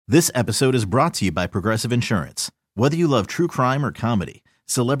This episode is brought to you by Progressive Insurance. Whether you love true crime or comedy,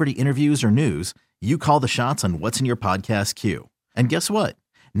 celebrity interviews or news, you call the shots on what's in your podcast queue. And guess what?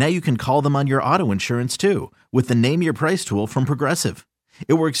 Now you can call them on your auto insurance too with the Name Your Price tool from Progressive.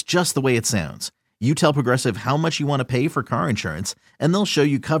 It works just the way it sounds. You tell Progressive how much you want to pay for car insurance, and they'll show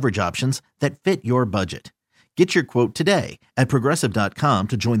you coverage options that fit your budget. Get your quote today at Progressive.com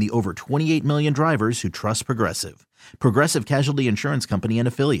to join the over 28 million drivers who trust Progressive. Progressive Casualty Insurance Company and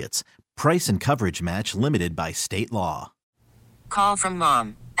Affiliates. Price and coverage match limited by state law. Call from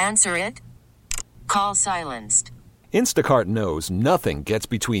mom. Answer it. Call silenced. Instacart knows nothing gets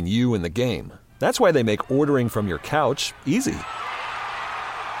between you and the game. That's why they make ordering from your couch easy.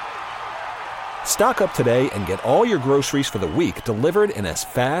 Stock up today and get all your groceries for the week delivered in as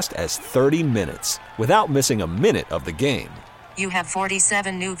fast as 30 minutes without missing a minute of the game. You have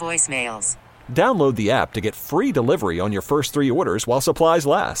 47 new voicemails. Download the app to get free delivery on your first 3 orders while supplies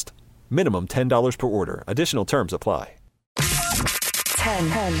last. Minimum $10 per order. Additional terms apply.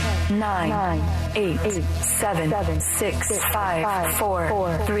 10, 9, 8, 7, 6, 5,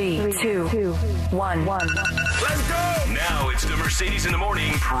 4, 3, 2, 1. Let's go! Now it's the Mercedes in the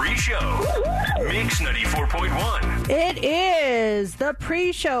Morning pre-show. Mix 94.1. It is the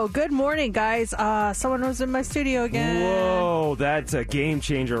pre-show. Good morning, guys. Someone was in my studio again. Whoa, that's a game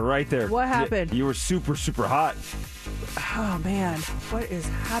changer right there. What happened? You were super, super hot. Oh, man. What is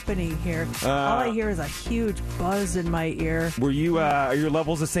happening here? All I hear is a huge buzz in my ear. Were you, are your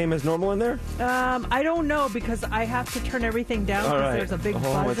levels the same as normal in there? I don't know because I have to turn everything down because there's a big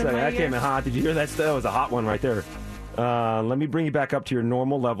buzz in my that ear. came in hot. Did you hear that? That was a hot one right there. Let me bring you back up to your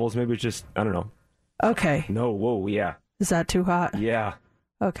normal levels. Maybe it's just, I don't know. Okay. No, whoa, yeah. Is that too hot? Yeah.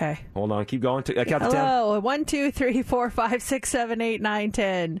 Okay. Hold on, keep going. I count to 10. Hello, 1, 2, 3, 4, 5, 6, 7, 8, 9,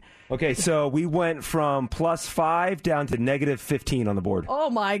 10. Okay, so we went from +5 down to -15 on the board. Oh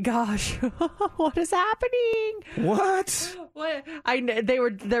my gosh, what is happening? What?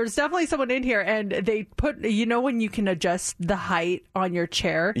 There's definitely someone in here, and they put, when you can adjust the height on your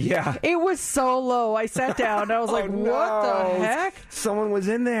chair. Yeah. It was so low. I sat down. And I was like, no. What the heck? Someone was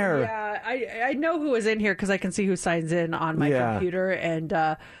in there. Yeah, I know who was in here because I can see who signs in on my computer,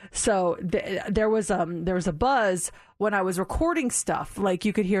 and so there was a buzz when I was recording stuff. Like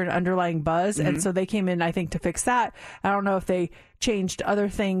you could hear an underlying buzz, and so they came in, I think, to fix that. I don't know if they changed other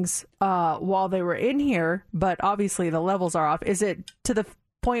things while they were in here, but obviously the levels are off. Is it to the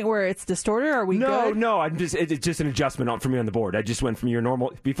point where it's distorted? Are we good? No. It's just an adjustment for me on the board. I just went from your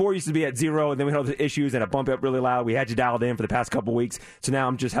normal. Before it used to be at 0, and then we had all the issues, and I bumped up really loud. We had you dialed in for the past couple weeks, so now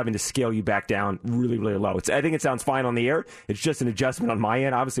I'm just having to scale you back down really, really low. I think it sounds fine on the air. It's just an adjustment on my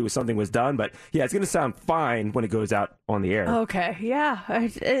end. Obviously, something was done, but yeah, it's going to sound fine when it goes out on the air. Okay, yeah.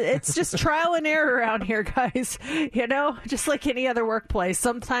 It's just trial and error around here, guys. Just like any other workplace.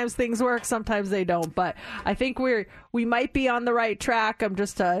 Sometimes things work, sometimes they don't. But I think we might be on the right track. I'm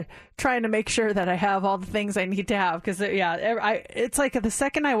just trying to make sure that I have all the things I need to have. Because, it's like the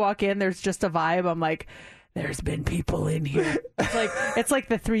second I walk in, there's just a vibe. I'm like, there's been people in here. It's like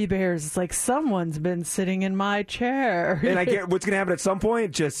the Three Bears. It's like someone's been sitting in my chair. And I get what's going to happen at some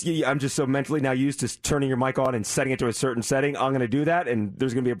point. I'm just so mentally now used to turning your mic on and setting it to a certain setting. I'm going to do that, and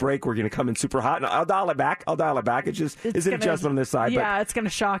there's going to be a break. We're going to come in super hot, and I'll dial it back. It's an adjustment on this side. Yeah, it's going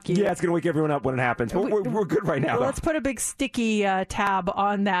to shock you. Yeah, it's going to wake everyone up when it happens. But we're good right now. Let's put a big sticky tab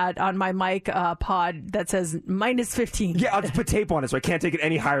on my mic pod that says -15. Yeah, I'll just put tape on it so I can't take it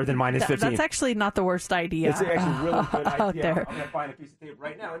any higher than -15. That's actually not the worst idea. It's actually a really good idea. Out there. I'm going to find a piece of tape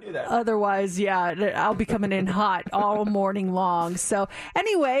right now and do that. Otherwise, I'll be coming in hot all morning long. So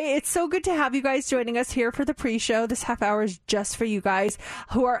anyway, it's so good to have you guys joining us here for the pre-show. This half hour is just for you guys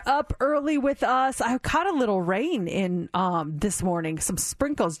who are up early with us. I caught a little rain in this morning, some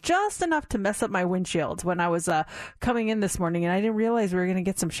sprinkles, just enough to mess up my windshields when I was coming in this morning, and I didn't realize we were going to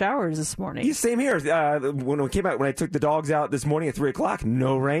get some showers this morning. Yeah, same here. When I took the dogs out this morning at 3 o'clock,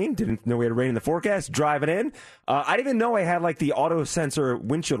 no rain. Didn't know we had rain in the forecast. Driving in, I didn't even know I had like the auto sensor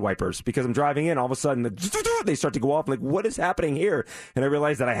windshield wipers because I'm driving in. All of a sudden, they start to go off. I'm like, what is happening here? And I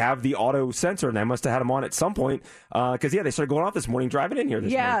realized that I have the auto sensor, and I must have had them on at some point because they started going off this morning driving in here.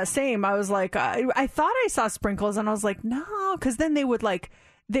 This morning. Same. I was like, I thought I saw sprinkles, and I was like, no, because then they would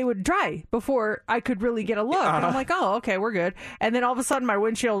dry before I could really get a look. And I'm like, oh, okay, we're good. And then all of a sudden my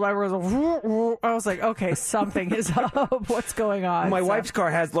windshield wiper was I was like, okay, something is up. What's going on? My wife's car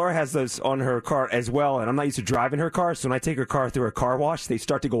Laura has those on her car as well, and I'm not used to driving her car, so when I take her car through a car wash, they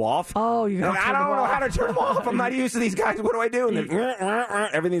start to go off. Oh, I don't know how to turn them off. I'm not used to these guys. What do I do? And then,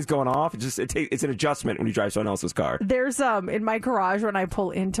 everything's going off. It's an adjustment when you drive someone else's car. There's in my garage, when I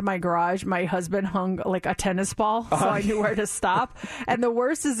pull into my garage, my husband hung like a tennis ball, so I knew where to stop. And the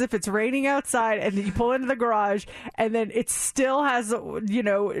worst worst is if it's raining outside and then you pull into the garage and then it still has,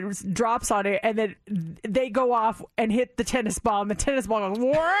 drops on it, and then they go off and hit the tennis ball, and the tennis ball goes,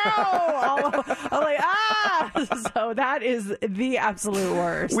 wow! I'm like, So that is the absolute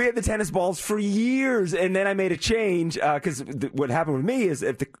worst. We had the tennis balls for years, and then I made a change because what happened with me is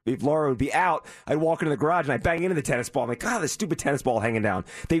if Laura would be out, I'd walk into the garage and I'd bang into the tennis ball. I'm like, God, this stupid tennis ball hanging down.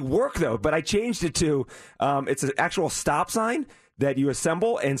 They work, though, but I changed it to it's an actual stop sign that you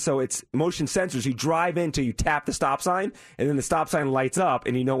assemble, and so it's motion sensors. You drive in till you tap the stop sign, and then the stop sign lights up,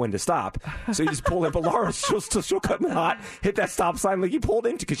 and you know when to stop. So you just pull in. But Laura, she'll cut hot, hit that stop sign like you pulled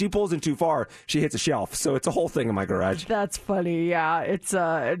into, because she pulls in too far, she hits a shelf. So it's a whole thing in my garage. That's funny. Yeah, it's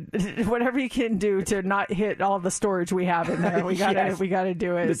whatever you can do to not hit all the storage we have in there. We gotta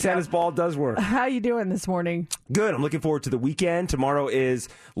do it. The tennis ball does work. How you doing this morning? Good. I'm looking forward to the weekend. Tomorrow is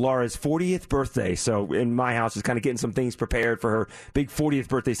Laura's 40th birthday, so in my house is kind of getting some things prepared for her big 40th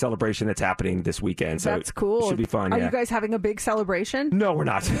birthday celebration that's happening this weekend. So that's cool. It should be fun. Are you guys having a big celebration? No, we're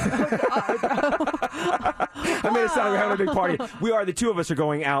not. I made it sound like we're having a big party. We are. The two of us are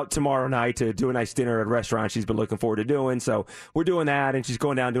going out tomorrow night to do a nice dinner at a restaurant she's been looking forward to doing. So we're doing that, and she's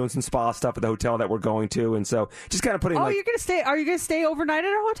going down doing some spa stuff at the hotel that we're going to, and so just kind of putting. You're gonna stay? Are you gonna stay overnight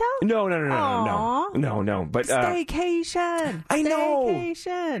at a hotel? No. But staycation. I know.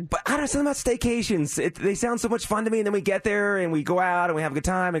 Staycation. But I don't know something about staycations. They sound so much fun to me, and then we get there and we go out and we have a good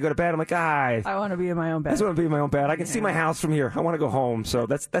time and go to bed. I'm like, I want to be in my own bed. I just want to be in my own bed. I can see my house from here. I want to go home. So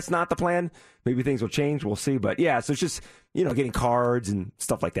that's not the plan. Maybe things will change. We'll see. But yeah, so it's just, getting cards and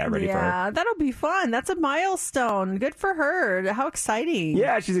stuff like that ready for her. Yeah, that'll be fun. That's a milestone. Good for her. How exciting.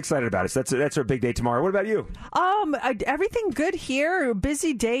 Yeah, she's excited about it. So that's her big day tomorrow. What about you? Everything good here.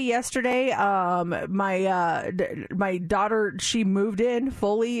 Busy day yesterday. My daughter, she moved in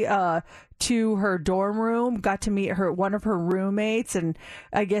fully to her dorm room, got to meet one of her roommates, and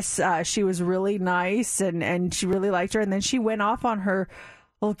I guess she was really nice and she really liked her, and then she went off on her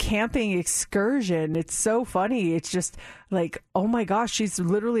little camping excursion. It's so funny. It's just like, oh my gosh, she's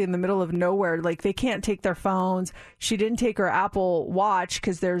literally in the middle of nowhere. Like, they can't take their phones. She didn't take her Apple Watch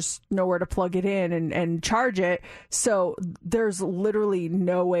because there's nowhere to plug it in and charge it. So there's literally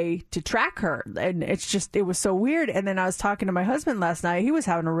no way to track her. And it was so weird. And then I was talking to my husband last night. He was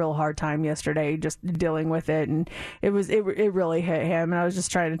having a real hard time yesterday just dealing with it. And it really hit him. And I was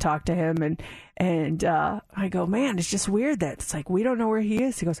just trying to talk to him. And I go, man, it's just weird that it's like, we don't know where he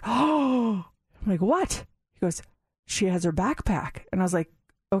is. He goes, oh, I'm like, what? He goes, she has her backpack. And I was like,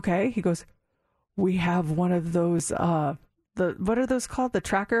 okay. He goes, we have one of those, what are those called? The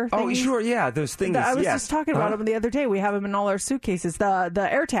tracker things? Oh, sure. Yeah. Those things. I was just talking about them the other day. We have them in all our suitcases, the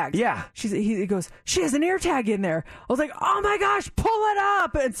AirTags. Yeah. He goes, she has an AirTag in there. I was like, oh my gosh, pull it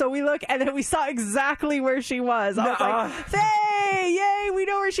up. And so we look, and then we saw exactly where she was. I was like, hey, yay, we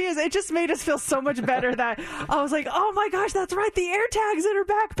know where she is. It just made us feel so much better that I was like, oh my gosh, that's right. The AirTag's in her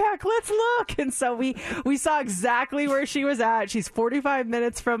backpack. Let's look. And so we saw exactly where she was at. She's 45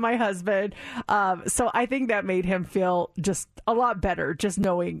 minutes from my husband. So I think that made him feel just a lot better, just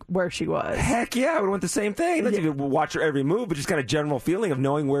knowing where she was. Heck yeah, I would want the same thing. Not to watch her every move, but just kind of general feeling of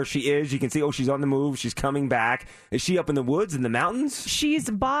knowing where she is. You can see, she's on the move. She's coming back. Is she up in the woods, in the mountains? She's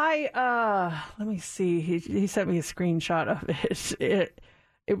by, let me see. He sent me a screenshot of it.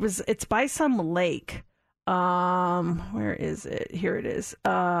 It's by some lake. Where is it? Here it is.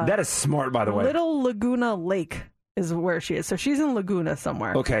 That is smart, by the way. Little Laguna Lake is where she is. So she's in Laguna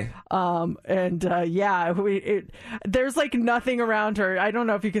somewhere. Okay. There's like nothing around her. I don't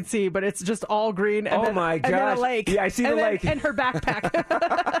know if you can see, but it's just all green. And my gosh. And then a lake. Yeah, I see the lake. And her backpack.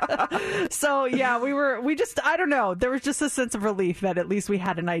 So yeah, I don't know. There was just a sense of relief that at least we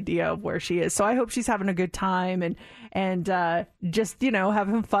had an idea of where she is. So I hope she's having a good time and just,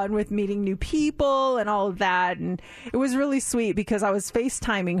 having fun with meeting new people and all of that. And it was really sweet because I was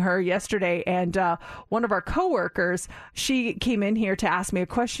FaceTiming her yesterday, and one of our coworkers, she came in here to ask me a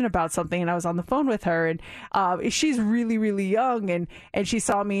question about something, and I was on the phone with her, and she's really, really young, and she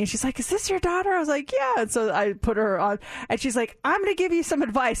saw me, and she's like, is this your daughter? I was like, yeah. And so I put her on, and she's like, I'm going to give you some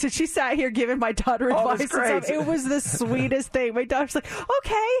advice. And she sat here giving my daughter advice. That's great. And stuff. It was the sweetest thing. My daughter's like,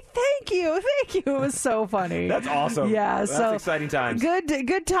 okay, thank you. It was so funny. That's awesome. Yeah. That's exciting times.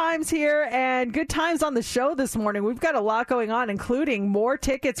 Good times here, and good times on the show this morning. We've got a lot going on, including more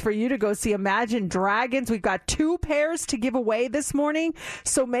tickets for you to go see Imagine Dragons. We've got 2 pairs to give away this morning,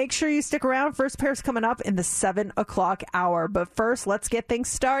 so make sure you stick around. First pair's coming up in the 7 o'clock hour. But first, let's get things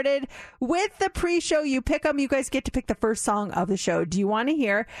started with the pre-show. You pick them. You guys get to pick the first song of the show. Do you want to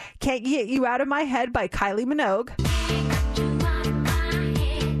hear Can't Get You Out of My Head by Kylie Minogue?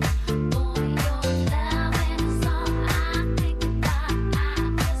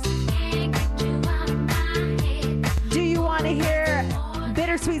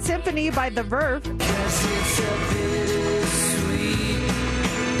 Bittersweet Symphony by The Verve.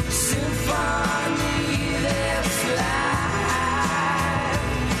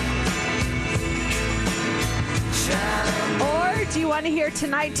 Or do you want to hear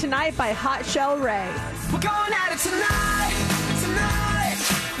Tonight by Hot Shell Ray? We're going at it tonight, tonight.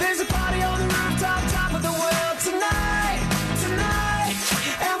 There's a party on the rooftop, top of the world tonight, tonight.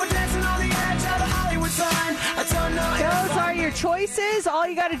 And we're dancing on the edge of the Hollywood sign. I don't know. Those are your choices. All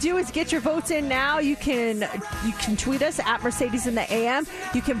you got to do is get your votes in now. You can tweet us at Mercedes in the AM.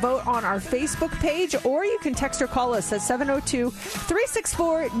 You can vote on our Facebook page, or you can text or call us at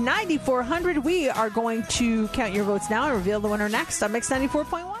 702-364-9400. We are going to count your votes now and reveal the winner next on Mix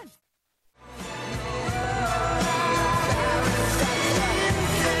 94.1.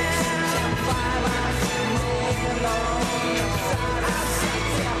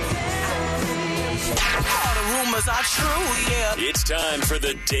 Are true, yeah. It's time for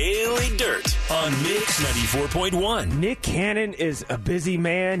the Daily Dirt on Mix 94.1. Nick Cannon is a busy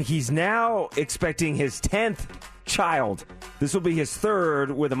man. He's now expecting his 10th child. This will be his third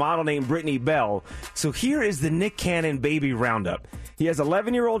with a model named Brittany Bell. So here is the Nick Cannon baby roundup. He has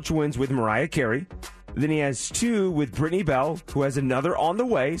 11-year-old twins with Mariah Carey. Then he has 2 with Brittany Bell, who has another on the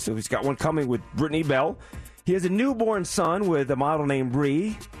way. So he's got one coming with Brittany Bell. He has a newborn son with a model named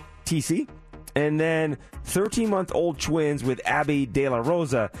Bree TC. And then 13-month-old twins with Abby De La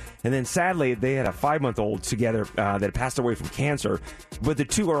Rosa. And then, sadly, they had a 5-month-old together that passed away from cancer. But the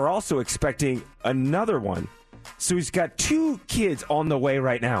two are also expecting another one. So he's got 2 kids on the way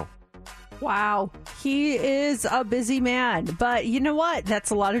right now. Wow. He is a busy man. But you know what?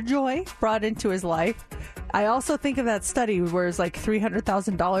 That's a lot of joy brought into his life. I also think of that study where it's like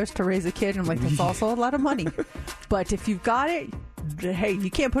 $300,000 to raise a kid. And I'm like, that's also a lot of money. But if you've got it, hey,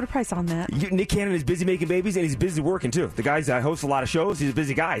 you can't put a price on that. Nick Cannon is busy making babies, and he's busy working, too. The guy's hosts a lot of shows. He's a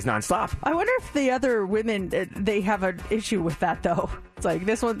busy guy. He's nonstop. I wonder if the other women, they have an issue with that, though. It's like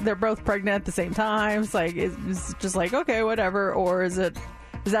this one, they're both pregnant at the same time. It's like, it's just like, okay, whatever. Or is that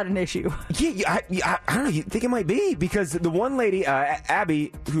an issue? Yeah, I don't know. You think it might be? Because the one lady,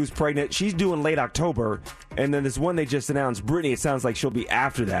 Abby, who's pregnant, she's due in late October. And then this one they just announced, Brittany, it sounds like she'll be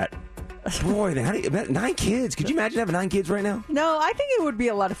after that. Boy, then 9 kids. Could you imagine having 9 kids right now? No, I think it would be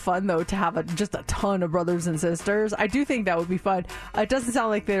a lot of fun, though, to have just a ton of brothers and sisters. I do think that would be fun. It doesn't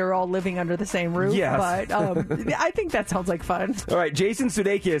sound like they're all living under the same roof, yes. But I think that sounds like fun. All right, Jason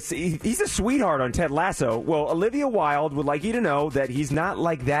Sudeikis, he's a sweetheart on Ted Lasso. Well, Olivia Wilde would like you to know that he's not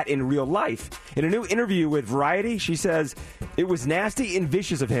like that in real life. In a new interview with Variety, she says it was nasty and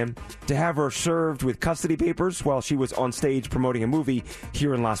vicious of him to have her served with custody papers while she was on stage promoting a movie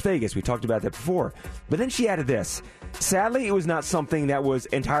here in Las Vegas. We talked about that before. But then she added this. Sadly, it was not something that was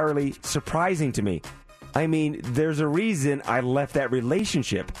entirely surprising to me. I mean, there's a reason I left that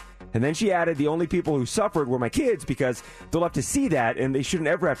relationship. And then she added, the only people who suffered were my kids because they'll have to see that and they shouldn't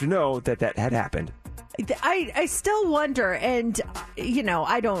ever have to know that that had happened. I still wonder, and, you know,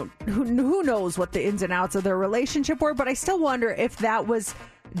 who knows what the ins and outs of their relationship were, but I still wonder if that was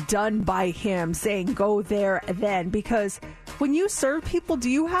done by him saying go there then, because when you serve people, do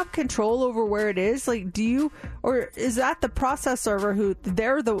you have control over where it is? Like, do you, or is that the process server who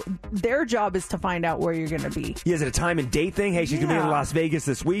their job is to find out where you're going to be? Yeah, is it a time and date thing? Hey, she's going to be in Las Vegas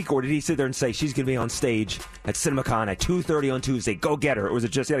this week, or did he sit there and say she's going to be on stage at CinemaCon at 2:30 on Tuesday? Go get her. Or was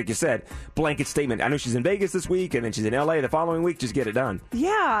it just, like you said, blanket statement? I know she's in Vegas this week, and then she's in LA the following week. Just get it done.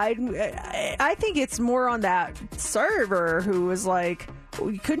 Yeah, I think it's more on that server who was like,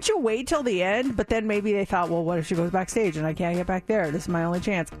 couldn't you wait till the end? But then maybe they thought, well, what if she goes backstage and I can't get back there? This is my only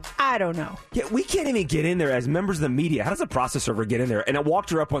chance. I don't know. Yeah, we can't even get in there as members of the media. How does a process server get in there? And I walked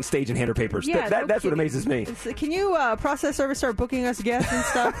her up on stage and hand her papers. Yeah, that's what amazes me. Can you, process server, start booking us guests and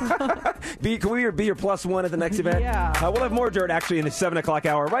stuff? Can we be your +1 at the next event? Yeah. We'll have more dirt actually in the 7 o'clock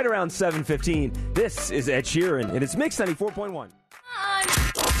hour, right around 7:15. This is Ed Sheeran, and it's Mix 94.1.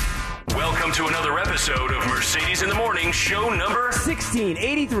 Welcome to another episode of Mercedes in the Morning, show number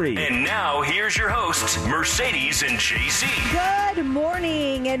 1683. And now, here's your hosts, Mercedes and JC. Good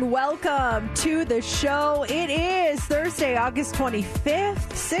morning and welcome to the show. It is Thursday, August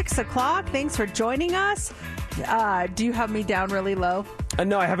 25th, 6 o'clock. Thanks for joining us. Do you have me down really low?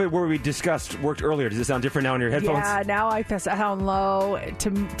 No, I have it where we worked earlier. Does it sound different now in your headphones? Yeah, now I sound low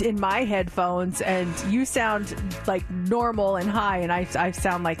in my headphones, and you sound like normal and high, and I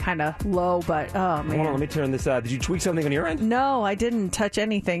sound like kind of low, but oh, man. Hold on, let me turn this. Did you tweak something on your end? No, I didn't touch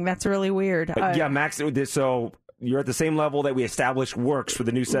anything. That's really weird. Yeah, Max, so you're at the same level that we established works for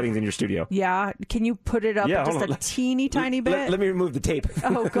the new settings in your studio. Yeah. Can you put it up just a teeny tiny bit? Let me remove the tape.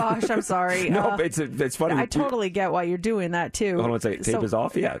 Oh, gosh. I'm sorry. No, it's funny. I totally get why you're doing that, too. Hold on a second. Tape is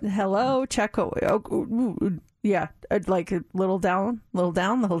off? Yeah. Hello. Check. Yeah, like a little down.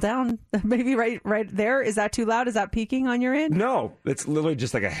 Maybe right there. Is that too loud? Is that peaking on your end? No, it's literally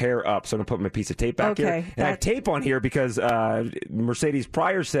just like a hair up. So I'm going to put my piece of tape back here. And I have tape on here because Mercedes'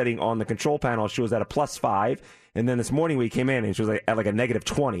 prior setting on the control panel shows at a +5. And then this morning we came in and it was like at like a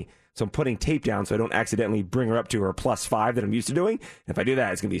 -20. So I'm putting tape down so I don't accidentally bring her up to her +5 that I'm used to doing. And if I do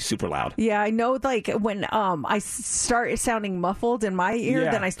that, it's going to be super loud. Yeah, I know. Like when I start sounding muffled in my ear,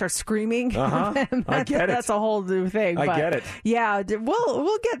 then I start screaming. I get it. That's a whole new thing. I get it. Yeah,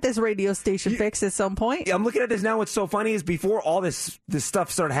 we'll get this radio station fixed at some point. I'm looking at this now. What's so funny is before all this stuff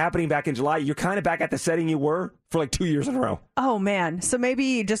started happening back in July, you're kind of back at the setting you were for like 2 years in a row. Oh, man. So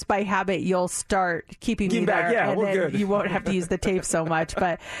maybe just by habit, you'll start keeping me back. there. Yeah, and we're then good. You won't have to use the tape so much.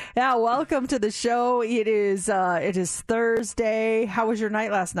 But yeah, welcome to the show. It is Thursday. How was your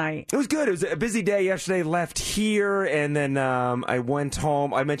night last night? It was good. It was a busy day yesterday. Left here, and then I went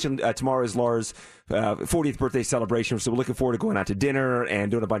home. I mentioned tomorrow is Laura's 40th birthday celebration, so we're looking forward to going out to dinner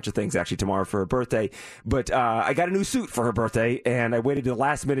and doing a bunch of things actually tomorrow for her birthday. But I got a new suit for her birthday, and I waited to the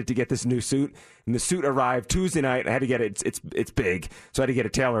last minute to get this new suit. And the suit arrived Tuesday night. I had to get it. It's big, so I had to get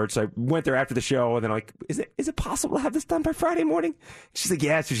it tailored. So I went there after the show, and then I'm like, is it possible to have this done by Friday morning? She's like,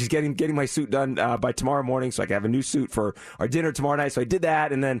 yeah. So she's getting my suit done by tomorrow morning, so I can have a new suit for our dinner tomorrow night. So I did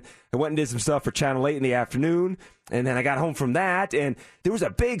that, and then I went and did some stuff for Channel 8 in the afternoon. And then I got home from that, and there was a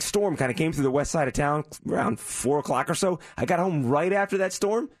big storm kind of came through the west side of town around 4 o'clock or so. I got home right after that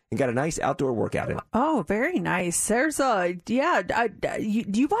storm and got a nice outdoor workout in. Oh, very nice. There's do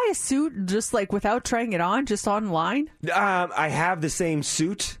you buy a suit just like without trying it on, just online? I have the same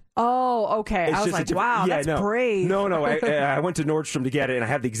suit. Oh, okay. I was like, wow, that's brave. No. I went to Nordstrom to get it, and I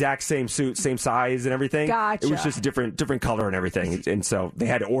have the exact same suit, same size and everything. Gotcha. It was just a different color and everything, and so they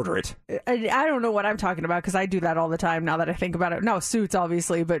had to order it. I don't know what I'm talking about because I do that all the time now that I think about it. No, suits,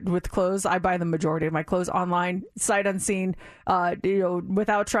 obviously, but with clothes, I buy the majority of my clothes online, sight unseen,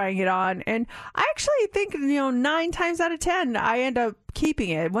 without trying it on. And I actually think, 9 times out of 10, I end up keeping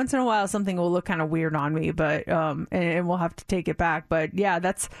it. Once in a while, something will look kind of weird on me, but and we'll have to take it back. But yeah,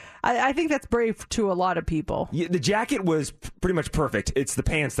 I think that's brave to a lot of people. Yeah, the jacket was pretty much perfect. It's the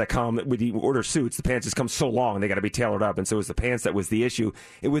pants that come when you order suits. The pants just come so long; they got to be tailored up, and so it was the pants that was the issue.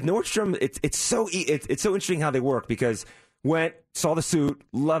 And with Nordstrom, it's so interesting how they work because went, saw the suit,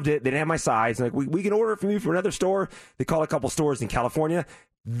 loved it. They didn't have my size. And like we can order it from you from another store. They call a couple stores in California.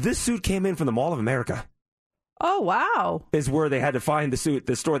 This suit came in from the Mall of America. Oh, wow. Is where they had to find the suit,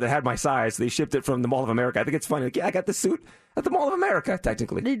 the store that had my size. They shipped it from the Mall of America. I think it's funny. Like, yeah, I got the suit at the Mall of America,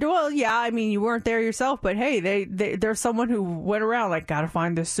 technically. Well, yeah, I mean, you weren't there yourself, but hey, there's someone who went around like, gotta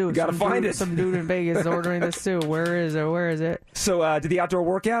find this suit. Gotta find it. Some dude in Vegas is ordering this suit. Where is it? So, did the outdoor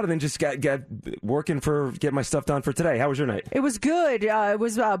workout and then just got working for getting my stuff done for today. How was your night? It was good. It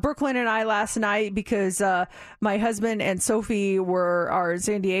was Brooklyn and I last night because my husband and Sophie are in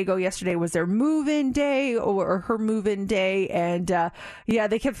San Diego. Yesterday was their move-in day or her move-in day, and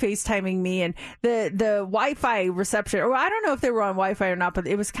they kept FaceTiming me, and the Wi-Fi reception, or I don't know if they were on Wi-Fi or not, but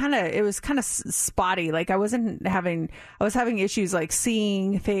it was kind of spotty. Like I was having issues like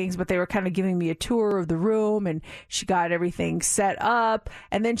seeing things, but they were kind of giving me a tour of the room, and she got everything set up,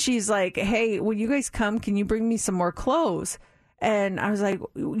 and then she's like, hey, when you guys come, can you bring me some more clothes? And I was like,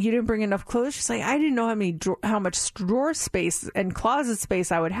 you didn't bring enough clothes? She's like, I didn't know how much drawer space and closet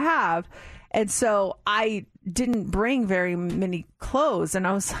space I would have. And so I didn't bring very many clothes. And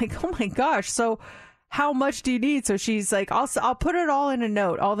I was like, oh my gosh. So how much do you need? So she's like, I'll put it all in a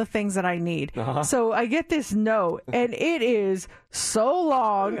note, all the things that I need. Uh-huh. So I get this note, and it is so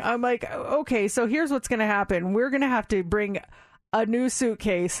long. I'm like, okay, so here's what's going to happen. We're going to have to bring a new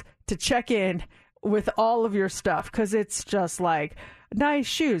suitcase to check in with all of your stuff, because it's just like nice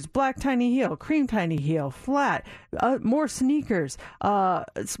shoes, black tiny heel, cream tiny heel, flat, more sneakers,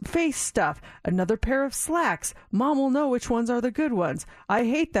 face stuff, another pair of slacks. Mom will know which ones are the good ones. I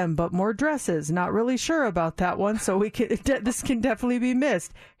hate them, but more dresses. Not really sure about that one, so this can definitely be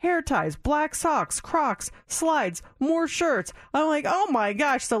missed. Hair ties, black socks, Crocs, slides, more shirts. I'm like, oh my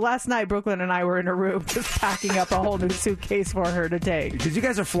gosh. So last night, Brooklyn and I were in a room just packing up a whole new suitcase for her to take. Because you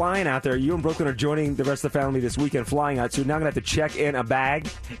guys are flying out there. You and Brooklyn are joining the rest of the family this weekend flying out, so you're now going to have to check in a bag.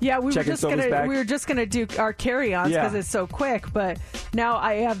 Yeah, we were just going to do our carry-on carry-ons because Yeah. it's so quick. But now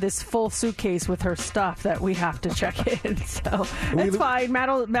I have this full suitcase with her stuff that we have to check in. So it's fine.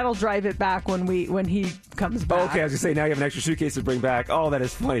 Matt'll drive it back when he comes back. Okay, I was going to say, now you have an extra suitcase to bring back. Oh, that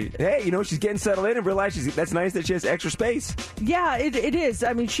is funny. Hey, she's getting settled in and realized that's nice that she has extra space. Yeah, it is.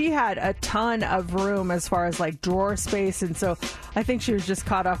 I mean, she had a ton of room as far as like drawer space, and so I think she was just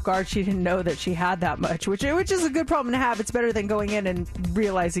caught off guard. She didn't know that she had that much, which is a good problem to have. It's better than going in and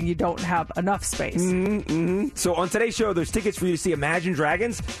realizing you don't have enough space. So on today's show, there's tickets for you to see Imagine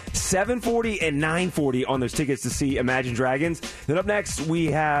Dragons, 7:40 and 9:40 on those tickets to see Imagine Dragons. Then up next, we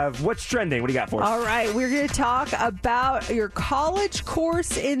have What's Trending. What do you got for us? All right, we're going to talk about your college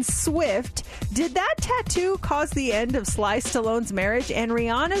course in Swift. Did that tattoo cause the end of Sly Stallone's marriage? And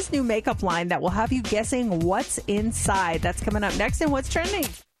Rihanna's new makeup line that will have you guessing what's inside. That's coming up next in What's Trending.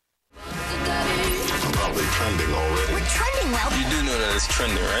 Probably trending already. We're trending well. You do know that it's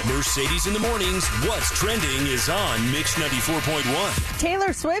trending, right? Mercedes in the mornings. What's trending is on Mix 94.1.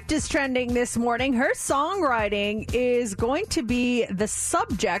 Taylor Swift is trending this morning. Her songwriting is going to be the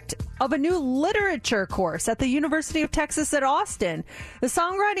subject of a new literature course at the University of Texas at Austin. The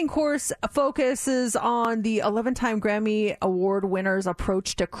songwriting course focuses on the 11-time Grammy Award winner's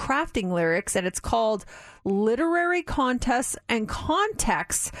approach to crafting lyrics, and it's called Literary Contests and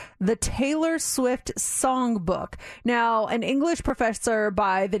Contexts, the Taylor Swift Songbook. Now, an English professor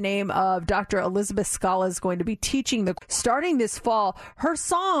by the name of Dr. Elizabeth Scala is going to be teaching starting this fall. Her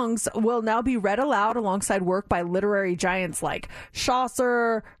songs will now be read aloud alongside work by literary giants like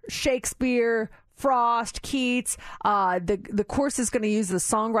Chaucer, Shakespeare, Frost, Keats. The course is going to use the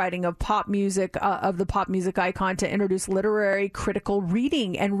songwriting of pop music, of the pop music icon, to introduce literary critical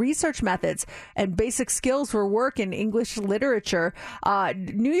reading and research methods and basic skills for work in English literature.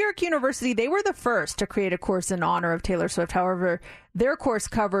 New York University, they were the first to create a course in honor of Taylor Swift. However, their course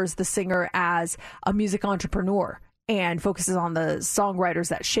covers the singer as a music entrepreneur and focuses on the songwriters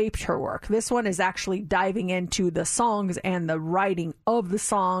that shaped her work. This one is actually diving into the songs and the writing of the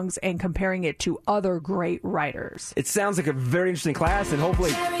songs and comparing it to other great writers. It sounds like a very interesting class, and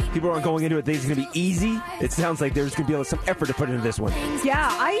hopefully people aren't going into it thinking it's going to be easy. It sounds like there's going to be some effort to put into this one. Yeah,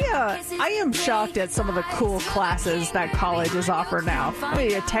 I am shocked at some of the cool classes that colleges offer now. I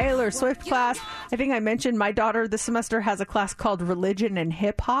mean, a Taylor Swift class. I think I mentioned my daughter this semester has a class called Religion and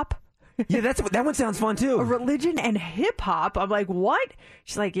Hip Hop. Yeah, that one sounds fun too. Religion and hip hop. I'm like, what?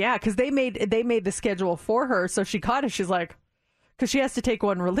 She's like, yeah, because they made the schedule for her, so she caught it. She's like, because she has to take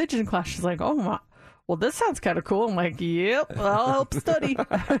one religion class. She's like, oh my. Well, this sounds kind of cool. I'm like, yep, I'll help study.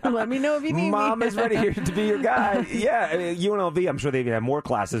 Let me know if you need Mom me. is ready here to be your guy. Yeah, I mean, UNLV, I'm sure they even have more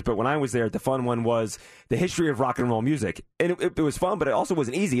classes, but when I was there, the fun one was the history of rock and roll music. And it was fun, but it also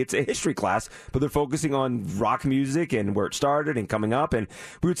wasn't easy. It's a history class, but they're focusing on rock music and where it started and coming up. And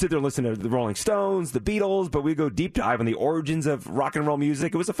we would sit there and listen to the Rolling Stones, the Beatles, but we'd go deep dive on the origins of rock and roll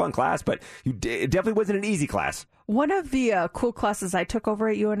music. It was a fun class, but it definitely wasn't an easy class. One of the cool classes I took over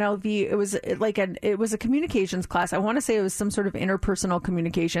at UNLV, it was a communications class. I want to say it was some sort of interpersonal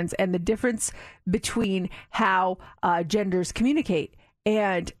communications and the difference between how genders communicate.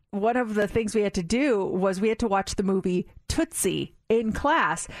 And one of the things we had to do was we had to watch the movie Tootsie in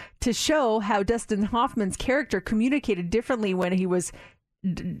class to show how Dustin Hoffman's character communicated differently when he was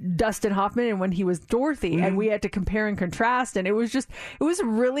Dustin Hoffman and when he was Dorothy, and we had to compare and contrast, and it was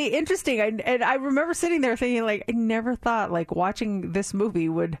really interesting. And I remember sitting there thinking, like, I never thought like watching this movie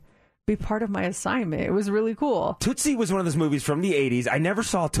would be part of my assignment. It was really cool. Tootsie was one of those movies from the 80s. I never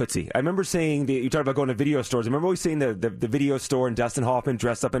saw Tootsie. I remember seeing you talked about going to video stores. I remember always seeing the video store and Dustin Hoffman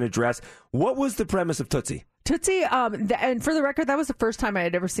dressed up in a dress. What was the premise of Tootsie? Tootsie, and for the record, that was the first time I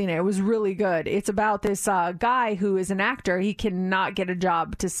had ever seen it. It was really good. It's about this guy who is an actor. He cannot get a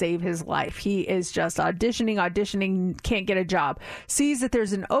job to save his life. He is just auditioning, can't get a job. Sees that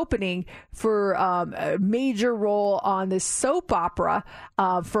there's an opening for a major role on this soap opera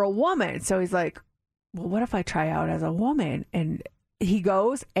for a woman. So he's like, well, what if I try out as a woman? And he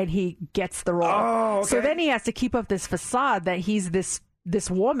goes and he gets the role. Oh, okay. So then he has to keep up this facade that he's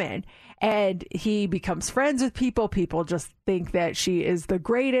this woman, and he becomes friends with people. People just think that she is the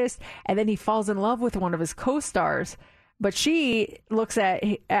greatest, and then he falls in love with one of his co-stars, but she looks at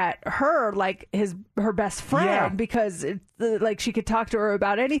her like her best friend because it's like she could talk to her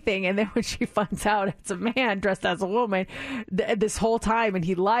about anything. And then when she finds out it's a man dressed as a woman this whole time and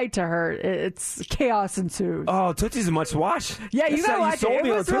he lied to her, it's chaos ensues. Oh, Tootsie's a must watch. Yeah, you gotta watch it.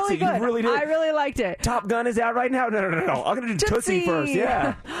 It was really good. You really did. I really liked it. Top Gun is out right now. No. I'm gonna do Tootsie first.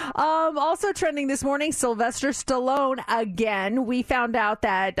 Yeah. Also trending this morning, Sylvester Stallone again. We found out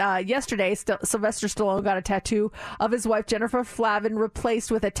that yesterday Sylvester Stallone got a tattoo of his wife Jennifer Flavin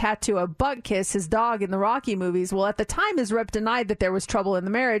replaced with a tattoo of Buttkiss, his dog in the Rocky movies. Well, at the time, his rep denied that there was trouble in the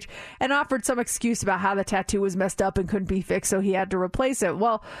marriage and offered some excuse about how the tattoo was messed up and couldn't be fixed, so he had to replace it.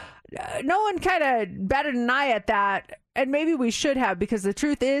 Well, no one kind of batted an eye at that, and maybe we should have, because the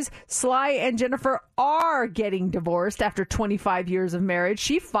truth is Sly and Jennifer are getting divorced after 25 years of marriage.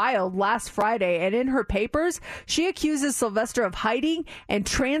 She filed last Friday, and in her papers, she accuses Sylvester of hiding and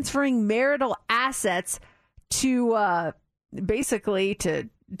transferring marital assets to basically to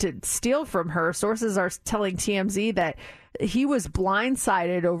steal from her. Sources are telling TMZ that he was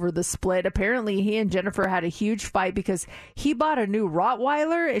blindsided over the split. Apparently, he and Jennifer had a huge fight because he bought a new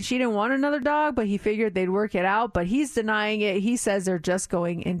Rottweiler and she didn't want another dog, but he figured they'd work it out. But he's denying it. He says they're just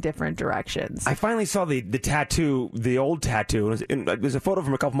going in different directions. I finally saw the tattoo, the old tattoo. It was a photo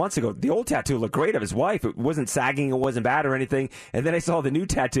from a couple months ago. The old tattoo looked great of his wife. It wasn't sagging. It wasn't bad or anything. And then I saw the new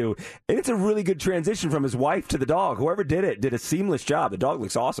tattoo, and it's a really good transition from his wife to the dog. Whoever did it did a seamless job. The dog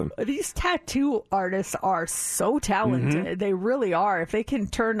looks awesome. These tattoo artists are so talented. Mm-hmm. They really are. If they can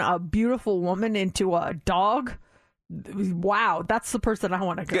turn a beautiful woman into a dog, wow, that's the person I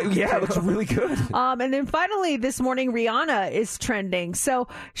want to go Yeah, to. it looks really good. And then finally this morning, Rihanna is trending. So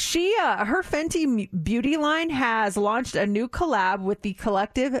she, her Fenty Beauty line has launched a new collab with the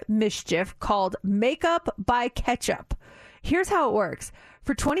collective Mischief called Makeup by Ketchup. Here's how it works.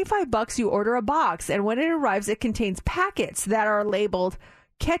 For $25, you order a box, and when it arrives, it contains packets that are labeled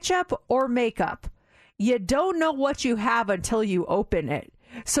ketchup or makeup. You don't know what you have until you open it.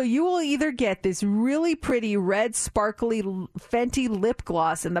 So you will either get this really pretty red sparkly Fenty lip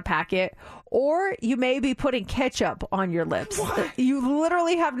gloss in the packet, or you may be putting ketchup on your lips. What? You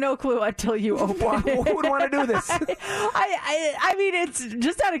literally have no clue until you open it. Who would want to do this? I mean, it's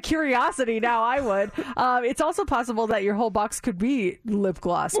just out of curiosity now, I would. It's also possible that your whole box could be lip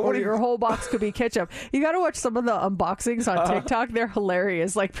gloss, or your whole box could be ketchup. You got to watch some of the unboxings on TikTok. They're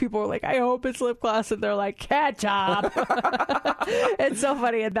hilarious. Like, people are like, I hope it's lip gloss, and they're like, ketchup. It's so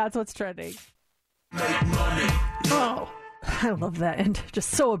funny, and that's what's trending. Oh, I love that, and just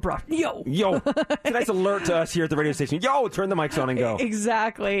so abrupt. Yo. It's a nice alert to us here at the radio station. Yo, turn the mics on and go.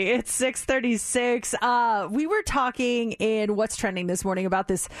 Exactly. It's 6:36. We were talking in What's Trending this morning about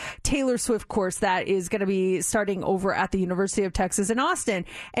this Taylor Swift course that is going to be starting over at the University of Texas in Austin.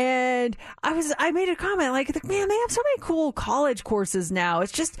 And I made a comment like, man, they have so many cool college courses now.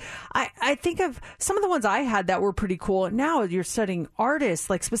 It's just, I think of some of the ones I had that were pretty cool. Now you're studying artists,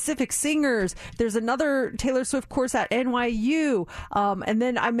 like specific singers. There's another Taylor Swift course at NYU. And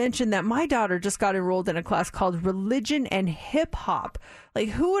then I mentioned that my daughter just got enrolled in a class called Religion and Hip Hop. Like,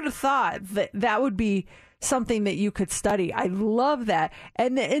 who would have thought that would be something that you could study? I love that.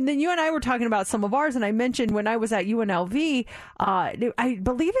 And then you and I were talking about some of ours, and I mentioned when I was at UNLV, I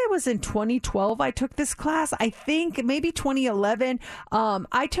believe it was in 2012 I took this class. I think maybe 2011.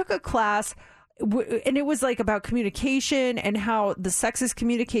 I took a class, and it was like about communication and how the sexes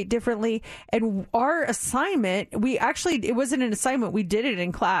communicate differently. And our assignment, it wasn't an assignment. We did it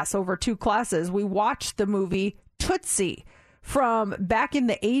in class over 2 classes. We watched the movie Tootsie from back in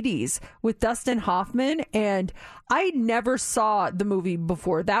the 80s with Dustin Hoffman, and I never saw the movie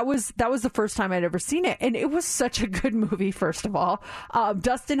before. That was the first time I'd ever seen it, and it was such a good movie. First of all,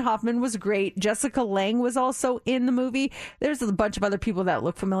 Dustin Hoffman was great. Jessica Lange was also in the movie. There's a bunch of other people that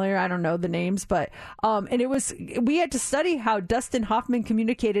look familiar. I don't know the names, but we had to study how Dustin Hoffman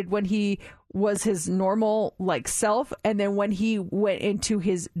communicated when he was his normal self, and then when he went into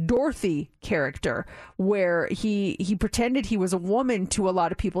his Dorothy character, where he pretended he was a woman to a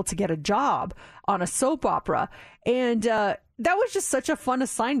lot of people to get a job on a soap opera. And that was just such a fun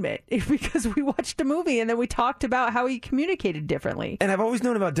assignment because we watched a movie and then we talked about how he communicated differently. And I've always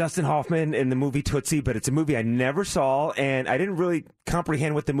known about Dustin Hoffman in the movie Tootsie, but it's a movie I never saw, and I didn't really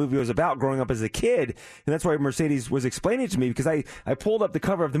comprehend what the movie was about growing up as a kid. And that's why Mercedes was explaining it to me, because I pulled up the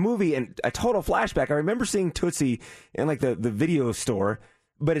cover of the movie, and a total flashback. I remember seeing Tootsie in the video store,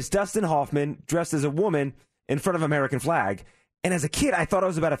 but it's Dustin Hoffman dressed as a woman in front of an American flag. And as a kid, I thought it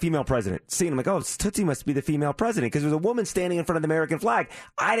was about a female president. Seeing, I'm like, oh, Tootsie must be the female president, because there's a woman standing in front of the American flag.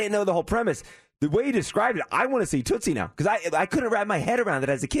 I didn't know the whole premise. The way you described it, I want to see Tootsie now, because I couldn't wrap my head around it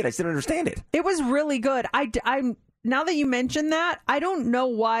as a kid. I just didn't understand it. It was really good. I'm now that you mentioned that, I don't know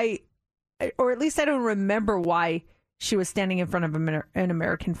why, or at least I don't remember why she was standing in front of an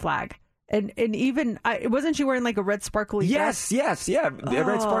American flag. And even, wasn't she wearing a red sparkly dress? Yes, a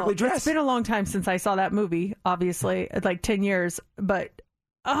red sparkly dress. It's been a long time since I saw that movie, obviously, 10 years. But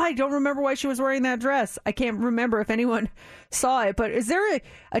I don't remember why she was wearing that dress. I can't remember if anyone saw it. But is there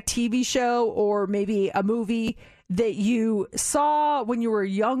a TV show or maybe a movie that you saw when you were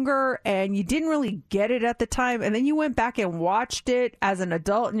younger and you didn't really get it at the time, and then you went back and watched it as an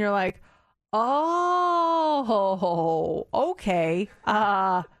adult and you're like, oh, okay.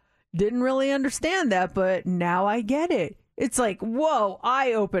 Didn't really understand that, but now I get it. It's like, whoa,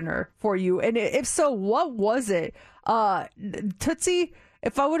 eye-opener for you. And if so, what was it? Tootsie,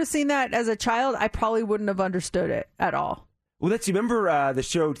 if I would have seen that as a child, I probably wouldn't have understood it at all. Well, you remember the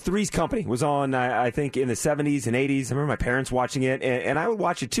show Three's Company was on, I think, in the 70s and 80s. I remember my parents watching it, and I would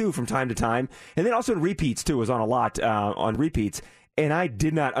watch it, too, from time to time. And then also in repeats, too. It was on a lot on repeats. And I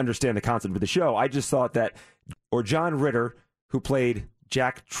did not understand the concept of the show. I just thought that, or John Ritter, who played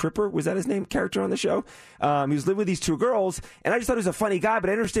Jack Tripper, was that his name, character on the show? He was living with these two girls, and I just thought he was a funny guy, but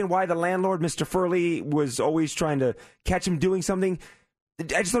I understand why the landlord, Mr. Furley, was always trying to catch him doing something.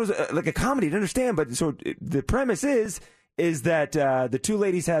 I just thought it was like a comedy, I didn't understand, but so the premise is that the two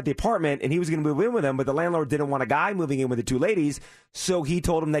ladies had the apartment, and he was going to move in with them, but the landlord didn't want a guy moving in with the two ladies, so he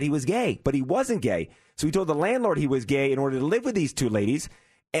told him that he was gay, but he wasn't gay. So he told the landlord he was gay in order to live with these two ladies,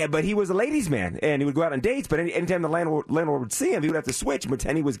 but he was a ladies' man, and he would go out on dates, but anytime the landlord would see him, he would have to switch and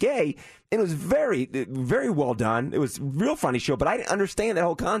pretend he was gay, and it was very, very well done. It was a real funny show, but I didn't understand that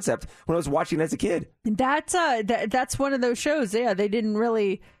whole concept when I was watching it as a kid. That's one of those shows, yeah, they didn't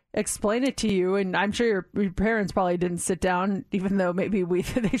really explain it to you, and I'm sure your parents probably didn't sit down, even though maybe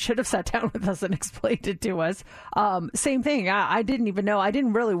they should have sat down with us and explained it to us. Same thing. I didn't even know. I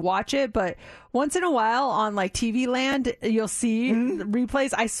didn't really watch it, but once in a while on like TV Land, you'll see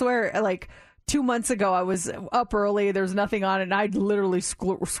replays. I swear, like 2 months ago, I was up early. There was nothing on, and I literally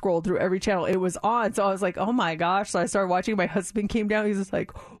scrolled through every channel it was on. So I was like, oh my gosh. So I started watching. My husband came down. He was just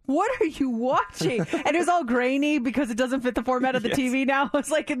like, what are you watching? And it was all grainy because it doesn't fit the format of the TV now. I was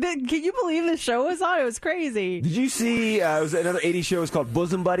like, can you believe this show was on? It was crazy. Did you see, it was another 80s show. It was called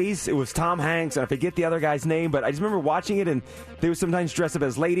Bosom Buddies. It was Tom Hanks, and I forget the other guy's name, but I just remember watching it, and they would sometimes dress up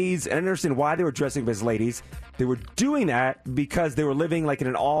as ladies, and I didn't understand why they were dressing up as ladies. They were doing that because they were living like in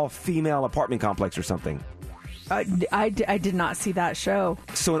an all-female apartment complex or something. I did not see that show.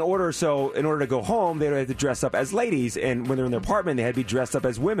 So in order to go home, they would have to dress up as ladies, and when they're in their apartment, they had to be dressed up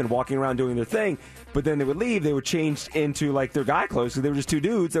as women, walking around doing their thing. But then they would leave; they were changed into like their guy clothes. So they were just two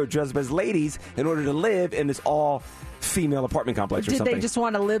dudes that would dress up as ladies in order to live in this all-female apartment complex or something. Did they just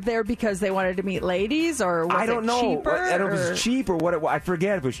want to live there because they wanted to meet ladies, or was I don't know. cheaper? I don't know if it was cheap or what. I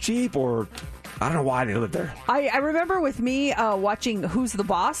forget if it was cheap or I don't know why they lived there. I remember with me watching Who's the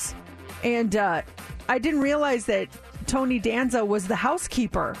Boss, and I didn't realize that Tony Danza was the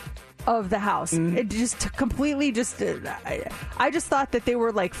housekeeper of the house. It just completely I just thought that they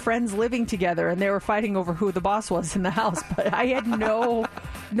were like friends living together and they were fighting over who the boss was in the house, but I had no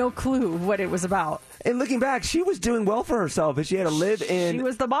clue what it was about. And looking back, she was doing well for herself. She had to live in... She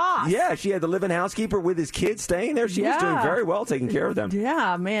was the boss. Yeah, she had the live-in housekeeper with his kids staying there. She was doing very well taking care of them.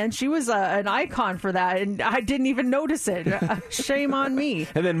 Yeah, man. She was an icon for that, and I didn't even notice it. Shame on me.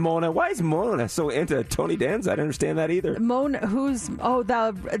 And then Mona. Why is Mona so into Tony Danza? I didn't understand that either. Mona,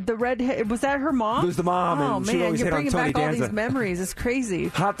 the redhead... Was that her mom? It was the mom, and she always hit on Tony Danza. You're bringing back all these memories. It's crazy.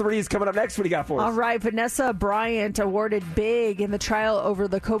 Hot 3 is coming up next. What do you got for us? All right, Vanessa Bryant awarded big in the trial over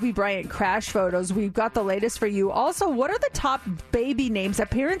the Kobe Bryant crash photos. We've got the latest for you. Also, what are the top baby names that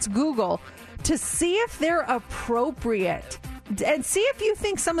parents Google to see if they're appropriate? And see if you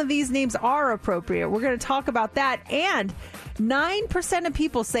think some of these names are appropriate. We're going to talk about that. And 9% of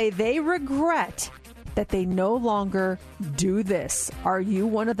people say they regret that they no longer do this. Are you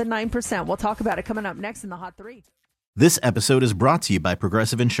one of the 9%? We'll talk about it coming up next in the Hot 3. This episode is brought to you by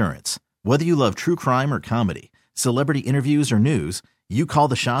Progressive Insurance. Whether you love true crime or comedy, celebrity interviews or news, you call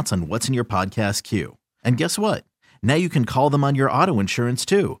the shots on what's in your podcast queue. And guess what? Now you can call them on your auto insurance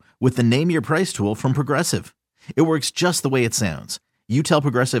too with the Name Your Price tool from Progressive. It works just the way it sounds. You tell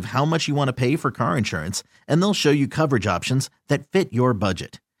Progressive how much you want to pay for car insurance, and they'll show you coverage options that fit your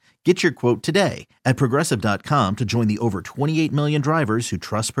budget. Get your quote today at Progressive.com to join the over 28 million drivers who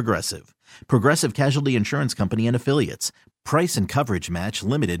trust Progressive. Progressive Casualty Insurance Company and Affiliates. Price and coverage match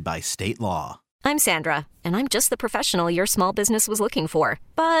limited by state law. I'm Sandra, and I'm just the professional your small business was looking for.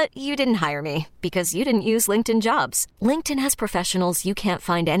 But you didn't hire me because you didn't use LinkedIn Jobs. LinkedIn has professionals you can't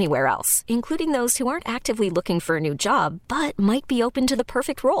find anywhere else, including those who aren't actively looking for a new job, but might be open to the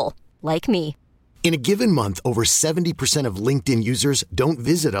perfect role, like me. In a given month, over 70% of LinkedIn users don't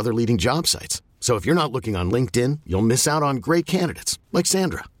visit other leading job sites. So if you're not looking on LinkedIn, you'll miss out on great candidates like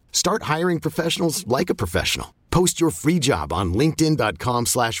Sandra. Start hiring professionals like a professional. Post your free job on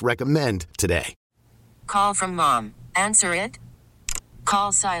linkedin.com/recommend today. Call from mom. Answer it.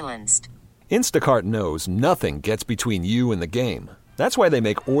 Call silenced. Instacart knows nothing gets between you and the game. That's why they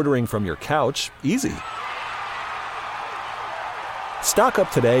make ordering from your couch easy. Stock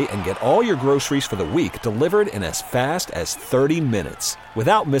up today and get all your groceries for the week delivered in as fast as 30 minutes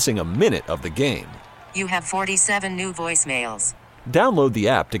without missing a minute of the game. You have 47 new voicemails. Download the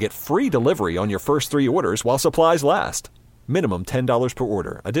app to get free delivery on your first 3 orders while supplies last. Minimum $10 per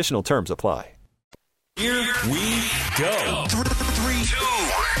order. Additional terms apply. Here we go. 3, 2.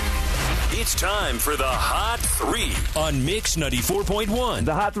 It's time for the Hot 3 on Mix 94.1.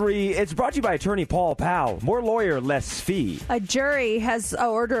 The Hot 3, it's brought to you by attorney Paul Powell. More lawyer, less fee. A jury has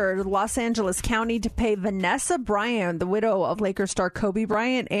ordered Los Angeles County to pay Vanessa Bryant, the widow of Lakers star Kobe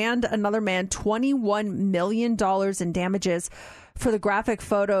Bryant, and another man $21 million in damages for the graphic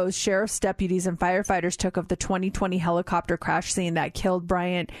photos sheriff's deputies and firefighters took of the 2020 helicopter crash scene that killed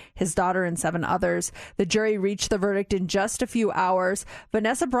Bryant, his daughter, and 7 others. The jury reached the verdict in just a few hours.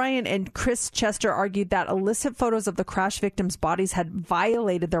 Vanessa Bryant and Chris Chester argued that illicit photos of the crash victims' bodies had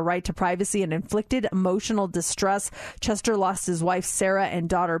violated their right to privacy and inflicted emotional distress. Chester lost his wife, Sarah, and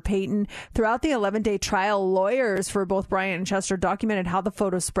daughter, Peyton. Throughout the 11-day trial, lawyers for both Bryant and Chester documented how the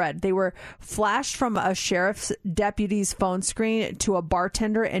photos spread. They were flashed from a sheriff's deputy's phone screen to a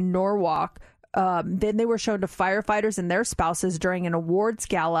bartender in Norwalk. Then they were shown to firefighters and their spouses during an awards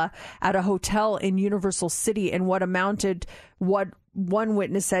gala at a hotel in Universal City in what amounted, what one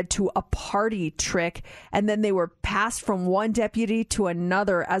witness said, to a party trick. And then they were passed from one deputy to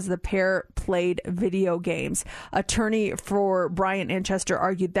another as the pair played video games. Attorney for Bryant and Chester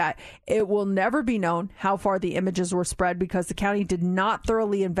argued that it will never be known how far the images were spread because the county did not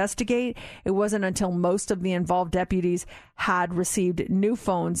thoroughly investigate. It wasn't until most of the involved deputies had received new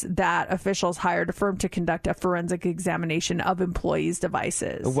phones that officials hired a firm to conduct a forensic examination of employees'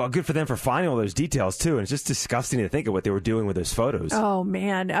 devices. Well, good for them for finding all those details, too. And it's just disgusting to think of what they were doing with those photos. Oh,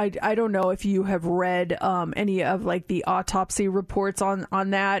 man. I don't know if you have read any of like the autopsy reports on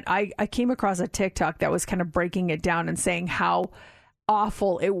that. I came across a TikTok that was kind of breaking it down and saying how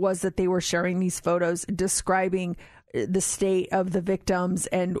awful it was that they were sharing these photos, describing the state of the victims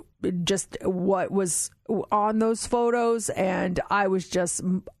and just what was on those photos. And I was just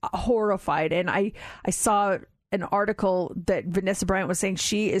horrified. And I saw an article that Vanessa Bryant was saying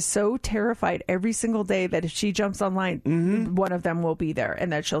she is so terrified every single day that if she jumps online, one of them will be there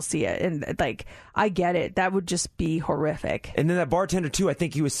and that she'll see it. And like, I get it. That would just be horrific. And then that bartender too, I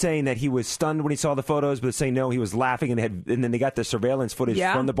think he was saying that he was stunned when he saw the photos, but saying no, he was laughing, and then they got the surveillance footage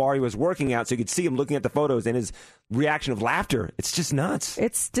from the bar he was working at, so you could see him looking at the photos and his reaction of laughter. It's just nuts.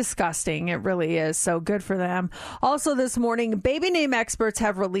 It's disgusting. It really is. So good for them. Also this morning, baby name experts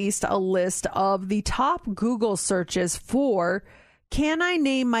have released a list of the top Google searches for "Can I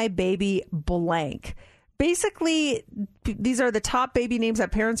name my baby blank?" Basically, these are the top baby names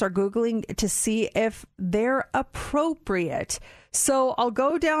that parents are Googling to see if they're appropriate. So I'll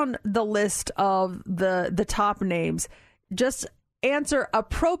go down the list of the top names. Just answer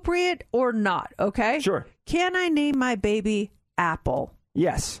appropriate or not, okay? Sure. Can I name my baby Apple?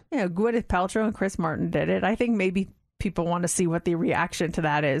 Yes. Yeah, Gwyneth Paltrow and Chris Martin did it. I think maybe people want to see what the reaction to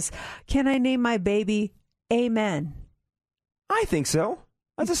that is. Can I name my baby Amen? I think so.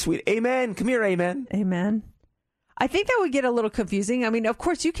 That's a sweet Amen. Come here, Amen. Amen. I think that would get a little confusing. I mean, of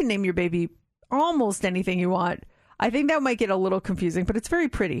course, you can name your baby almost anything you want. I think that might get a little confusing, but it's very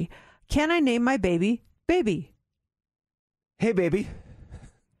pretty. Can I name my baby Baby? Hey, baby.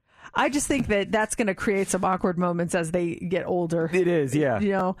 I just think that that's going to create some awkward moments as they get older. It is, yeah.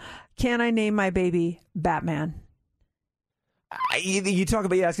 You know, can I name my baby Batman? You talk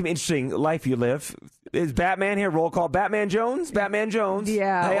about, it's going to be interesting life you live. Is Batman here? Roll call. Batman Jones? Batman Jones.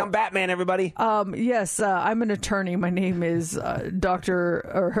 Yeah. Hey, I'm Batman, everybody. Yes, I'm an attorney. My name is Dr.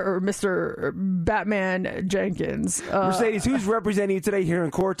 or Mr. Batman Jenkins. Mercedes, who's representing you today here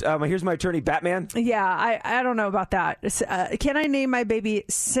in court? Here's my attorney, Batman. Yeah, I don't know about that. Can I name my baby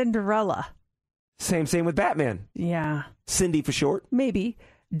Cinderella? Same with Batman. Yeah. Cindy for short. Maybe.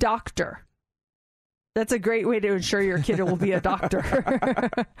 Doctor. That's a great way to ensure your kid will be a doctor.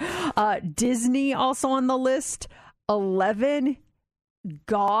 Disney also on the list. 11.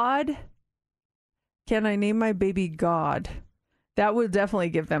 God. Can I name my baby God? That would definitely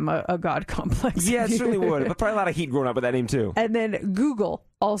give them a God complex. Yeah, it certainly would. But probably a lot of heat growing up with that name, too. And then Google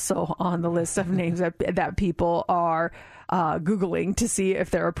also on the list of names that people are Googling to see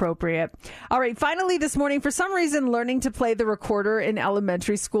if they're appropriate. All right, finally this morning, for some reason, learning to play the recorder in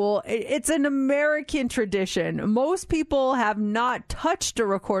elementary school, it's an American tradition. Most people have not touched a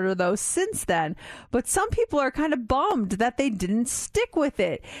recorder, though, since then. But some people are kind of bummed that they didn't stick with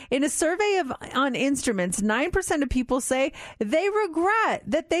it. In a survey on instruments, 9% of people say they regret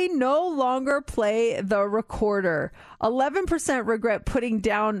that they no longer play the recorder. 11% regret putting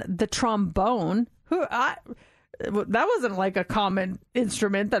down the trombone. That wasn't like a common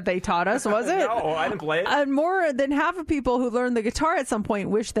instrument that they taught us, was it? No, I didn't play it. And more than half of people who learned the guitar at some point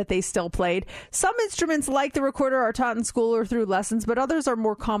wish that they still played. Some instruments, like the recorder, are taught in school or through lessons, but others are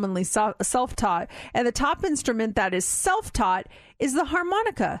more commonly self-taught. And the top instrument that is self-taught is the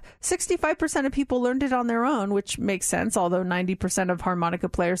harmonica. 65% of people learned it on their own, which makes sense, although 90% of harmonica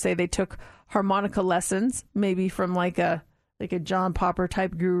players say they took harmonica lessons, maybe from like a John Popper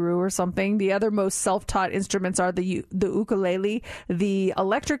type guru or something. The other most self-taught instruments are the ukulele, the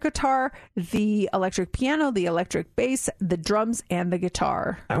electric guitar, the electric piano, the electric bass, the drums, and the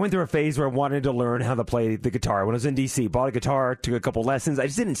guitar. I went through a phase where I wanted to learn how to play the guitar. When I was in D.C., bought a guitar, took a couple lessons. I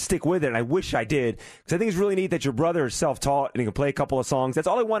just didn't stick with it, and I wish I did, because I think it's really neat that your brother is self-taught and he can play a couple of songs. That's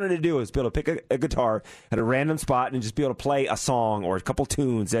all I wanted to do, is be able to pick a guitar at a random spot and just be able to play a song or a couple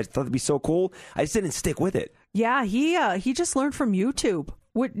tunes. I thought it'd be so cool. I just didn't stick with it. Yeah, he just learned from YouTube.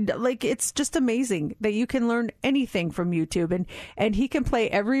 It's just amazing that you can learn anything from YouTube, and he can play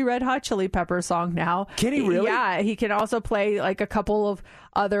every Red Hot Chili Pepper song now. Can he really? Yeah, he can also play like a couple of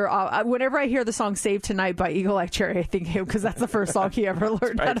other. Whenever I hear the song "Save Tonight" by Eagle Eye Cherry, I think him, because that's the first song he ever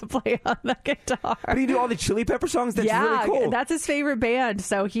learned how to play on the guitar. But he do all the Chili Pepper songs. That's really cool. That's his favorite band,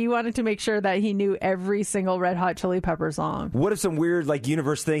 so he wanted to make sure that he knew every single Red Hot Chili Pepper song. What if some weird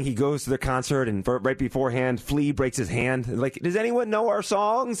universe thing? He goes to the concert and right beforehand, Flea breaks his hand. Does anyone know our songs?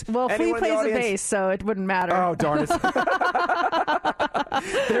 Well, Anyone Flea plays the bass, so it wouldn't matter. Oh, darn it!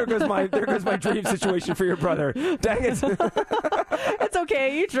 There goes my dream situation for your brother. Dang it! It's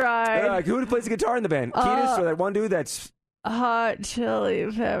okay, you tried. Who plays the guitar in the band? Kiedis, or that one dude that's Hot Chili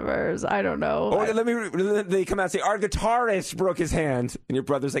Peppers. I don't know. Or they come out and say, our guitarist broke his hand. And your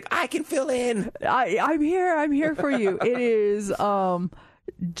brother's like, I can fill in. I'm here for you. It is John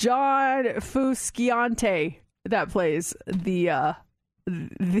Frusciante that plays the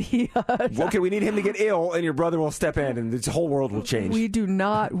okay, we need him to get ill, and your brother will step in, and this whole world will change. We do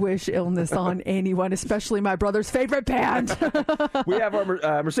not wish illness on anyone, especially my brother's favorite band. We have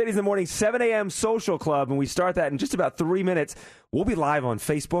our Mercedes in the Morning 7 a.m. social club, and we start that in just about 3 minutes. We'll be live on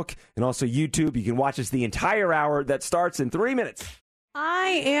Facebook and also YouTube. You can watch us the entire hour. That starts in 3 minutes.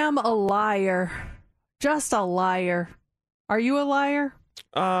 I am a liar. Just a liar. Are you a liar?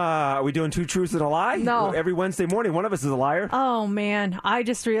 Are we doing two truths and a lie? No. Every Wednesday morning, one of us is a liar. Oh, man. I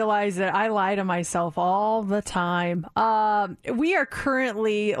just realized that I lie to myself all the time. We are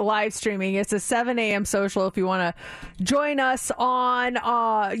currently live streaming. It's a 7 a.m. social if you want to join us on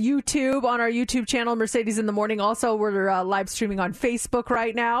YouTube, on our YouTube channel, Mercedes in the Morning. Also, we're live streaming on Facebook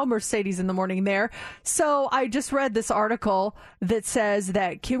right now, Mercedes in the Morning there. So I just read this article that says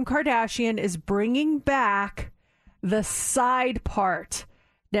that Kim Kardashian is bringing back the side part.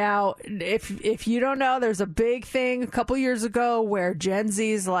 Now, if you don't know, there's a big thing a couple years ago where Gen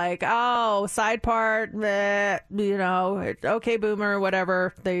Z's like, oh, side part, okay, boomer,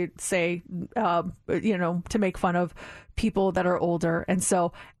 whatever they say, to make fun of people that are older. And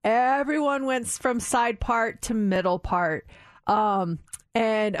so everyone went from side part to middle part. And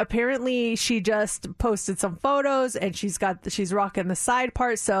apparently she just posted some photos and she's rocking the side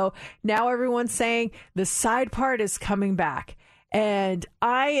part. So now everyone's saying the side part is coming back. And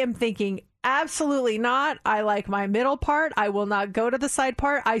I am thinking, absolutely not. I like my middle part. I will not go to the side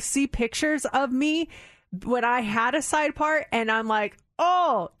part. I see pictures of me when I had a side part and I'm like,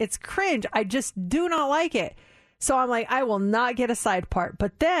 oh, it's cringe. I just do not like it. So I'm like, I will not get a side part.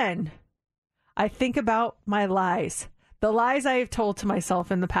 But then I think about my lies. The lies I have told to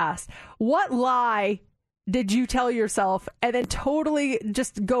myself in the past. What lie did you tell yourself and then totally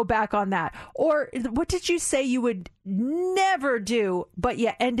just go back on that? Or what did you say you would never do, but you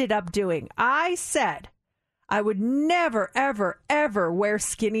ended up doing? I said I would never, ever, ever wear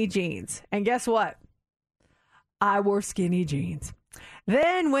skinny jeans. And guess what? I wore skinny jeans.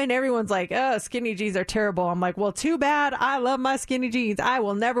 Then when everyone's like, oh, skinny jeans are terrible, I'm like, well, too bad. I love my skinny jeans. I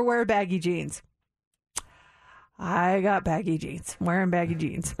will never wear baggy jeans. I got baggy jeans, wearing baggy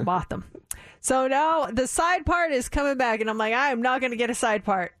jeans, bought them. So now the side part is coming back and I'm like, I am not going to get a side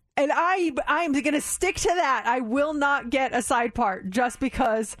part. And I am going to stick to that. I will not get a side part just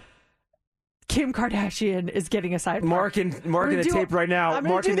because Kim Kardashian is getting a side part. Marking the tape right now.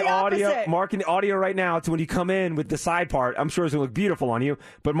 Marking the audio right now to when you come in with the side part. I'm sure it's going to look beautiful on you.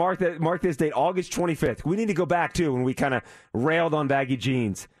 But mark this date, August 25th. We need to go back too when we kind of railed on baggy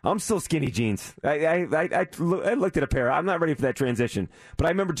jeans. I'm still skinny jeans. I looked at a pair. I'm not ready for that transition. But I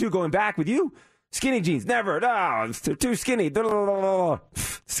remember too going back with you. Skinny jeans, never. No, it's too skinny.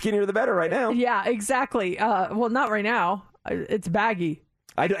 Skinnier the better right now. Yeah, exactly. Well, not right now. It's baggy.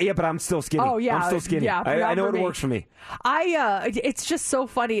 Yeah, but I'm still skinny. Oh, yeah. I'm still skinny. Yeah, I know for it me. works for me. It's just so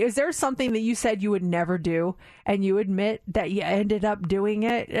funny. Is there something that you said you would never do and you admit that you ended up doing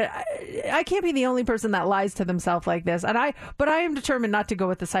it? I can't be the only person that lies to themselves like this. But I am determined not to go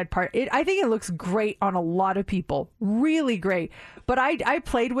with the side part. I think it looks great on a lot of people. Really great. But I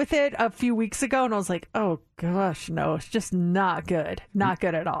played with it a few weeks ago and I was like, oh gosh, no, it's just not good. Not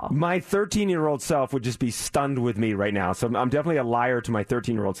good at all. My 13-year-old self would just be stunned with me right now. So I'm definitely a liar to my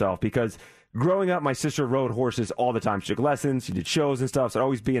 13-year-old self because growing up, my sister rode horses all the time. She took lessons, she did shows and stuff, so I'd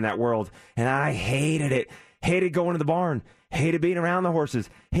always be in that world. And I hated it. Hated going to the barn. Hated being around the horses.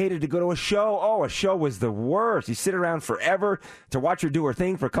 Hated to go to a show. Oh, a show was the worst. You sit around forever to watch her do her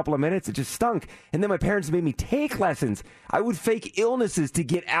thing for a couple of minutes. It just stunk. And then my parents made me take lessons. I would fake illnesses to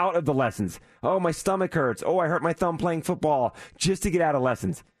get out of the lessons. Oh, my stomach hurts. Oh, I hurt my thumb playing football just to get out of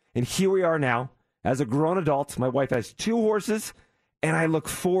lessons. And here we are now. As a grown adult, my wife has 2 horses. And I look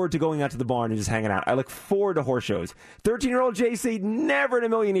forward to going out to the barn and just hanging out. I look forward to horse shows. 13-year-old JC, never in a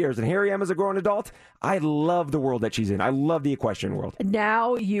million years. And here I am as a grown adult. I love the world that she's in. I love the equestrian world.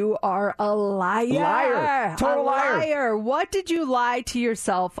 Now you are a liar. Liar. Total liar. What did you lie to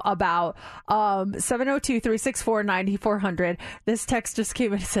yourself about? 702-364-9400. This text just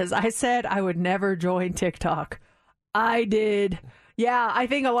came and says, I said I would never join TikTok. I did. Yeah, I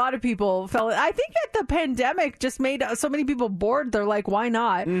think a lot of people felt. I think that the pandemic just made so many people bored. They're like, why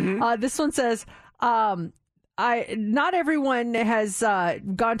not? This one says, not everyone has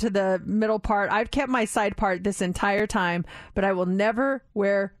gone to the middle part. I've kept my side part this entire time, but I will never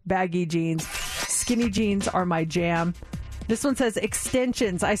wear baggy jeans. Skinny jeans are my jam. This one says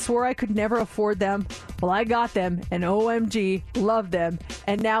extensions. I swore I could never afford them. Well, I got them, and OMG, love them.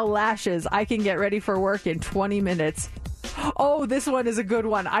 And now lashes. I can get ready for work in 20 minutes. Oh, this one is a good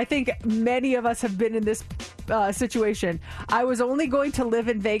one. I think many of us have been in this situation. I was only going to live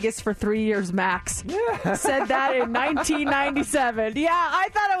in Vegas for 3 years max. Said that in 1997. Yeah, I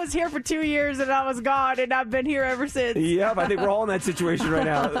thought I was here for 2 years and I was gone, and I've been here ever since. Yep, I think we're all in that situation right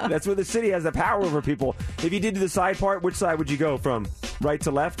now. That's where the city has the power over people. If you did do the side part, which side would you go from? Right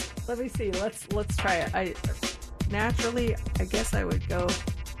to left? Let me see. Let's try it. Naturally, I guess I would go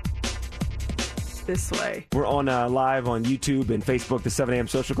this way. We're on live on YouTube and Facebook, the 7 a.m.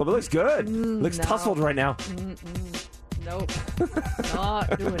 Social Club. It looks good. Looks tussled right now. Nope.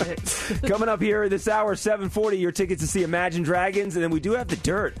 Not doing it. Coming up here this hour, 7:40, your tickets to see Imagine Dragons. And then we do have the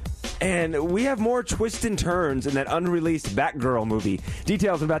dirt. And we have more twists and turns in that unreleased Batgirl movie.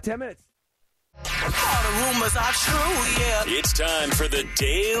 Details in about 10 minutes. All the rumors are true, yeah. It's time for the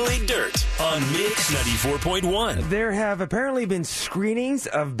Daily Dirt on Mix 94.1. There have apparently been screenings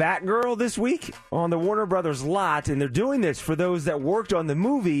of Batgirl this week on the Warner Brothers lot, and they're doing this for those that worked on the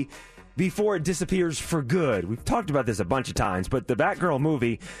movie before it disappears for good. We've talked about this a bunch of times, but the Batgirl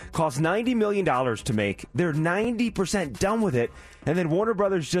movie cost $90 million to make. They're 90% done with it, and then Warner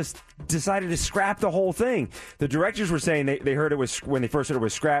Brothers just decided to scrap the whole thing. The directors were saying they heard it was, when they first heard it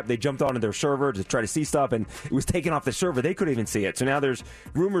was scrapped, they jumped onto their server to try to see stuff, and it was taken off the server. They couldn't even see it. So now there's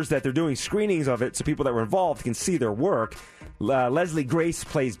rumors that they're doing screenings of it so people that were involved can see their work. Leslie Grace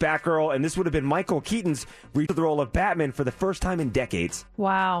plays Batgirl, and this would have been Michael Keaton's reach for the role of Batman for the first time in decades.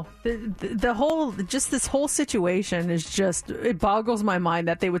 Wow. The whole, just this whole situation is just, it boggles my mind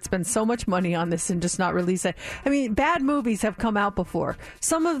that they would spend so much money on this and just not release it. I mean, bad movies have come out before.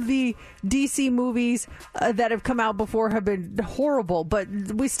 Some of the DC movies that have come out before have been horrible, but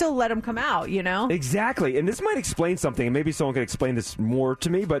we still let them come out, you know? Exactly. And this might explain something, and maybe someone can explain this more to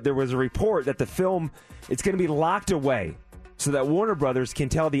me, but there was a report that the film, it's going to be locked away so that Warner Brothers can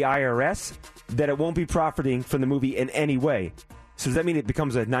tell the IRS that it won't be profiting from the movie in any way. So does that mean it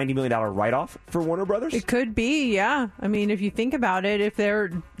becomes a $90 million write-off for Warner Brothers? It could be, yeah. I mean, if you think about it, if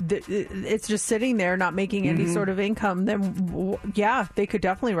it's just sitting there not making any sort of income, then yeah, they could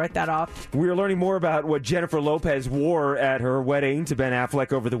definitely write that off. We're learning more about what Jennifer Lopez wore at her wedding to Ben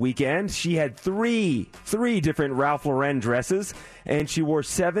Affleck over the weekend. She had three different Ralph Lauren dresses, and she wore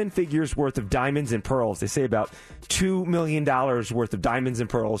 7 figures worth of diamonds and pearls. They say about $2 million worth of diamonds and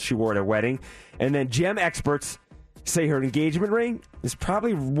pearls she wore at her wedding. And then gem experts say her engagement ring is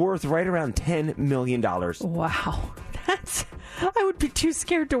probably worth right around $10 million. Wow. I would be too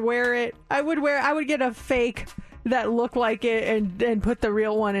scared to wear it. I would get a fake that looked like it and put the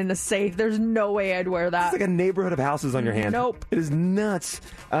real one in a safe. There's no way I'd wear that. It's like a neighborhood of houses on your hand. Nope. It is nuts.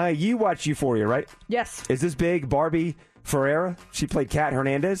 You watch Euphoria, right? Yes. Is this big? Barbie Ferreira. She played Kat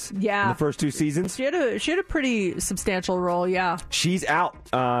Hernandez in the first 2 seasons. She had a pretty substantial role, yeah. She's out.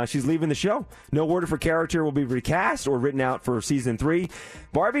 She's leaving the show. No word if her character will be recast or written out for season 3.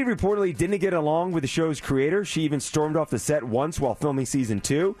 Barbie reportedly didn't get along with the show's creator. She even stormed off the set once while filming season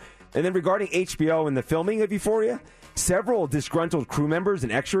 2. And then regarding HBO and the filming of Euphoria, several disgruntled crew members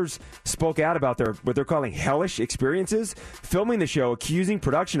and extras spoke out about what they're calling hellish experiences filming the show, accusing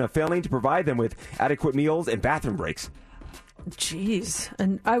production of failing to provide them with adequate meals and bathroom breaks. Jeez.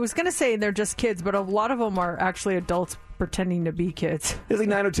 And I was going to say they're just kids, but a lot of them are actually adults pretending to be kids. It's like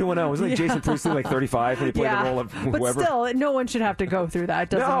 90210. Wasn't like Jason Priestley like 35 when he played the role of whoever? But still, no one should have to go through that. It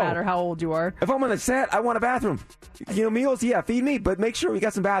doesn't matter how old you are. If I'm on a set, I want a bathroom. Meals, feed me, but make sure we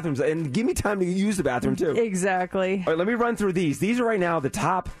got some bathrooms. And give me time to use the bathroom, too. Exactly. All right, let me run through these. These are right now the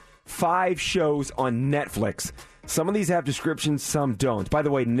top 5 shows on Netflix. Some of these have descriptions, some don't. By the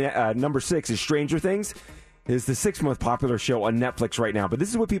way, number 6 is Stranger Things. Is the 6th most popular show on Netflix right now. But this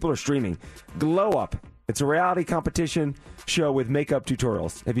is what people are streaming. Glow Up. It's a reality competition show with makeup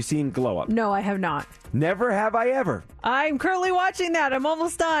tutorials. Have you seen Glow Up? No, I have not. Never have I ever. I'm currently watching that. I'm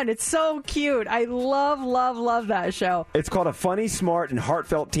almost done. It's so cute. I love that show. It's called a funny, smart, and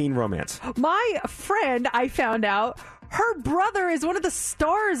heartfelt teen romance. My friend, I found out, her brother is one of the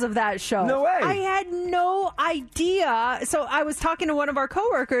stars of that show. No way. I had no idea. So I was talking to one of our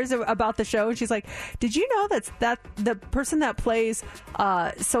coworkers about the show, and she's like, "Did you know that the person that plays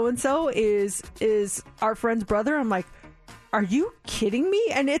so and so is our friend's brother?" I'm like, "Are you kidding me?"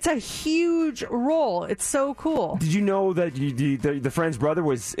 And it's a huge role. It's so cool. Did you know that the friend's brother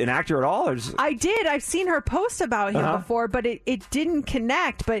was an actor at all? I did. I've seen her post about him before, but it didn't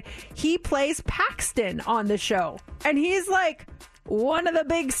connect. But he plays Paxton on the show. And he's like one of the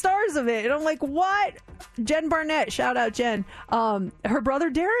big stars of it. And I'm like, what? Jen Barnett, shout out Jen. Her brother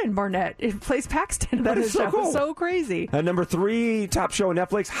Darren Barnett plays Paxton on the show. Cool. So crazy. Number 3 top show on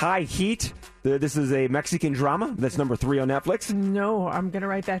Netflix, High Heat. This is a Mexican drama. That's number 3 on Netflix. No, I'm going to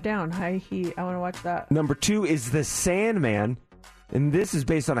write that down. High Heat. I want to watch that. Number 2 is The Sandman. And this is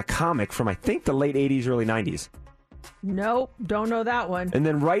based on a comic from, I think, the late 80s, early 90s. Nope, don't know that one. And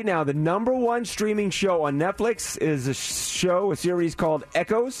then right now, the number 1 streaming show on Netflix is a series called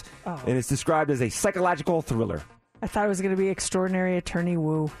Echoes. And it's described as a psychological thriller. I thought it was going to be Extraordinary Attorney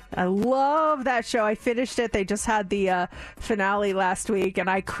Woo. I love that show. I finished it. They just had the finale last week, and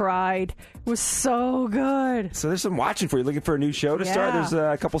I cried. It was so good. So there's some watching for you. Looking for a new show to start? There's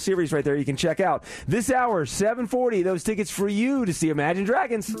a couple series right there you can check out. This hour, 7:40, those tickets for you to see Imagine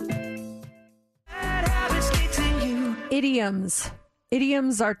Dragons. Idioms.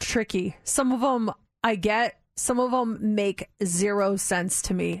 Idioms are tricky. Some of them I get. Some of them make zero sense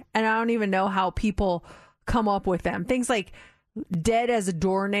to me. And I don't even know how people come up with them. Things like dead as a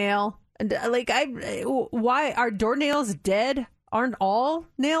doornail. And why are doornails dead? Aren't all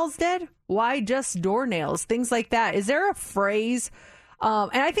nails dead? Why just doornails? Things like that. Is there a phrase?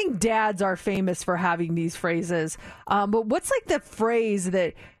 And I think dads are famous for having these phrases. But what's like the phrase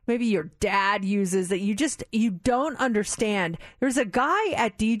that maybe your dad uses that you don't understand? There's a guy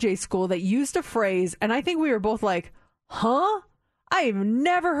at DJ school that used a phrase, and I think we were both like, huh? I've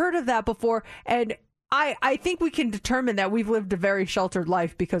never heard of that before. And I think we can determine that we've lived a very sheltered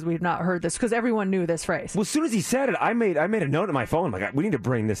life because we've not heard this, because everyone knew this phrase. Well, as soon as he said it, I made a note on my phone. I'm like, we need to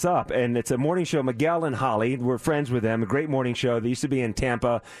bring this up. And it's a morning show. Miguel and Holly, we're friends with them. A great morning show. They used to be in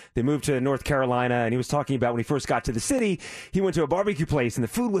Tampa. They moved to North Carolina. And he was talking about when he first got to the city, he went to a barbecue place and the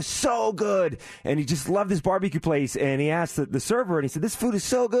food was so good. And he just loved this barbecue place. And he asked the server, and he said, "This food is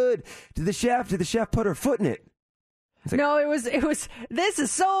so good. Did the chef put her foot in it?" Like, no, it was. This is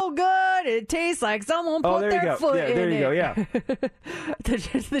so good. It tastes like someone put their foot in it. There you go. Yeah.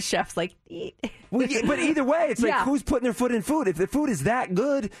 The chef's like, well, yeah, but either way, it's like, who's putting their foot in food? If the food is that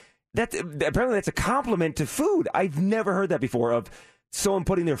good, apparently that's a compliment to food. I've never heard that before. Of someone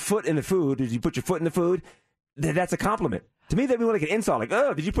putting their foot in the food. Did you put your foot in the food? That's a compliment. To me, that'd be like an insult. Like,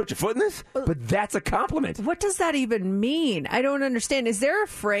 oh, did you put your foot in this? But that's a compliment. What does that even mean? I don't understand. Is there a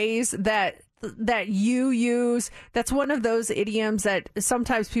phrase that you use that's one of those idioms that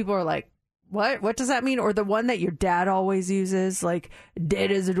sometimes people are like, what does that mean? Or the one that your dad always uses, like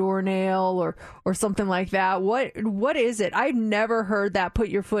dead as a doornail or something like that. What is it? I've never heard that, put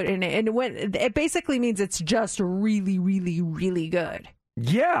your foot in it. And it basically means it's just really, really, really good.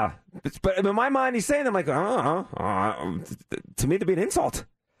 Yeah, but in my mind, he's saying, I'm like, to me, it'd be an insult.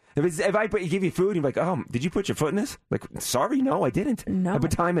 If I give you food, you're like, oh, did you put your foot in this? Like, sorry, no, I didn't. No. I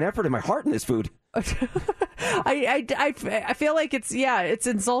put time and effort and my heart in this food. I feel like it's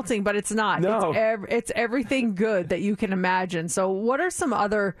insulting, but it's not. No. It's everything good that you can imagine. So what are some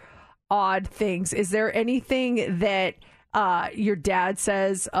other odd things. Is there anything that your dad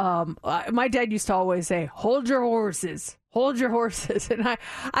says? My dad used to always say, hold your horses. Hold your horses. And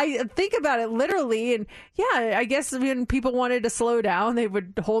I think about it literally. And yeah, I guess when people wanted to slow down, they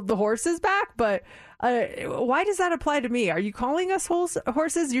would hold the horses back. But why does that apply to me? Are you calling us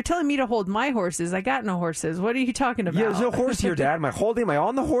horses? You're telling me to hold my horses. I got no horses. What are you talking about? Yeah, there's no horse here, Dad. Am I holding? Am I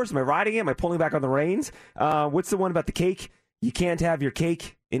on the horse? Am I riding it? Am I pulling back on the reins? What's the one about the cake? You can't have your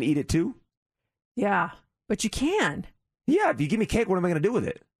cake and eat it too? Yeah, but you can. Yeah, if you give me cake, what am I going to do with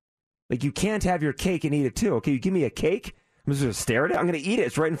it? Like, you can't have your cake and eat it too. Okay, you give me a cake? I'm just going to stare at it. I'm going to eat it.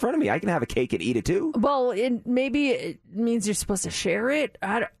 It's right in front of me. I can have a cake and eat it too. Well, maybe it means you're supposed to share it.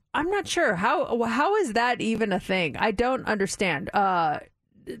 I'm not sure. How is that even a thing? I don't understand.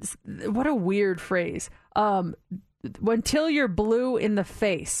 What a weird phrase. Until you're blue in the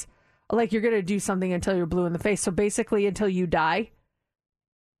face. Like you're going to do something until you're blue in the face. So basically until you die.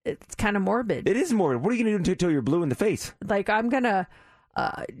 It's kind of morbid. It is morbid. What are you going to do until you're blue in the face? Like I'm going to...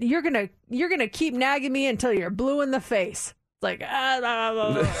 you're gonna keep nagging me until you're blue in the face. It's like I've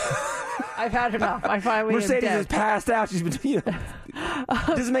had enough. I finally Mercedes am dead. is passed out. She's been.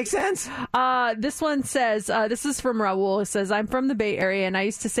 Does it make sense? This one says this is from Raul. It says I'm from the Bay Area, and I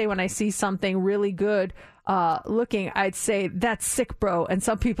used to say when I see something really good looking, I'd say that's sick, bro. And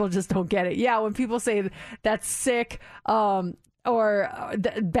some people just don't get it. Yeah, when people say that's sick, or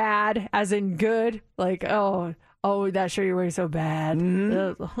bad, as in good, like oh, that shirt you're wearing so bad.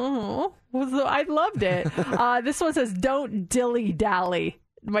 Mm-hmm. I loved it. This one says, don't dilly-dally.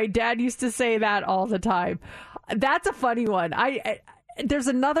 My dad used to say that all the time. That's a funny one. There's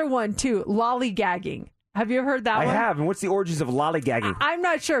another one, too, lollygagging. Have you heard that one? I have. And what's the origins of lollygagging? I'm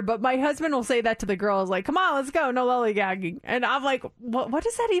not sure, but my husband will say that to the girls, like, come on, let's go, no lollygagging. And I'm like, what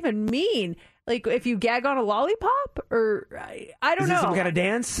does that even mean? Like, if you gag on a lollipop? Or, I don't know. Is it some kind of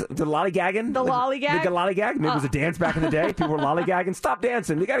dance? The lollygagging? The lollygag? The lollygag? Maybe it was a dance back in the day. People were lollygagging. Stop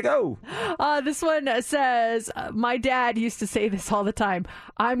dancing. We got to go. This one says, my dad used to say this all the time.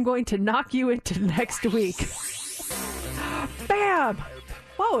 I'm going to knock you into next week. Bam!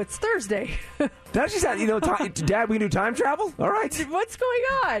 Whoa, it's Thursday. That just sound, Dad, we can do time travel? All right. What's going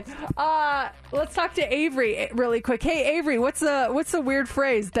on? Let's talk to Avery really quick. Hey, Avery, what's the weird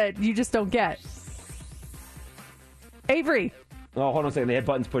phrase that you just don't get? Avery. Oh, hold on a second. They had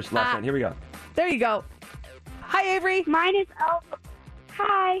buttons pushed last time. Here we go. There you go. Hi, Avery. Mine is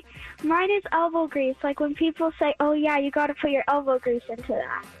Hi. Mine is elbow grease. Like when people say, oh, yeah, you got to put your elbow grease into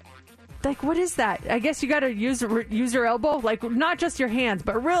that. Like, what is that? I guess you got to use your elbow, like not just your hands,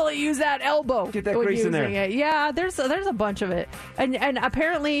 but really use that elbow. Get that grease in there. It. Yeah, there's a bunch of it, and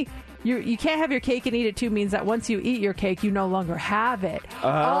apparently you can't have your cake and eat it too. Means that once you eat your cake, you no longer have it.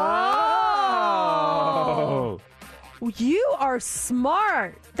 Oh. You are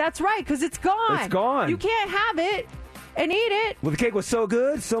smart. That's right, because it's gone. It's gone. You can't have it and eat it. Well, the cake was so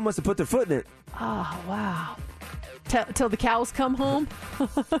good, someone must have put their foot in it. Oh, wow. Till the cows come home.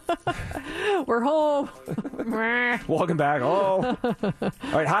 We're home. Welcome back. Oh. All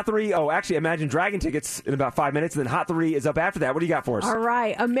right, Hot 3. Oh, actually, Imagine Dragon tickets in about 5 minutes, and then Hot 3 is up after that. What do you got for us? All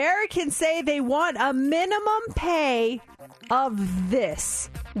right. Americans say they want a minimum pay of this.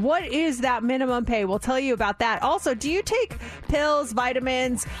 What is that minimum pay? We'll tell you about that. Also, do you take pills,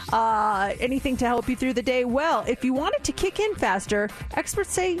 vitamins, anything to help you through the day? Well, if you want it to kick in faster,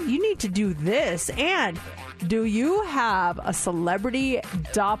 experts say you need to do this. And do you have a celebrity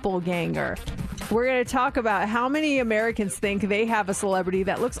doppelganger? We're going to talk about how many Americans think they have a celebrity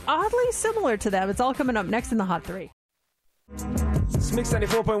that looks oddly similar to them. It's all coming up next in the Hot 3. It's Mix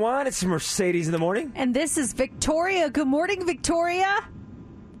 94.1. It's Mercedes in the morning. And this is Victoria. Good morning, Victoria.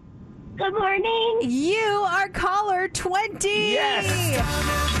 Good morning. You are caller 20. Yes.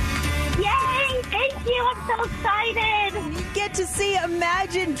 Yay! Thank you. I'm so excited. You get to see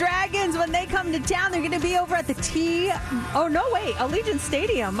Imagine Dragons when they come to town. They're going to be over at the Allegiant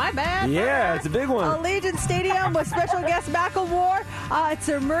Stadium. My bad. Yeah, it's a big one. Allegiant Stadium with special guest Macklemore. It's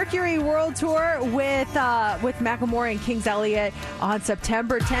a Mercury World Tour with Macklemore and Kings Elliott on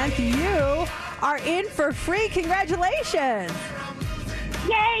September 10th. You are in for free. Congratulations.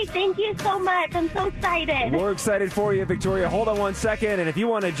 Yay, thank you so much. I'm so excited. We're excited for you, Victoria. Hold on 1 second. And if you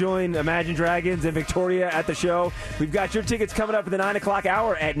want to join Imagine Dragons and Victoria at the show, we've got your tickets coming up at the 9 o'clock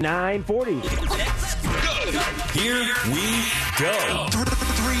hour at 9:40. Let's go. Here we go.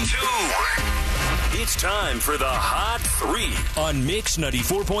 3, 2. It's time for the Hot 3 on Mix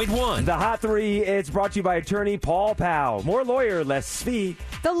 94.1. The Hot 3, it's brought to you by attorney Paul Powell. More lawyer, less fee.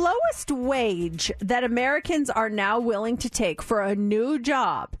 The lowest wage that Americans are now willing to take for a new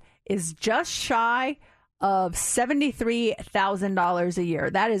job is just shy of $73,000 a year.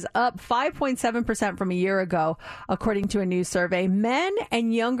 That is up 5.7% from a year ago, according to a new survey. Men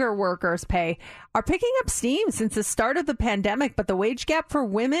and younger workers' pay are picking up steam since the start of the pandemic, but the wage gap for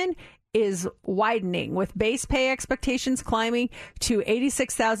women is widening, with base pay expectations climbing to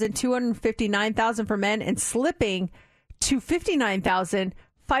 $86,000, $259,000 for men, and slipping to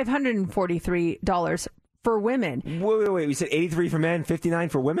 $59,543 for women. Wait. We said 83 for men, 59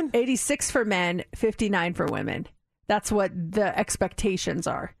 for women? 86 for men, 59 for women. That's what the expectations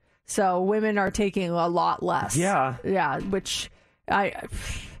are. So women are taking a lot less. Yeah. Yeah, which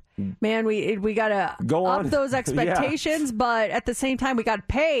man, we got to up those expectations, but at the same time, we got to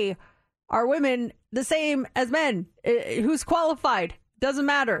pay our women the same as men. Who's qualified? Doesn't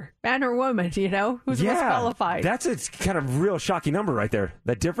matter, man or woman, who's most qualified. That's a kind of real shocking number right there.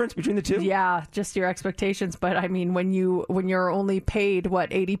 That difference between the two. Yeah, just your expectations. But I mean, when you're only paid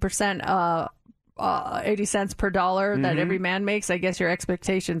 80%, 80 cents per dollar that every man makes, I guess your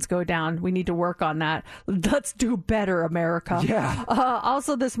expectations go down. We need to work on that. Let's do better, America. Yeah.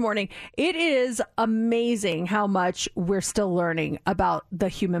 Also this morning, it is amazing how much we're still learning about the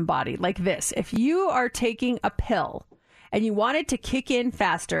human body. Like this, if you are taking a pill and you want it to kick in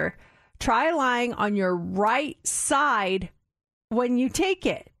faster, try lying on your right side when you take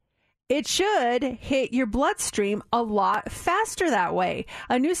it. It should hit your bloodstream a lot faster that way.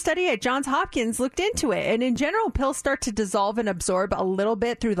 A new study at Johns Hopkins looked into it. And in general, pills start to dissolve and absorb a little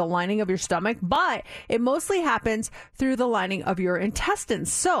bit through the lining of your stomach, but it mostly happens through the lining of your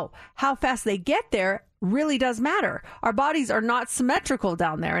intestines. So how fast they get there really does matter. Our bodies are not symmetrical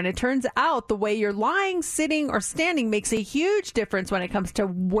down there, and it turns out the way you're lying, sitting, or standing makes a huge difference when it comes to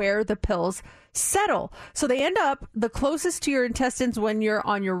where the pills settle. So they end up the closest to your intestines when you're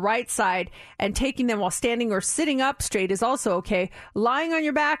on your right side, and taking them while standing or sitting up straight is also okay. Lying on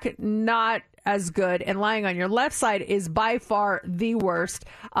your back, not as good, and lying on your left side is by far the worst.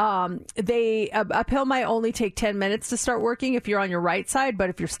 A pill might only take 10 minutes to start working if you're on your right side,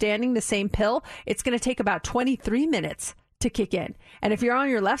 but if you're standing, the same pill, it's going to take about 23 minutes to kick in. And if you're on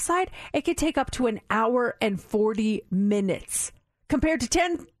your left side, it could take up to an hour and 40 minutes compared to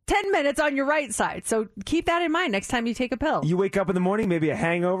 10 minutes on your right side. So keep that in mind next time you take a pill. You wake up in the morning, maybe a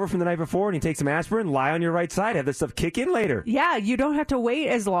hangover from the night before, and you take some aspirin, lie on your right side, have this stuff kick in later. Yeah, you don't have to wait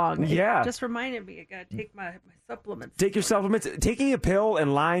as long. Yeah. It just reminded me, I got to take my supplements. Take your supplements. Taking a pill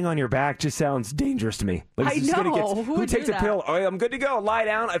and lying on your back just sounds dangerous to me. I know. Who takes a pill? Oh, I'm good to go. Lie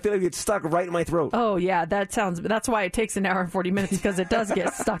down. I feel like it's stuck right in my throat. Oh, yeah. That's why it takes an hour and 40 minutes, because it does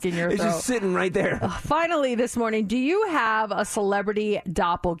get stuck in your throat. It's just sitting right there. Finally, this morning, do you have a celebrity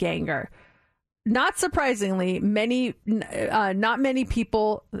doppelganger? Not surprisingly, not many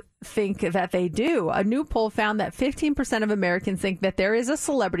people think that they do. A new poll found that 15% of Americans think that there is a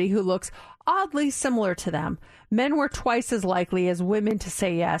celebrity who looks oddly similar to them. Men were twice as likely as women to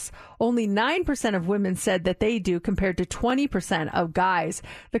say yes. Only 9% of women said that they do, compared to 20% of guys.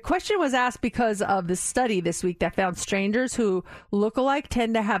 The question was asked because of the study this week that found strangers who look alike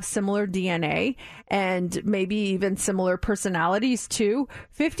tend to have similar DNA and maybe even similar personalities too.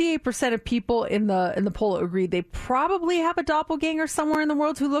 58% of people in the poll agreed they probably have a doppelganger somewhere in the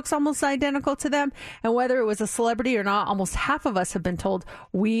world who looks almost identical to them. And whether it was a celebrity or not, almost half of us have been told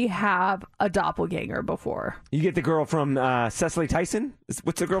we have a doppelganger before. You get the girl from Cecily Tyson?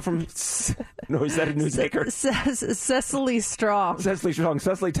 What's the girl from... No, is that a news anchor? Cecily Strong. Cecily Strong.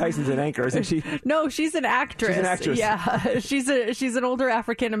 Cecily Tyson's an anchor, isn't she? No, she's an actress. She's an actress. Yeah, she's an older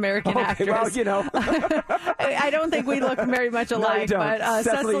African-American actress. Well, I don't think we look very much alike, but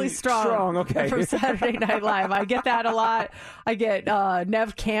Cecily Strong okay. from Saturday Night Live. I get that a lot. I get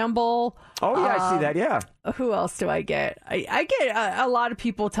Nev Campbell. Oh, yeah, I see that, yeah. Who else do I get? I get a lot of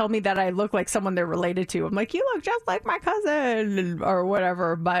people tell me that I look like someone they're related to. I'm like, you look just like my cousin or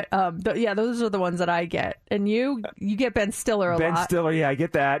whatever. But yeah, those are the ones that I get. And you get Ben Stiller a lot. Ben Stiller, yeah, I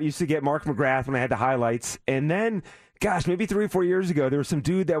get that. Used to get Mark McGrath when I had the highlights. And then, gosh, maybe 3 or 4 years ago, there was some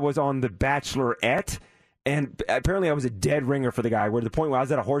dude that was on The Bachelorette. And apparently I was a dead ringer for the guy, where to the point where I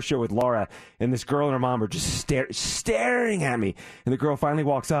was at a horse show with Laura, and this girl and her mom were just staring at me. And the girl finally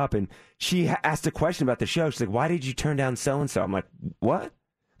walks up, and she asked a question about the show. She's like, why did you turn down so-and-so? I'm like, what?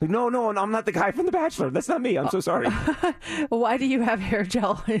 Like, no, I'm not the guy from The Bachelor. That's not me. I'm so sorry. Why do you have hair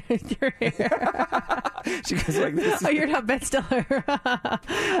gel in your hair? She goes like this. Oh, you're not Ben Stiller.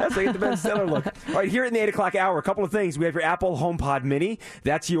 That's like the Ben Stiller look. All right, here in the 8 o'clock hour, a couple of things. We have your Apple HomePod Mini.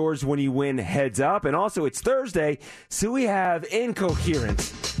 That's yours when you win Heads Up. And also, it's Thursday, so we have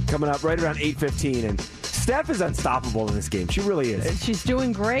Incoherent coming up right around 8:15. And Steph is unstoppable in this game. She really is. She's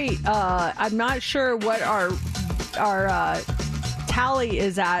doing great. I'm not sure what our tally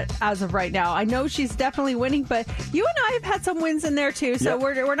is at as of right now. I know she's definitely winning, but you and I have had some wins in there too, so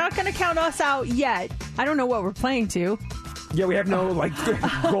we're not going to count us out yet. I don't know what we're playing to. Yeah, we have no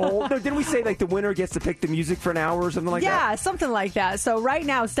goal. No, didn't we say the winner gets to pick the music for an hour or something like that? Yeah, something like that. So right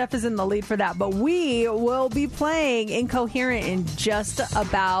now, Steph is in the lead for that, but we will be playing Incoherent in just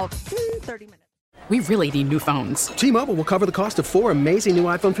about 30 minutes. We really need new phones. T-Mobile will cover the cost of 4 amazing new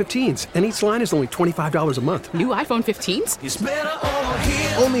iPhone 15s, and each line is only $25 a month. New iPhone 15s? It's better over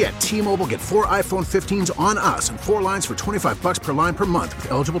here. Only at T-Mobile, get 4 iPhone 15s on us and 4 lines for $25 per line per month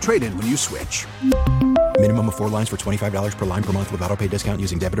with eligible trade-in when you switch. Minimum of 4 lines for $25 per line per month with autopay discount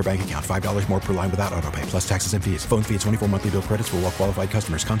using debit or bank account. $5 more per line without autopay, plus taxes and fees. Phone fee at 24 monthly bill credits for well-qualified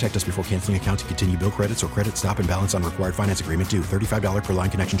customers. Contact us before canceling account to continue bill credits or credit stop and balance on required finance agreement due. $35 per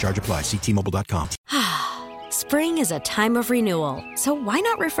line connection charge applies. See T-Mobile.com. Spring is a time of renewal, so why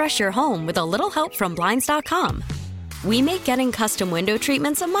not refresh your home with a little help from Blinds.com? We make getting custom window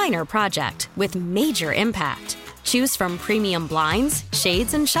treatments a minor project with major impact. Choose from premium blinds,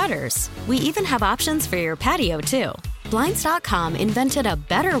 shades, and shutters. We even have options for your patio, too. Blinds.com invented a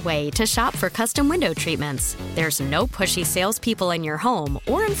better way to shop for custom window treatments. There's no pushy salespeople in your home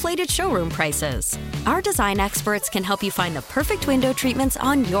or inflated showroom prices. Our design experts can help you find the perfect window treatments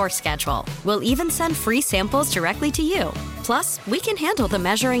on your schedule. We'll even send free samples directly to you. Plus, we can handle the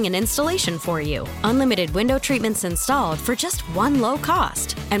measuring and installation for you. Unlimited window treatments installed for just one low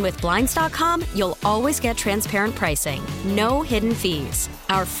cost. And with Blinds.com, you'll always get transparent pricing. No hidden fees.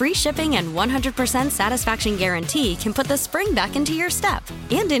 Our free shipping and 100% satisfaction guarantee can put the spring back into your step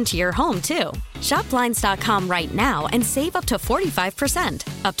and into your home, too. Shop Blinds.com right now and save up to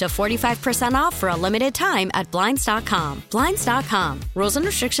 45%. Up to 45% off for a limited time at Blinds.com. Blinds.com. Rules and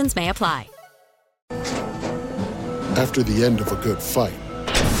restrictions may apply. After the end of a good fight,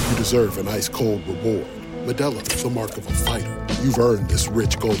 you deserve an ice-cold reward. Modelo is the mark of a fighter. You've earned this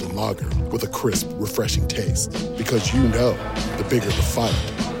rich golden lager with a crisp, refreshing taste. Because you know, the bigger the fight,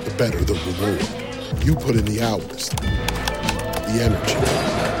 the better the reward. You put in the hours, the energy,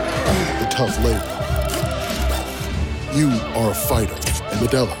 the tough labor. You are a fighter, and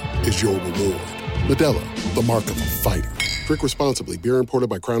Modelo is your reward. Modelo, the mark of a fighter. Drink responsibly. Beer imported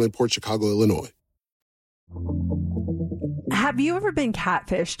by Crown Imports, Chicago, Illinois. Have you ever been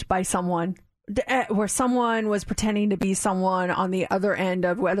catfished by someone? Where someone was pretending to be someone on the other end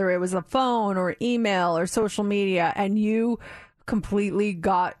of whether it was a phone or email or social media, and you completely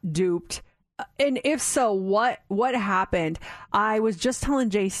got duped? And if so, what happened? I was just telling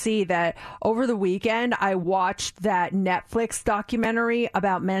JC that over the weekend I watched that Netflix documentary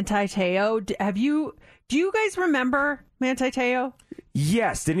about Manti Te'o. Do you guys remember Manti Te'o?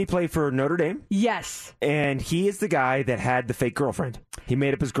 Yes. Didn't he play for Notre Dame? Yes. And he is the guy that had the fake girlfriend. He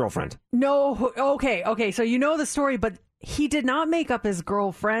made up his girlfriend. No. Okay. So you know the story, but he did not make up his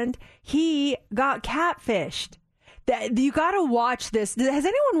girlfriend. He got catfished. You got to watch this. Has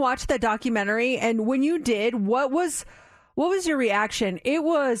anyone watched that documentary? And when you did, what was your reaction? It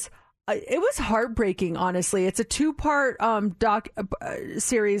was heartbreaking, honestly. It's a 2-part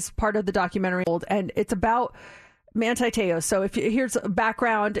series, part of the documentary, and it's about Manti Te'o. So here's a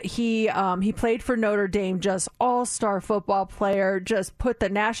background. He played for Notre Dame, just all-star football player, just put the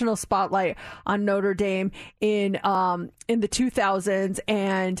national spotlight on Notre Dame in the 2000s,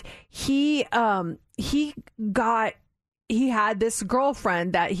 and he had this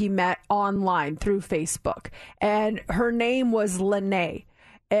girlfriend that he met online through Facebook, and her name was Lene.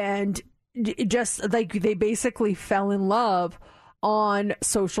 And just like they basically fell in love on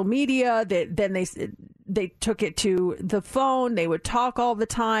social media. Then they took it to the phone. They would talk all the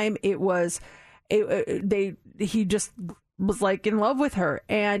time. He just was like in love with her,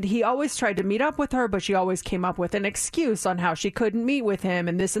 and he always tried to meet up with her, but she always came up with an excuse on how she couldn't meet with him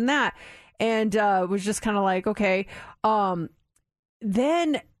and this and that. And was just kind of like, okay.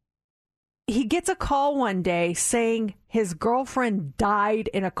 Then he gets a call one day saying his girlfriend died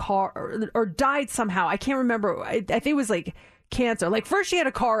in a car or died somehow. I can't remember. I think it was like cancer. Like first she had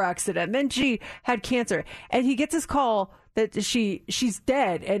a car accident, then she had cancer. And he gets this call that she's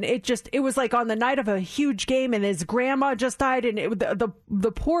dead. And it was like on the night of a huge game, and his grandma just died, and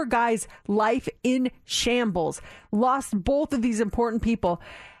the poor guy's life in shambles. Lost both of these important people.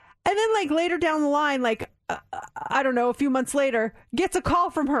 And then like later down the line, like I don't know, a few months later, gets a call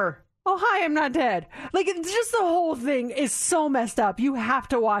from her. Oh, hi, I'm not dead. Like, it's just the whole thing is so messed up. You have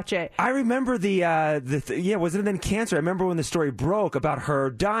to watch it. I remember wasn't it then cancer? I remember when the story broke about her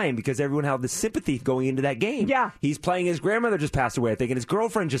dying because everyone held the sympathy going into that game. Yeah. He's playing his grandmother just passed away, I think, and his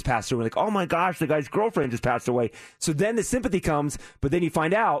girlfriend just passed away. Like, oh my gosh, the guy's girlfriend just passed away. So then the sympathy comes, but then you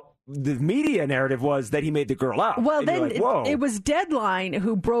find out the media narrative was that he made the girl up. Well, And you're then like, whoa. it was Deadline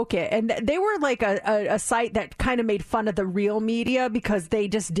who broke it. And they were like a site that kind of made fun of the real media because they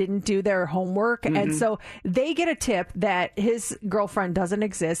just didn't do their homework. And so they get a tip that his girlfriend doesn't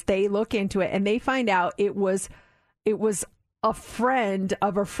exist. They look into it and they find out it was a friend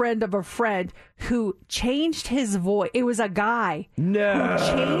of a friend of a friend who changed his voice. It was a guy who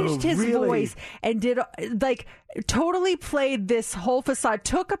changed his voice and did totally played this whole facade,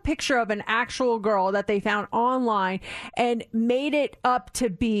 took a picture of an actual girl that they found online and made it up to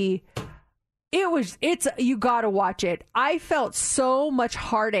be. You gotta watch it. I felt so much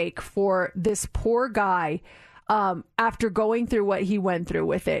heartache for this poor guy after going through what he went through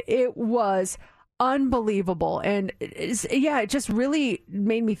with it. It was unbelievable. And it just really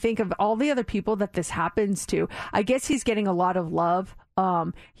made me think of all the other people that this happens to. I guess he's getting a lot of love.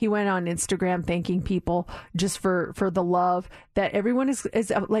 He went on Instagram thanking people just for the love that everyone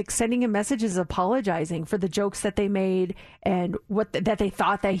is like sending him messages apologizing for the jokes that they made and that they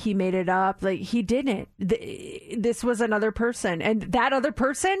thought that he made it up. Like he didn't. This was another person, and that other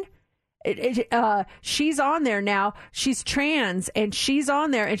person, she's on there now. She's trans and she's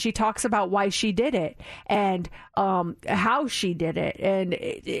on there and she talks about why she did it and how she did it, and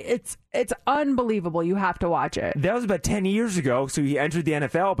it's unbelievable. You have to watch it. That was about 10 years ago, so he entered the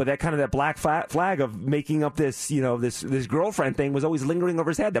NFL, but that black flag of making up this, this girlfriend thing was always lingering over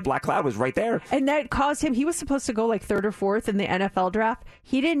his head. That black cloud was right there. And that caused him, he was supposed to go like 3rd or 4th in the NFL draft.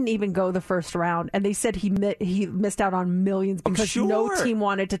 He didn't even go the first round, and they said he missed out on millions because no team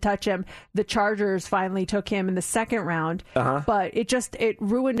wanted to touch him. The Chargers finally took him in the 2nd round, but it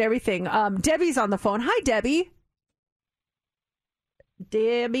ruined everything. Debbie's on the phone. Hi, Debbie.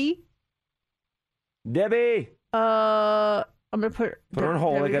 Debbie. I'm gonna put her on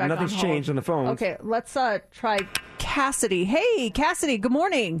hold. Debbie Nothing's changed on the phone. Okay, let's try Cassidy. Hey, Cassidy. Good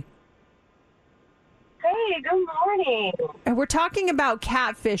morning. Hey, good morning. And we're talking about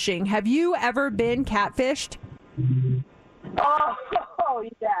catfishing. Have you ever been catfished? Oh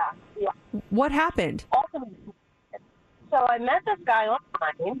yeah. What happened? Awesome. So I met this guy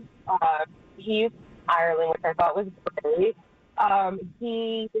online. He's Ireland, which I thought was great.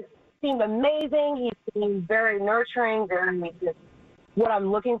 He seemed amazing. He seemed very nurturing, very just what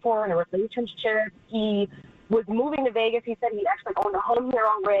I'm looking for in a relationship. He was moving to Vegas. He said he actually owned a home here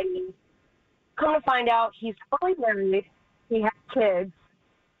already. Come to find out, he's fully married. He has kids.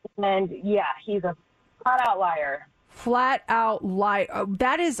 And, yeah, he's a flat-out liar. Flat-out liar.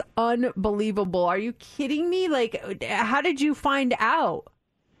 That is unbelievable. Are you kidding me? Like, how did you find out?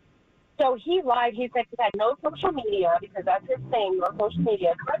 So he lied. He said he had no social media because that's his thing, no social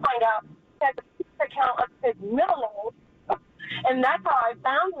media. So I find out he has a Twitter account of his middle name, and that's how I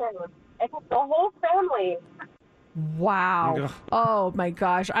found him. And the whole family. Wow. Oh, my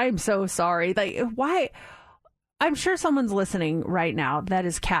gosh. I'm so sorry. Like, why? I'm sure someone's listening right now that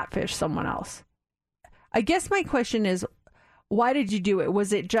is catfish someone else. I guess my question is, why did you do it?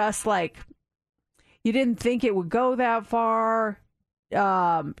 Was it just like you didn't think it would go that far?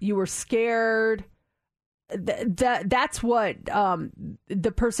 You were scared. That's what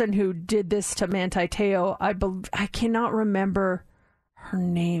the person who did this to Manti Te'o, I cannot remember her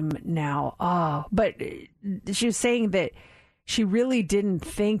name now. But she was saying that she really didn't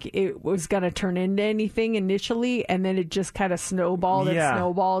think it was going to turn into anything initially, and then it just kind of snowballed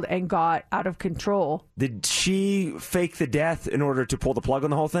and got out of control. Did she fake the death in order to pull the plug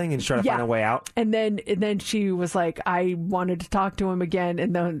on the whole thing and try to find a way out? And then she was like, I wanted to talk to him again.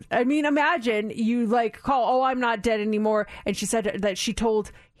 And then, I mean, imagine you like call, I'm not dead anymore. And she said that she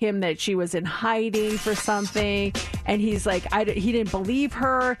told him that she was in hiding for something, and he's like, he didn't believe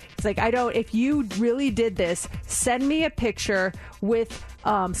her. He's like, if you really did this, send me a picture with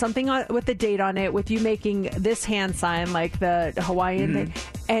something with the date on it, with you making this hand sign like the Hawaiian thing.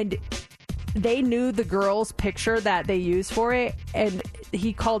 And they knew the girl's picture that they used for it, and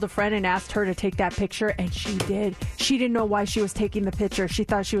he called a friend and asked her to take that picture, and she did. She didn't know why she was taking the picture. She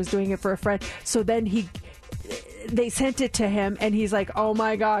thought she was doing it for a friend. So then they sent it to him, and he's like, oh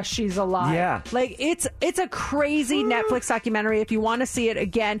my gosh, she's alive. Yeah. Like, it's a crazy Netflix documentary. If you want to see it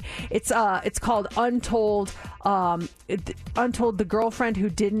again, it's called Untold, Untold, the Girlfriend Who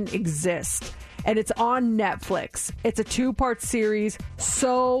Didn't Exist. And it's on Netflix. It's a 2-part series.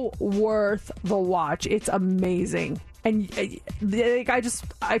 So worth the watch. It's amazing. And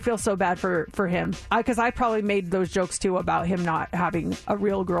I feel so bad for him. Because I probably made those jokes too about him not having a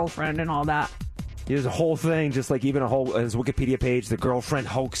real girlfriend and all that. There's a whole thing, just like even his Wikipedia page, the girlfriend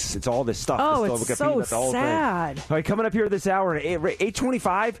hoax. It's all this stuff. Oh, it's so sad. All right, coming up here this hour at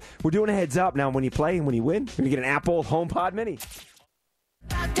 8:25, we're doing a heads up. Now, when you play and when you win, you're going to get an Apple HomePod Mini.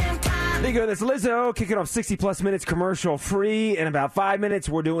 Goddamn There you go. That's Lizzo kicking off 60-plus minutes commercial free. In about 5 minutes,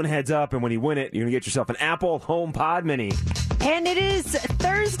 we're doing Heads Up. And when you win it, you're going to get yourself an Apple HomePod Mini. And it is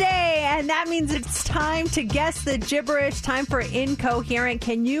Thursday, and that means it's time to guess the gibberish, time for Incoherent.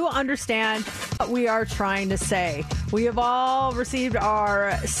 Can you understand what we are trying to say? We have all received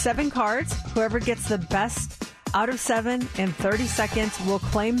our 7 cards. Whoever gets the best out of 7 in 30 seconds will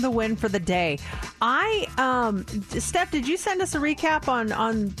claim the win for the day. Steph, did you send us a recap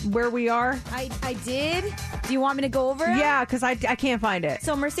on where we are? I did. Do you want me to go over it? Yeah, because I can't find it.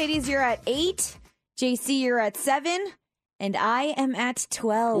 So, Mercedes, you're at 8. JC, you're at 7. And I am at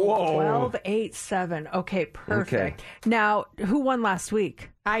 12. Whoa. 12, 8, 7. Okay, perfect. Okay. Now, who won last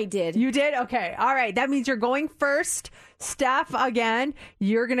week? I did. You did? Okay. All right. That means you're going first. Steph, again,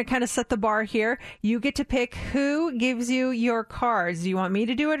 you're going to kind of set the bar here. You get to pick who gives you your cards. Do you want me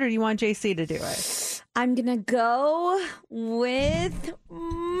to do it or do you want JC to do it? I'm going to go with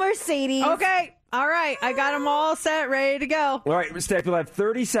Mercedes. Okay. All right. I got them all set, ready to go. All right, Steph, you'll have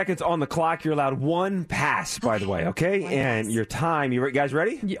 30 seconds on the clock. You're allowed 1 pass, by the way, okay? And your time, you guys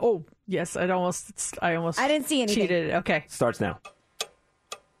ready? Yeah, oh, yes. I didn't see anything. Cheated. Okay. Starts now.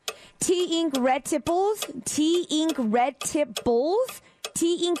 T-Ink Red Tipples. T-Ink Red Tipples.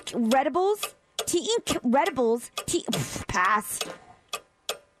 T-Ink Redibles. T-Ink Redibles. Pass.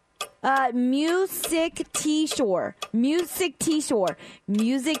 Music T-Shore. Music T-Shore.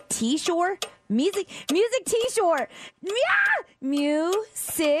 Music T-Shore. Music T-Shore.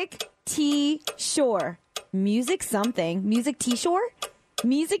 Music T-Shore. Music something. Music T-Shore.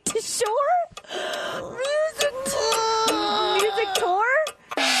 Music T-Shore. Music Tour.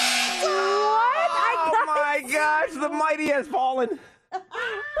 What? Oh my gosh, the mighty has fallen. What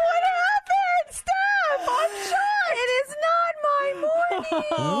happened, Steph? I'm shocked. It is not my morning.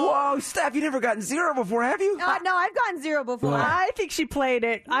 Whoa, Steph, you never gotten 0 before, have you? No, I've gotten 0 before. I think she played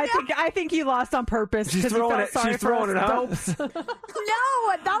it. I think you lost on purpose. She's throwing it. She's throwing it out. No,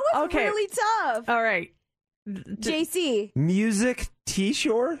 that was really tough. All right. JC. Music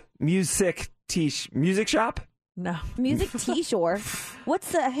T-Shore? Music shop? No. Music T-Shore.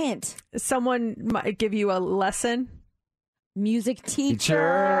 What's the hint? Someone might give you a lesson. Music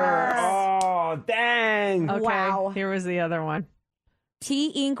teacher. Oh, dang. Okay, wow. Here was the other one.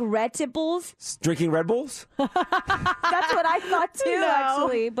 T-Ink Red Tipples. Drinking Red Bulls? That's what I thought too, No.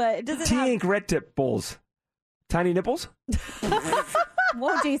 actually, but it doesn't T-Ink Red Tip Bulls. Tiny nipples?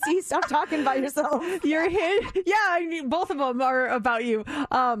 Whoa, JC, stop talking about yourself. You're hit. Yeah, I mean, both of them are about you.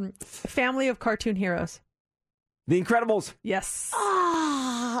 Family of cartoon heroes. The Incredibles. Yes.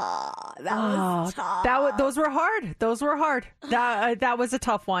 That was tough. Those were hard. That was a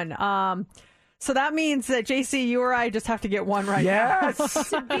tough one. So that means that JC, you or I just have to get one right yes. now.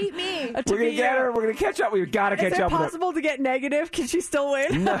 To beat me. We're going to get her. We're going to catch up. We've got to catch up with her. Is it possible to get negative? Can she still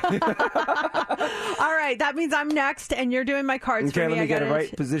win? No. All right. That means I'm next, and you're doing my cards for me. Okay, let me get it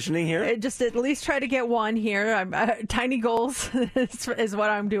right positioning here. Just at least try to get one here. Tiny goals is what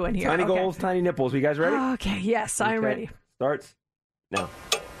I'm doing here. Tiny goals, tiny nipples. You guys ready? Okay. Yes, I'm ready. Starts now.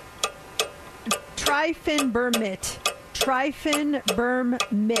 Trifenbermit.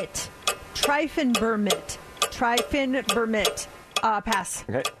 Trifenbermit. Trifenbermit. Trifenbermit. Pass.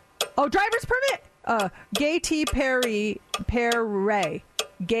 Okay. Oh, driver's permit. Gay T. Perry. Perray.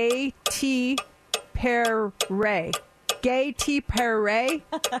 Gay T. Perray. Gay T. Perray.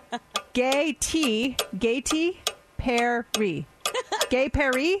 Gay T. Perry. Gay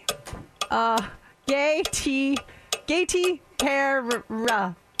Perry. Gay T.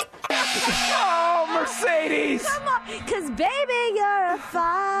 Perra. Oh, Mercedes! Come on, because baby, you're a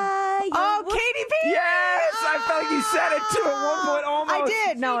fire. Oh, Katy Perry! Yes! I felt like you said it too at one point almost. I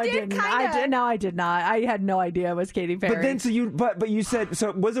did. No, I didn't. No, I did not. I had no idea it was Katy Perry. But then, but you said,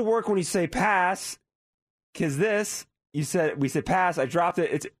 so was it work when you say pass? Because we said pass, I dropped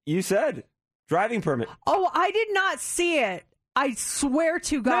it. You said driving permit. Oh, I did not see it. I swear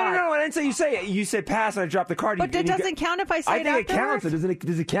to God. No, I didn't say you say it. You said pass and I dropped the card. But that doesn't count if I say it afterwards? I think it counts.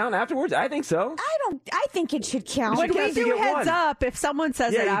 Does it count afterwards? I think so. I think it should count. When we do heads up, if someone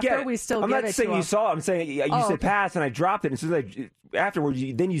says it after, we still give it to them. I'm not saying you saw it. I'm saying you said pass and I dropped it. And so afterwards,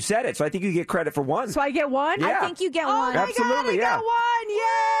 then you said it. So I think you get credit for one. So I get one? Yeah. I think you get one. Absolutely, I got one. Yay!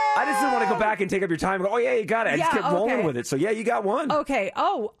 I just didn't want to go back and take up your time and go, oh, yeah, you got it. I just kept rolling with it. So, yeah, you got one. Okay.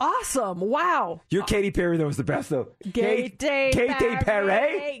 Oh, awesome. Wow. Your Katy Perry, though, was the best, though. Katy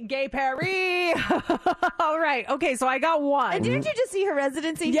Perry. Gay Perry. All right. Okay, so I got one. And didn't you just see her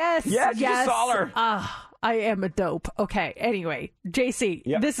residency? Yes. Yes, you saw her. I am a dope. Okay. Anyway, JC,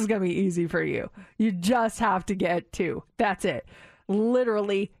 This is going to be easy for you. You just have to get 2. That's it.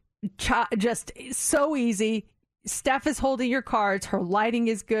 Literally, just so easy. Steph is holding your cards. Her lighting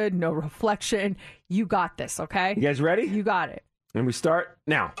is good. No reflection. You got this, okay? You guys ready? You got it. And we start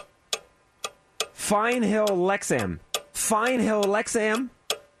now. Fine Hill Lexham. Fine Hill Lexham.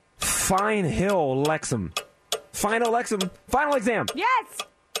 Fine Hill Lexham. Final Lexham. Final exam. Yes.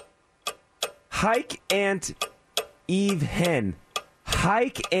 Hike and Eve Hen.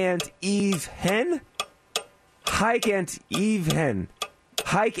 Hike and Eve Hen. Hike and Eve Hen.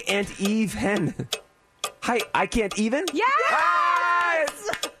 Hike and Eve Hen. Hi, I can't even?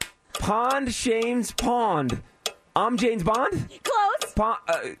 Yes! Pond Shames Pond. I'm James Bond? Close.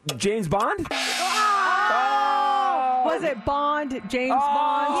 James Bond? Oh! Was it Bond? James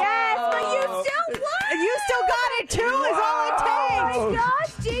Bond? Yes, but you still won. You still got it, too, is all it takes. Oh, my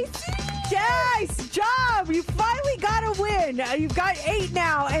gosh, JC. Nice job. You finally got a win. You've got 8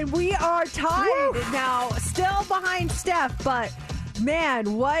 now, and we are tied now. Still behind Steph, but...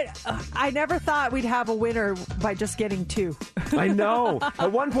 Man, what? I never thought we'd have a winner by just getting 2. I know.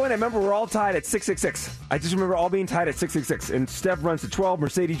 At one point, I remember we're all tied at 666. I just remember all being tied at 666. And Steph runs to 12.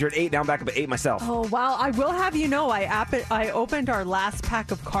 Mercedes, you're at 8. Now I'm back up at 8 myself. Oh, wow. I will have you know, I opened our last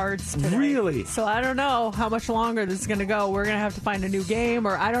pack of cards today. Really? So I don't know how much longer this is going to go. We're going to have to find a new game,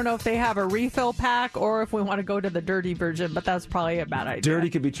 or I don't know if they have a refill pack, or if we want to go to the dirty version, but that's probably a bad idea.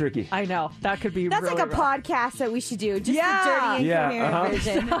 Dirty could be tricky. I know. That could be That's really like a rough. podcast that we should do. Just Yeah. the dirty incoherent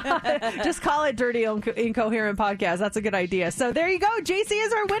version. Just call it Dirty Incoherent Podcast. That's a good idea. So there you go. JC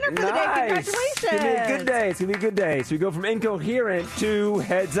is our winner for the day. Congratulations. It's going to be a good day. It's going to be a good day. So we go from incoherent to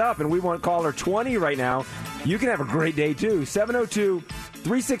heads up, and we want caller 20 right now. You can have a great day, too.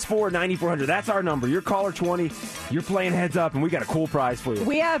 702-364-9400. That's our number. You're caller 20. You're playing heads up, and we got a cool prize for you.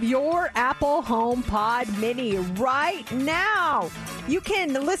 We have your Apple HomePod Mini right now. You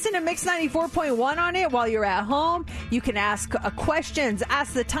can listen to Mix 94.1 on it while you're at home. You can ask questions,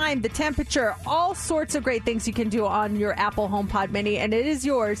 ask the time, the temperature, all sorts of great things you can do on your Apple HomePod Mini, and it is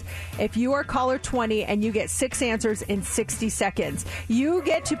yours if you are caller 20 and you get 6 answers in 60 seconds. You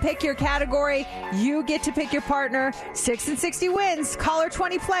get to pick your category. You get to pick your partner. 6 and 60 wins. Caller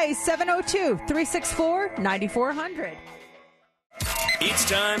 20 plays 702-364-9400. It's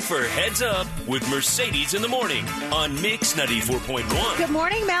time for Heads Up with Mercedes in the Morning on Mix 94.1. Good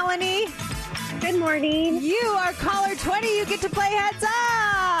morning, Melanie. Good morning. You are caller 20. You get to play Heads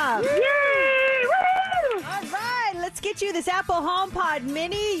Up. Yay! Woo! All right, let's get you this Apple HomePod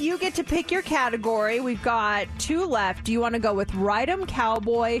Mini. You get to pick your category. We've got 2 left. Do you want to go with Ride 'em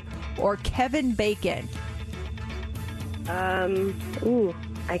Cowboy or Kevin Bacon?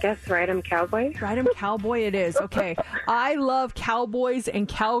 I guess Ride 'em Cowboy. Ride 'em Cowboy it is. Okay. I love Cowboys and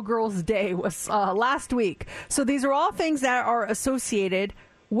Cowgirls Day was last week. So these are all things that are associated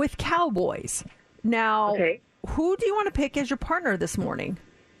with cowboys. Now, who do you want to pick as your partner this morning?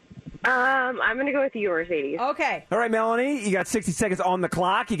 I'm going to go with you, Mercedes. Okay. All right, Melanie, you got 60 seconds on the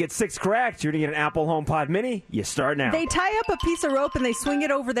clock. You get 6 correct. You're going to get an Apple HomePod Mini. You start now. They tie up a piece of rope and they swing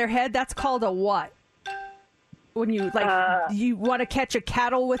it over their head. That's called a what? When you you want to catch a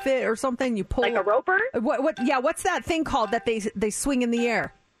cattle with it or something, you pull like a roper. What? Yeah, what's that thing called that they swing in the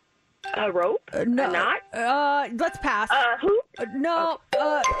air? A rope? No, a knot? Let's pass. Hoop? No.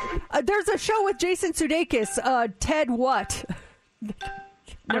 There's a show with Jason Sudeikis. Ted what?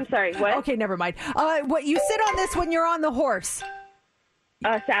 I'm sorry. What? Okay, never mind. What you sit on this when you're on the horse?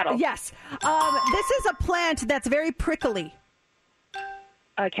 Saddle. Yes. This is a plant that's very prickly.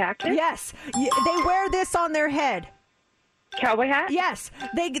 A cactus? Yes. They wear this on their head. Cowboy hat? Yes.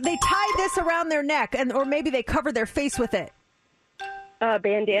 They tie this around their neck, or maybe they cover their face with it.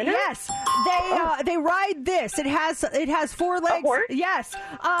 Bandana? Yes. They ride this. It has 4 legs. A horse? Yes. They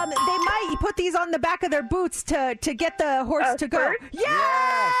might put these on the back of their boots to get the horse to go.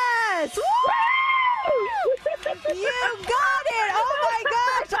 Yes. Woo! You got it! Oh my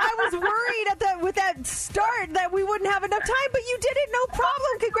gosh! I was worried with that start that we wouldn't have enough time, but you did it no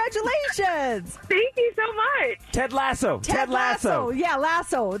problem. Congratulations! Thank you so much. Ted Lasso. Ted Lasso. Yeah,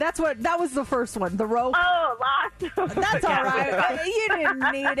 Lasso. That was the first one. The rope. Oh, Lasso. That's all right. You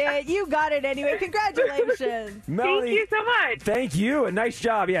didn't need it. You got it anyway. Congratulations. Melanie, thank you so much. Thank you. A nice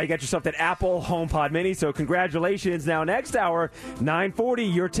job. Yeah, you got yourself that Apple HomePod Mini, so congratulations. Now, next hour,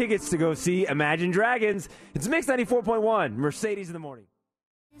 9:40, your tickets to go see Imagine Dragons. It's Mix 94.1, Mercedes in the Morning.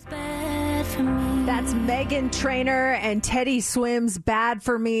 That's Megan Trainor and Teddy Swims' Bad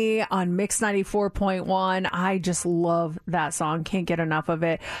For Me on Mix 94.1. I just love that song. Can't get enough of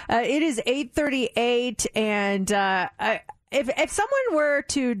it. It is 8:38, and if someone were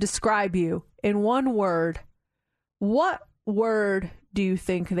to describe you in one word, what word do you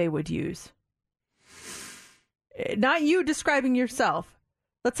think they would use? Not you describing yourself.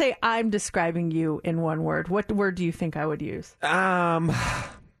 Let's say I'm describing you in one word. What word do you think I would use? I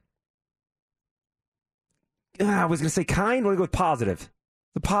was going to say kind. I'm going to go with positive.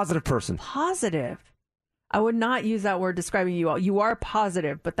 The positive person. Positive. I would not use that word describing you. You are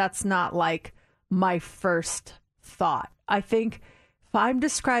positive, but that's not like my first thought. I think if I'm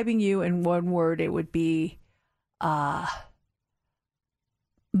describing you in one word, it would be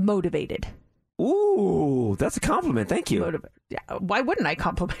motivated. Ooh, that's a compliment. Thank you. Yeah, why wouldn't I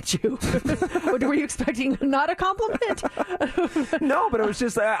compliment you? Were you expecting not a compliment? No, but it was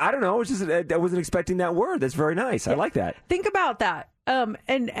just, I don't know. It was just, I wasn't expecting that word. That's very nice. I like that. Think about that. And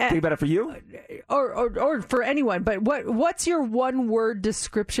think about it for you? Or for anyone. But what's your one word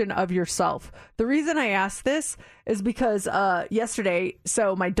description of yourself? The reason I asked this is because yesterday,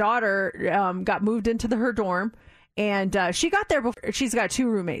 so my daughter got moved into her dorm. And she got there before. She's got 2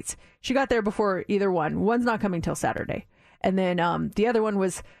 roommates. She got there before either one. One's not coming till Saturday. And then the other one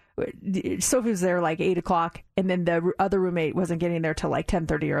was, Sophie was there like 8 o'clock. And then the other roommate wasn't getting there till like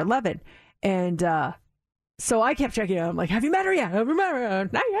 10:30 or 11. And so I kept checking out. I'm like, have you met her yet? Have you met her?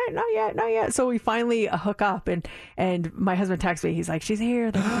 Not yet. So we finally hook up. And my husband texts me. He's like, she's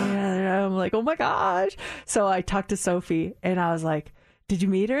here. I'm like, oh my gosh. So I talked to Sophie and I was like, did you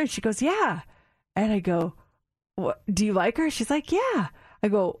meet her? And she goes, yeah. And I go, do you like her? She's like, yeah. I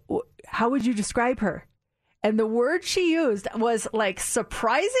go, how would you describe her? And the word she used was like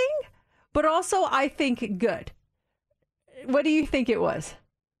surprising, but also I think good. What do you think it was?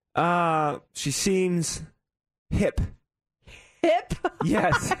 She seems hip. Hip?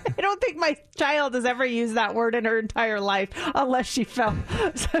 Yes. I don't think my child has ever used that word in her entire life unless she fell,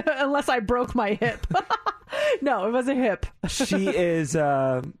 unless I broke my hip. No, it wasn't hip. She is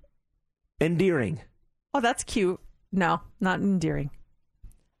endearing. Oh, that's cute. No, not endearing.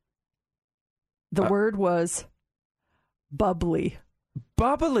 The word was bubbly.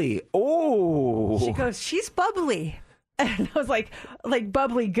 Bubbly. Oh. She goes, she's bubbly. And I was like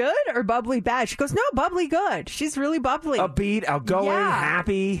bubbly good or bubbly bad? She goes, no, bubbly good. She's really bubbly. Upbeat, outgoing,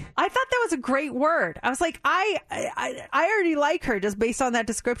 happy. I thought that was a great word. I was like, I already like her just based on that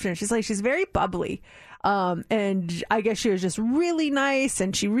description. She's like, she's very bubbly. And I guess she was just really nice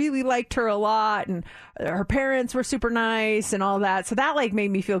and she really liked her a lot and her parents were super nice and all that. So that like made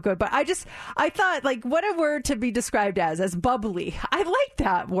me feel good. But I thought like what a word to be described as bubbly. I like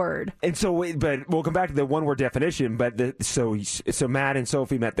that word. And so, but we'll come back to the one word definition. But so Matt and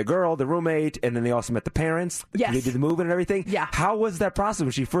Sophie met the girl, the roommate, and then they also met the parents. Yes. They did the moving and everything. Yeah. How was that process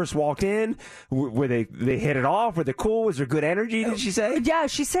when she first walked in? Were they hit it off? Were they cool? Was there good energy? Did she say? Yeah,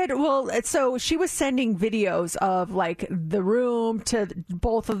 she said, well, so she was sending videos of like the room to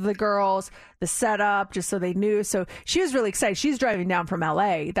both of the girls, the setup, just so they knew. So she was really excited. She's driving down from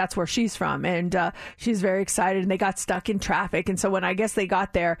LA. That's where she's from. And she's very excited and they got stuck in traffic. And so when I guess they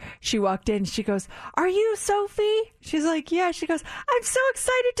got there, she walked in, she goes, are you Sophie? She's like, yeah. She goes, I'm so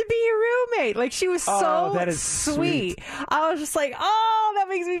excited to be your roommate. Like she was so that is sweet. I was just like, oh, that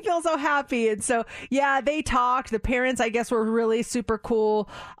makes me feel so happy. And so, yeah, they talked. The parents, I guess, were really super cool.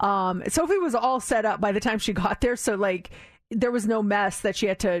 Sophie was all set up by the time she got there. So like, there was no mess that she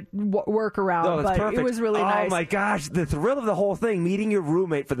had to work around, but perfect. It was really nice. Oh my gosh, the thrill of the whole thing, meeting your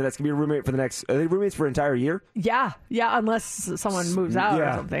roommate for the next, are they roommates for an entire year? Yeah, unless someone moves out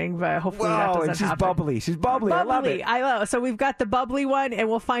or something, but hopefully that doesn't and she's happen. bubbly. She's bubbly. I love it. I love it. So we've got the bubbly one, and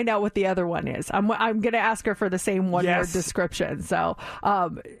we'll find out what the other one is. I'm going to ask her for the same one-word description. So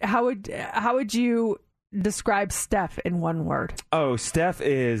how would you describe Steph in one word? Oh, Steph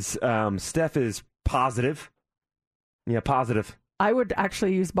is positive. Yeah, positive. I would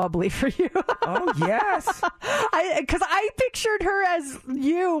actually use bubbly for you. Oh, yes. Because I pictured her as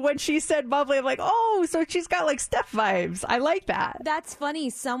you when she said bubbly. I'm like, oh, so she's got like Steph vibes. I like that. That's funny.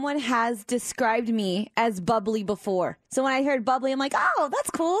 Someone has described me as bubbly before. So when I heard bubbly, I'm like, oh,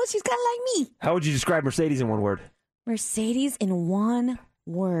 that's cool. She's kind of like me. How would you describe Mercedes in one word? Mercedes in one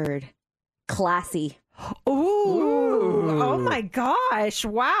word. Classy. Ooh. Oh my gosh.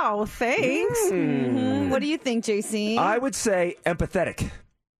 Wow. Thanks. Mm-hmm. What do you think, JC? I would say empathetic.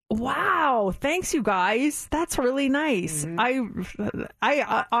 Wow. Thanks, you guys. That's really nice. Mm-hmm.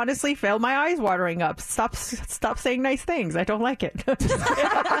 I honestly feel my eyes watering up. Stop saying nice things. I don't like it. Fine.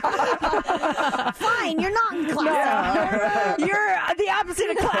 You're not in class. No. You're the opposite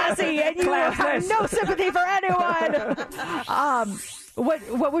of classy and you have no sympathy for anyone.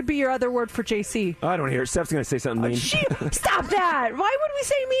 What would be your other word for JC? I don't hear it. Steph's going to say something mean. Stop that. Why would we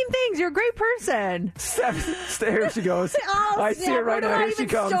say mean things? You're a great person. Steph, here she goes. Oh, I see her right now. Here she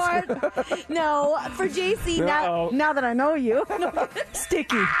comes. No, for JC, now that I know you.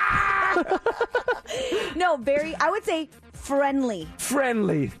 Sticky. No, I would say Friendly.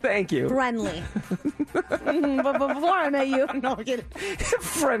 Friendly. Thank you. Friendly. But before I met you, no, I'm kidding.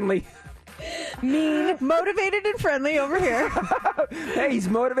 Friendly. Mean, motivated, and friendly over here. Hey, he's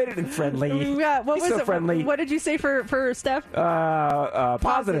motivated and friendly. Yeah, what He's was so it? friendly. What did you say for Steph?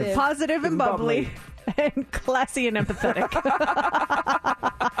 Positive. Positive and bubbly. And classy and empathetic.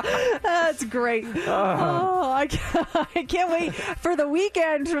 That's great. I can't wait for the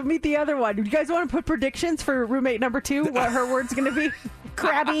weekend to meet the other one. Do you guys want to put predictions for roommate number 2? What her word's going to be?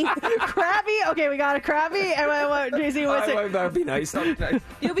 Crabby. Crabby? Okay, we got a crabby. And what, JC, what's it? That would be nice.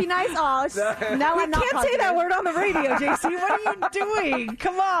 You'll be nice. Oh, now I'm not can't say that word on the radio, JC. What are you doing?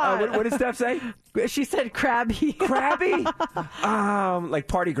 Come on. What did Steph say? She said crabby. Crabby? Like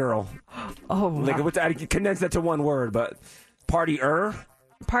party girl. Oh, like I condense that to one word, but partier.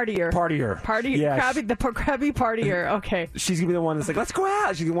 Partier. Party. Yeah, crabby. The crabby partier. Okay. She's gonna be the one that's like, let's go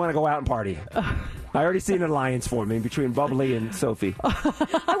out. She's gonna want to go out and party. I already see an alliance forming between Bubbly and Sophie.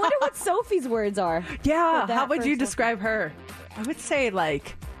 I wonder what Sophie's words are. Yeah. How would you describe her? I would say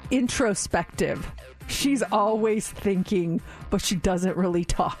like introspective. She's always thinking, but she doesn't really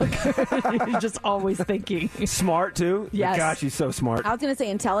talk. She's just always thinking. Smart, too? Yes. God, she's so smart. I was going to say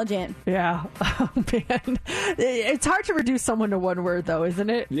intelligent. Yeah. Oh, man. It's hard to reduce someone to one word, though, isn't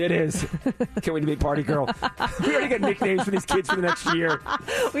it? It is. Can't wait to meet Party Girl. We already got nicknames for these kids for the next year.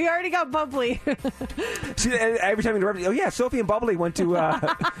 We already got Bubbly. See, every time we interrupt, oh, yeah, Sophie and Bubbly went to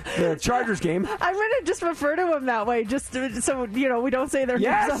the Chargers game. I'm going to just refer to them that way, just so, we don't say their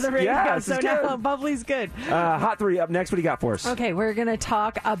names on the radio. Yes, so now Bubbly's good. Hot 3 up next. What do you got for us? Okay, we're going to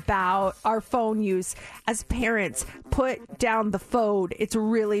talk about our phone use. As parents, put down the phone. It's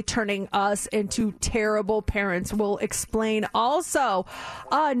really turning us into terrible parents. We'll explain. Also,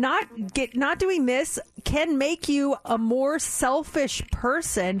 not doing this can make you a more selfish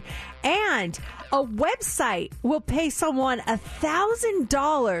person. And a website will pay someone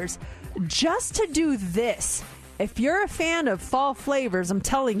 $1,000 just to do this. If you're a fan of fall flavors, I'm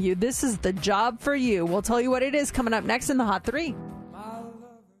telling you, this is the job for you. We'll tell you what it is coming up next in the Hot 3.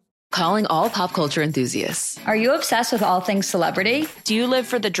 Calling all pop culture enthusiasts. Are you obsessed with all things celebrity? Do you live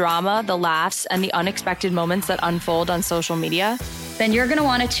for the drama, the laughs, and the unexpected moments that unfold on social media? Then you're going to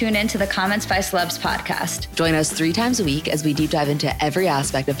want to tune in to the Comments by Celebs podcast. Join us 3 times a week as we deep dive into every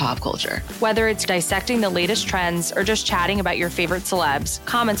aspect of pop culture. Whether it's dissecting the latest trends or just chatting about your favorite celebs,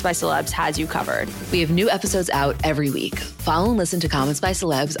 Comments by Celebs has you covered. We have new episodes out every week. Follow and listen to Comments by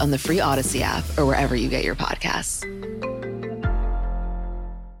Celebs on the free Odyssey app or wherever you get your podcasts.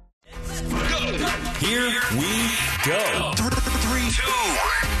 Here we go. 3,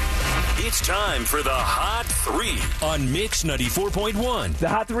 2. It's time for the Hot 3 on Mix 94.1. The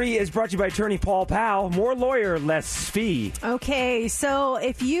Hot 3 is brought to you by attorney Paul Powell. More lawyer, less fee. Okay, so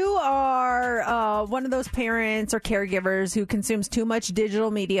if you are one of those parents or caregivers who consumes too much digital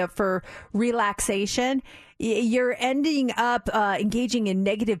media for relaxation, you're ending up engaging in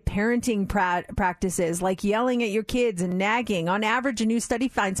negative parenting practices like yelling at your kids and nagging. On average, a new study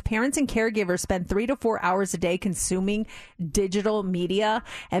finds parents and caregivers spend 3 to 4 hours a day consuming digital media.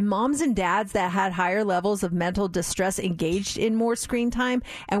 And moms and dads that had higher levels of mental distress engaged in more screen time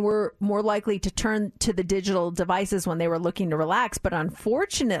and were more likely to turn to the digital devices when they were looking to relax. But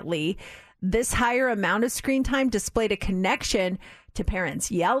unfortunately, this higher amount of screen time displayed a connection to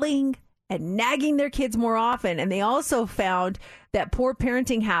parents yelling and nagging their kids more often. And they also found that poor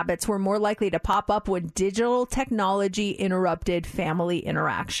parenting habits were more likely to pop up when digital technology interrupted family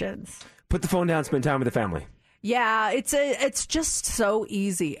interactions. Put the phone down, spend time with the family. Yeah, it's just so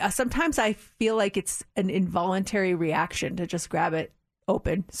easy. Sometimes I feel like it's an involuntary reaction to just grab it,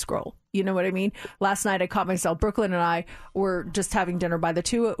 open, scroll. You know what I mean? Last night I caught myself. Brooklyn and I were just having dinner by the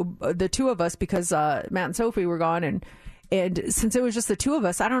two of us because Matt and Sophie were gone, and since it was just the two of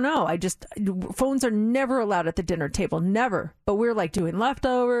us, I don't know. Phones are never allowed at the dinner table, never. But we were like doing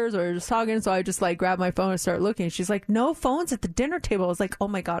leftovers or just talking, so I just like grabbed my phone and started looking. She's like, "No phones at the dinner table." I was like, "Oh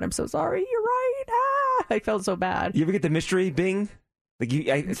my God, I'm so sorry. You're right." I felt so bad. You ever get the mystery bing? Like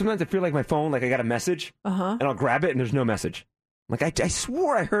sometimes I feel like my phone, like I got a message, and I'll grab it and there's no message. Like I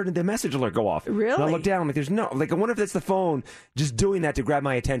swore I heard the message alert go off. Really? And I look down, I'm like, there's no. Like I wonder if that's the phone just doing that to grab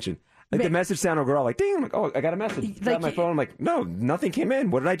my attention. Like the message sound will go like, ding, I'm like, oh, I got a message. Grab my phone, I'm like, no, nothing came in.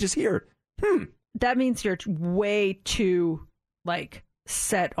 What did I just hear? That means you're way too like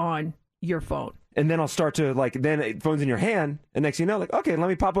set on your phone. And then I'll start to then phone's in your hand, and next thing you know, like, okay, let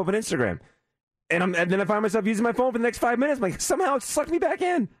me pop open Instagram. And then I find myself using my phone for the next 5 minutes. I'm like, somehow it sucked me back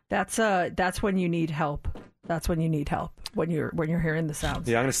in. That's when you need help. That's when you need help, when you're hearing the sounds.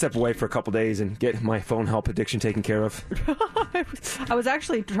 Yeah, I'm going to step away for a couple days and get my phone help addiction taken care of. I was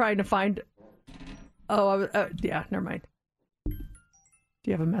actually trying to find... yeah, never mind. Do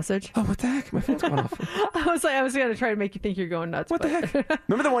you have a message? Oh, what the heck? My phone's going off. I was going to try to make you think you're going nuts. What the heck?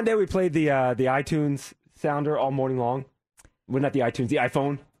 Remember the one day we played the iTunes sounder all morning long? Well, not the iTunes, the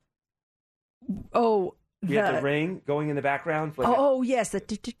iPhone. Oh, we had the ring going in the background. Like yes.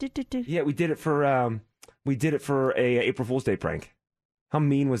 Yeah, we did it for a April Fool's Day prank. How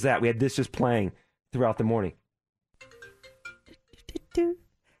mean was that? We had this just playing throughout the morning.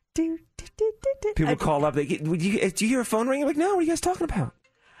 People call up. Do you hear a phone ring? I'm like, no. What are you guys talking about?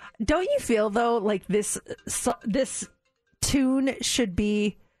 Don't you feel though like this tune should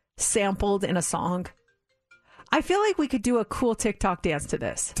be sampled in a song? I feel like we could do a cool TikTok dance to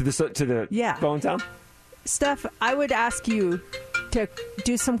this. To the phone sound? Steph, I would ask you to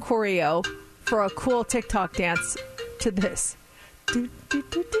do some choreo for a cool TikTok dance to this.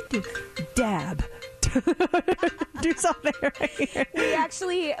 Dab. Do something right here. We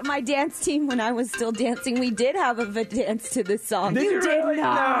actually, my dance team, when I was still dancing, we did have a dance to this song. Did you really?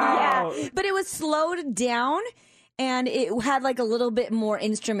 not. No. Yeah, but it was slowed down, and it had like a little bit more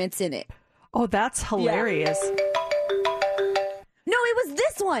instruments in it. Oh, that's hilarious. Yeah. No, it was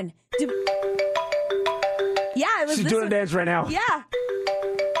this one. Yeah, it was She's this doing one. a dance right now. Yeah.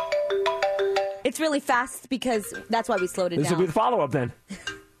 It's really fast because that's why we slowed it down. This will be the follow-up then.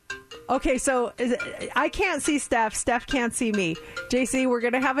 Okay, so I can't see Steph. Steph can't see me. JC, we're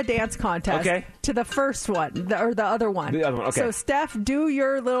going to have a dance contest to the first one, or the other one. The other one, okay. So, Steph, do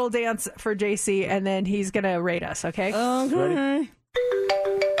your little dance for JC, and then he's going to rate us, okay? Ready?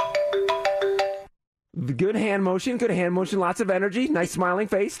 Good hand motion, lots of energy, nice smiling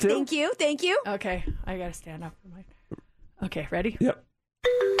face, too. Thank you. Okay, I got to stand up for mine. Okay, ready? Yep.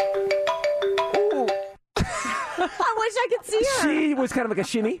 I wish I could see her. She was kind of like a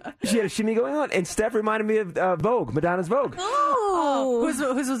shimmy. She had a shimmy going on, and Steph reminded me of Vogue, Madonna's Vogue. Oh.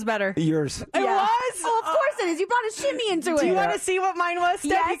 Whose was better? Yours. It was? Oh, of course it is. You brought a shimmy into it. Do you want to see what mine was,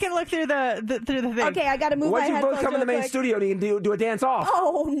 Steph? Yes. You can look through the thing. Okay, I got to move Why my don't you headphones both come in the real main quick. studio and you can do a dance off?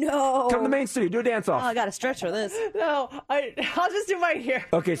 Oh, no. Come to the main studio, do a dance off. Oh, I got to stretch for this. No, I'll just do mine here.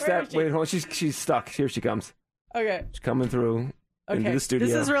 Okay, Where Steph, is she? wait, hold on. She's stuck. Here she comes. Okay. She's coming through into the studio.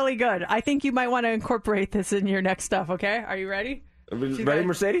 This is really good. I think you might want to incorporate this in your next stuff, okay? Are you ready? Ready,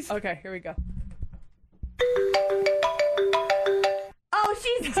 Mercedes? Okay, here we go. Oh,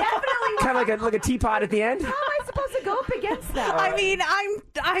 she's definitely Kind of like a teapot at the end. How am I supposed to go up against that? I mean,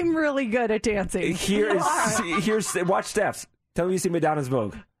 I'm really good at dancing. Here's watch Steph's. Tell me you see Madonna's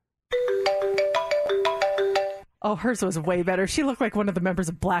Vogue. Oh, hers was way better. She looked like one of the members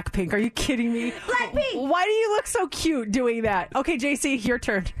of Blackpink. Are you kidding me? Blackpink! Why do you look so cute doing that? Okay, JC, your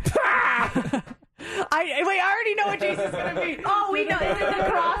turn. I already know what JC's going to be. Oh, we know. Is it the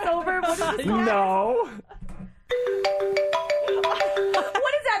crossover? What is this? No.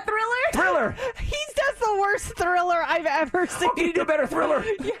 What is that, Thriller? Thriller. He does the worst Thriller I've ever seen. Oh, can you do a better Thriller?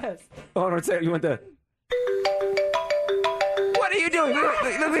 Yes. Oh, no, you want the... What are you doing?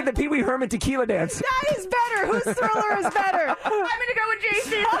 Look like the Pee Wee Herman tequila dance. That is better. Whose Thriller is better? I'm going to go with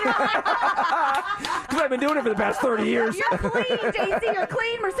JC. Because I've been doing it for the past 30 years. You're clean, JC. You're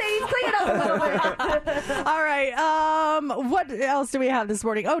clean. Mercedes, clean it up a little bit. All right. What else do we have this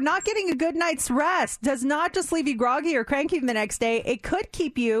morning? Oh, not getting a good night's rest does not just leave you groggy or cranky the next day. It could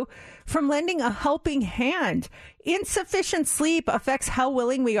keep you from lending a helping hand. Insufficient sleep affects how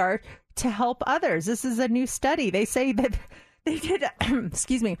willing we are to help others. This is a new study. They say that they did,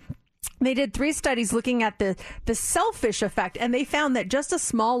 excuse me, they did 3 studies looking at the selfish effect, and they found that just a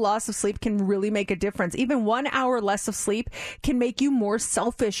small loss of sleep can really make a difference. Even 1 hour less of sleep can make you more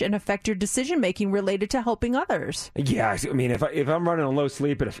selfish and affect your decision-making related to helping others. Yeah, I mean, if I'm running on low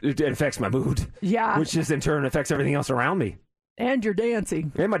sleep, it affects my mood. Yeah. Which just in turn affects everything else around me. And your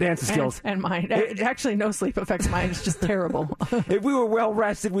dancing. And my dancing skills. And mine. Actually, no sleep affects mine. It's just terrible. If we were well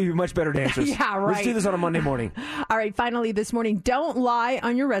rested, we'd be much better dancers. Yeah, right. Let's do this on a Monday morning. All right, finally this morning, don't lie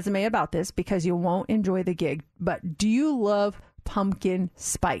on your resume about this because you won't enjoy the gig. But do you love pumpkin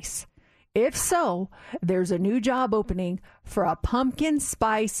spice? If so, there's a new job opening for a pumpkin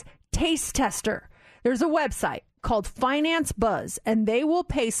spice taste tester. There's a website called Finance Buzz, and they will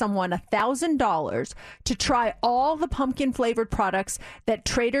pay someone $1,000 to try all the pumpkin flavored products that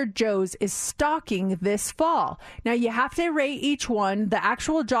Trader Joe's is stocking this fall. Now, you have to rate each one. The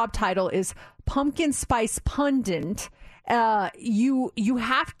actual job title is Pumpkin Spice Pundit. You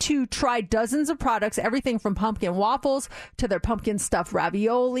have to try dozens of products, everything from pumpkin waffles to their pumpkin stuffed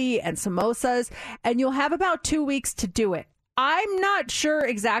ravioli and samosas, and you'll have about 2 weeks to do it. I'm not sure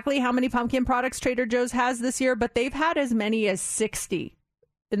exactly how many pumpkin products Trader Joe's has this year, but they've had as many as 60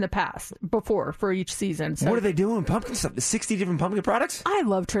 in the past before for each season. So What are they doing? Pumpkin stuff? 60 different pumpkin products? I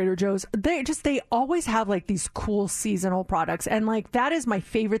love Trader Joe's. They always have like these cool seasonal products. And like that is my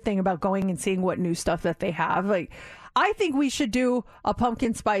favorite thing about going and seeing what new stuff that they have. Like I think we should do a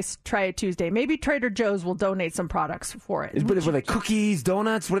pumpkin spice Try It Tuesday. Maybe Trader Joe's will donate some products for it. But were they cookies,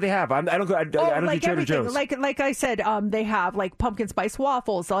 donuts? What do they have? I don't like do Trader everything. Joe's. Like I said, they have like pumpkin spice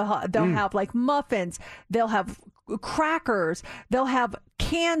waffles. They'll have like muffins. They'll have crackers. They'll have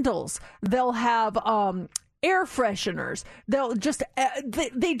candles. They'll have air fresheners. They'll just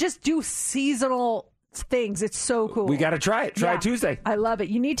they just do seasonal things. It's so cool. We got to try it. Try it Tuesday. I love it.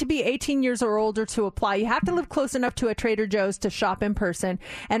 You need to be 18 years or older to apply. You have to live close enough to a Trader Joe's to shop in person.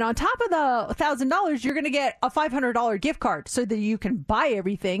 And on top of the $1,000, you're going to get a $500 gift card so that you can buy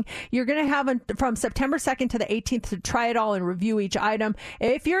everything. You're going to have from September 2nd to the 18th to try it all and review each item.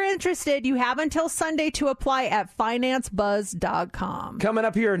 If you're interested, you have until Sunday to apply at financebuzz.com. Coming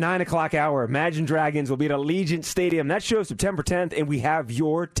up here, 9 o'clock hour, Imagine Dragons will be at Allegiant Stadium. That show September 10th, and we have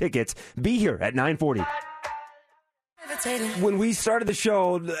your tickets. Be here at 9:40. When we started the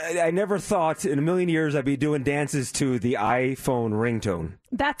show, I never thought in a million years I'd be doing dances to the iPhone ringtone.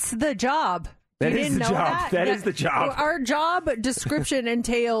 That's the job. That You is didn't the know job. That is the job. Our job description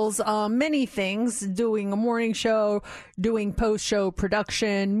entails many things: doing a morning show, doing post-show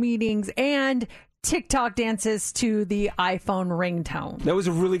production, meetings, and TikTok dances to the iPhone ringtone. That was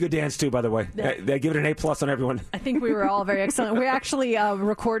a really good dance, too, by the way. I give it an A+ on everyone. I think we were all very excellent. We actually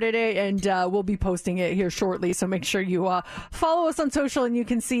recorded it, and we'll be posting it here shortly, so make sure you follow us on social, and you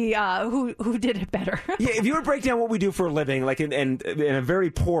can see who did it better. Yeah, if you were to break down what we do for a living, like in a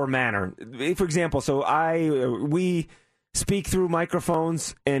very poor manner, for example, so we speak through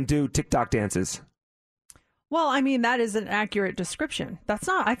microphones and do TikTok dances. Well, I mean, that is an accurate description. That's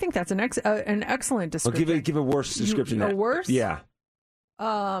not. I think that's an excellent description. Well, give a worse description. A worse? Yeah.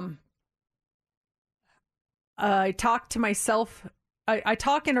 I talk to myself. I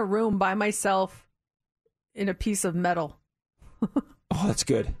talk in a room by myself in a piece of metal. Oh, that's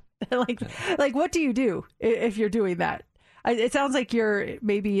good. like, what do you do if you're doing that? It sounds like you're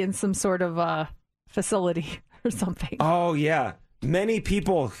maybe in some sort of facility or something. Oh, yeah. Many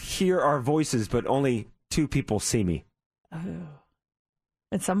people hear our voices, but only 2 people see me. Oh.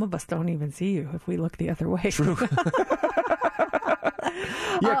 And some of us don't even see you if we look the other way. True.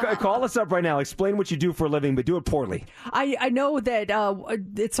 Yeah, call us up right now. Explain what you do for a living, but do it poorly. I know that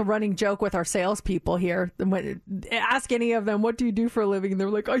it's a running joke with our salespeople here. Ask any of them, what do you do for a living? And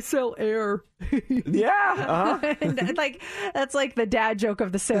they're like, I sell air. Yeah. Uh-huh. And that's like the dad joke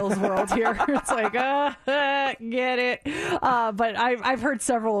of the sales world here. It's like, get it. But I've heard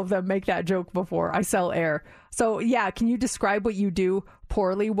several of them make that joke before. I sell air. So, yeah, can you describe what you do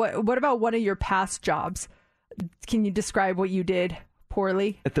poorly? What about one of your past jobs? Can you describe what you did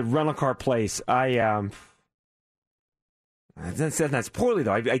poorly? At the rental car place, that's poorly,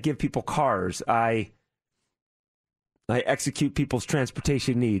 though. I give people cars. I execute people's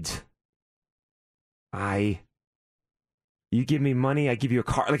transportation needs. You give me money, I give you a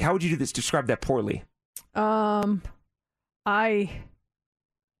car. Like, how would you do this? Describe that poorly. I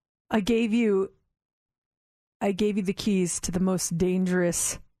gave you the keys to the most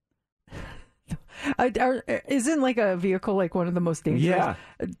dangerous. Isn't like a vehicle like one of the most dangerous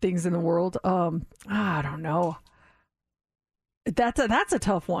things in the world? I don't know. That's a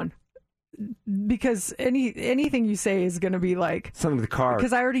tough one because anything you say is going to be like something with the car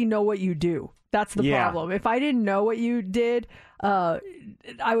because I already know what you do. That's the problem. If I didn't know what you did, I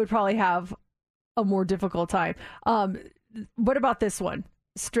would probably have a more difficult time. What about this one?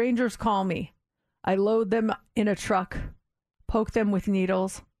 Strangers call me. I load them in a truck, poke them with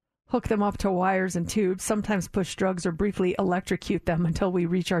needles, hook them up to wires and tubes, sometimes push drugs or briefly electrocute them until we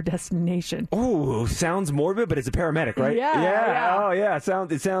reach our destination. Oh, sounds morbid, but it's a paramedic, right? Yeah. Oh, yeah. It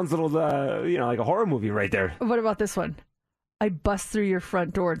sounds a little, like a horror movie right there. What about this one? I bust through your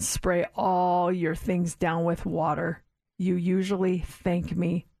front door and spray all your things down with water. You usually thank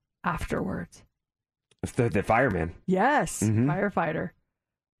me afterwards. It's the fireman. Yes, firefighter.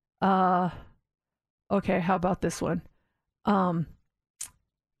 Okay, how about this one? I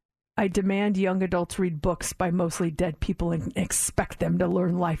demand young adults read books by mostly dead people and expect them to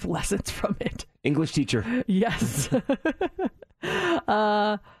learn life lessons from it. English teacher. Yes.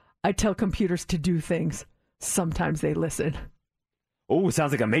 I tell computers to do things. Sometimes they listen. Oh, it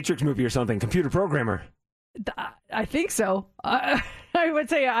sounds like a Matrix movie or something. Computer programmer. I think so. I would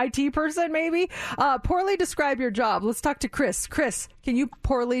say an IT person, maybe. Poorly describe your job. Let's talk to Chris. Chris, can you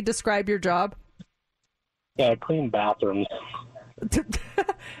poorly describe your job? Yeah, clean bathrooms.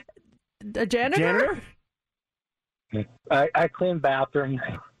 A janitor? I clean bathrooms.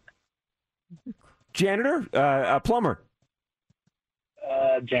 Janitor? Plumber?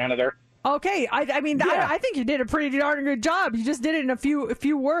 Janitor. Okay, I mean, Yeah. I think you did a pretty darn good job. You just did it in a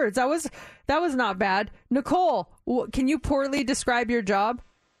few words. That was not bad. Nicole, can you poorly describe your job?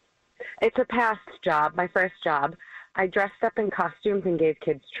 It's a past job, my first job. I dressed up in costumes and gave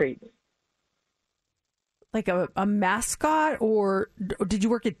kids treats. Like a mascot, or did you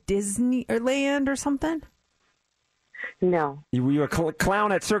work at Disneyland or something? No. Were you a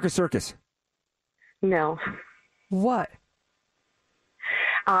clown at Circus? No. What?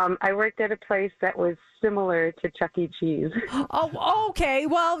 I worked at a place that was similar to Chuck E. Cheese. Oh, okay.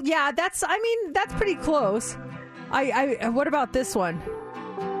 Well, yeah, that's pretty close. I what about this one?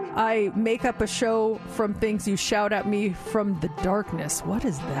 I make up a show from things you shout at me from the darkness. What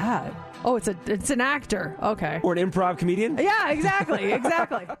is that? Oh, it's an actor. Okay. Or an improv comedian? Yeah, exactly.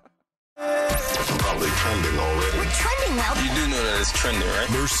 Probably trending already. We're trending now. You do know that it's trending, right?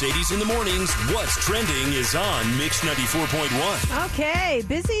 Mercedes in the mornings. What's trending is on Mix 94.1. Okay,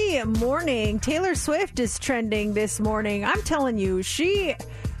 busy morning. Taylor Swift is trending this morning. I'm telling you, she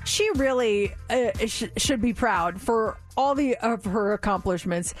really should be proud for all of her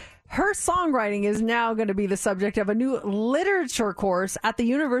accomplishments. Her songwriting is now going to be the subject of a new literature course at the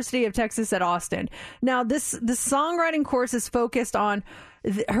University of Texas at Austin. Now, the songwriting course is focused on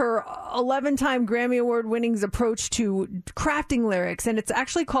her 11-time Grammy Award-winning approach to crafting lyrics, and it's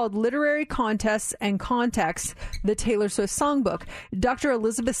actually called Literary Contests and Context, the Taylor Swift Songbook. Dr.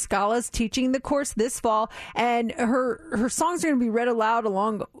 Elizabeth Scala is teaching the course this fall, and her songs are going to be read aloud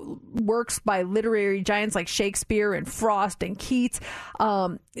along works by literary giants like Shakespeare and Frost and Keats.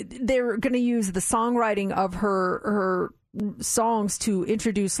 They're going to use the songwriting of her songs to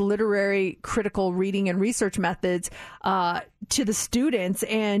introduce literary critical reading and research methods to the students,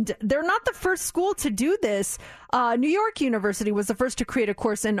 and they're not the first school to do this. New York University was the first to create a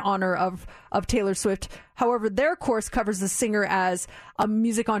course in honor of Taylor Swift. However, their course covers the singer as a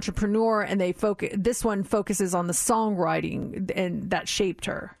music entrepreneur, and this one focuses on the songwriting and that shaped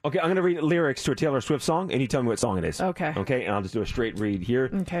her. Okay, I'm going to read lyrics to a Taylor Swift song, and you tell me what song it is. Okay. Okay, and I'll just do a straight read here.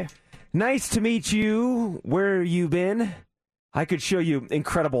 Okay. Nice to meet you. Where you been? I could show you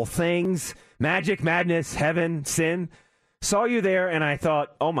incredible things. Magic, madness, heaven, sin. Saw you there and I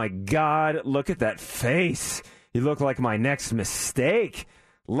thought, oh my God, look at that face. You look like my next mistake.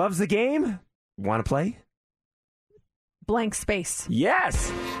 Loves the game? Want to play? Blank space.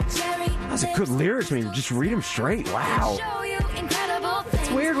 Yes. That's a good lyrics when you just read them straight. Wow. It's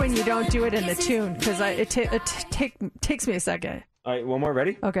weird when you don't do it in the tune because it takes me a second. All right, one more.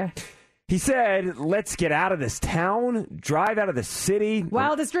 Ready? Okay. He said, let's get out of this town, drive out of the city.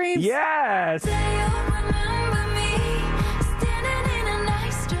 Wildest dreams? Yes.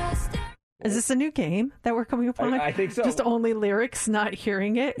 Is this a new game that we're coming upon? I think so. Just only lyrics, not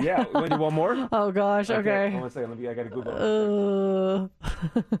hearing it? Yeah. Want to do one more? Oh, gosh. Okay. One second. I got to Google it.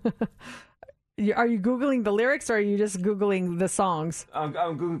 Are you Googling the lyrics or are you just Googling the songs? I'm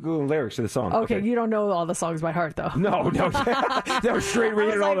Googling lyrics to the song. Okay, you don't know all the songs by heart, though. No. That was straight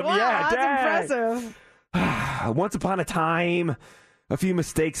reading all of them. Wow, Yeah, that's dang. impressive. Once upon a time, a few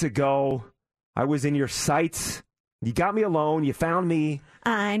mistakes ago, I was in your sights. You got me alone. You found me.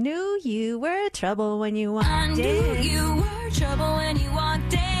 I knew you were trouble when you walked in. I knew you were trouble when you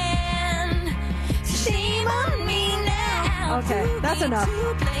walked in. Shame on me now. Okay, that's enough.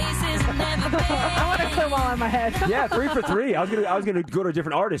 I want to clear one on my head. Yeah, 3 for 3. I was gonna go to a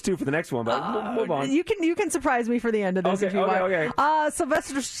different artist too for the next one, but we'll move on. You can surprise me for the end of this if you want. Okay.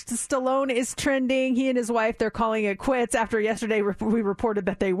 Sylvester Stallone is trending. He and his wife, they're calling it quits after yesterday we reported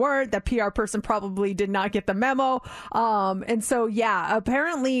that they weren't. That PR person probably did not get the memo. And so yeah,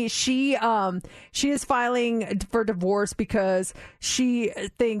 apparently she is filing for divorce because she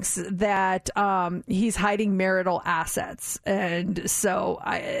thinks that he's hiding marital assets, and so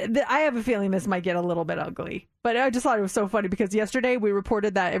I have a feeling this might get a little bit ugly. But I just thought it was so funny because yesterday we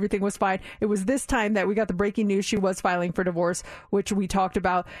reported that everything was fine. It was this time that we got the breaking news she was filing for divorce, which we talked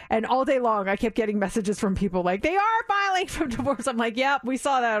about. And all day long, I kept getting messages from people like, they are filing for divorce. I'm like, yep, we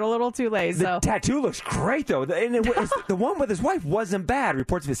saw that a little too late. The tattoo looks great, though. And the one with his wife wasn't bad.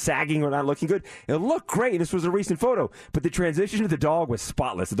 Reports of it sagging or not looking good. It looked great. And this was a recent photo. But the transition to the dog was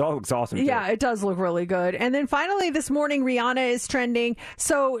spotless. The dog looks awesome, too. Yeah, it does look really good. And then finally this morning, Rihanna is trending.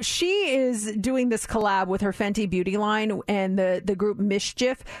 So she is doing this collab with her Fenty Beauty line and the group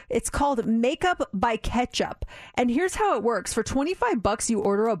Mischief. It's called Makeup by Ketchup. And here's how it works. For $25, you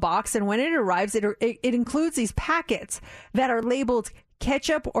order a box, and when it arrives, it includes these packets that are labeled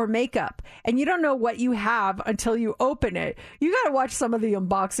ketchup or makeup, and you don't know what you have until you open it. You got to watch some of the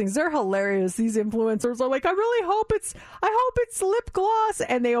unboxings. They're hilarious. These influencers are like, I hope it's lip gloss,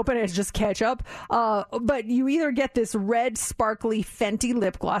 and they open it, it's just ketchup. But you either get this red sparkly Fenty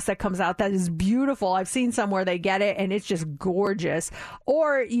lip gloss that comes out that is beautiful. I've seen some where they get it and it's just gorgeous,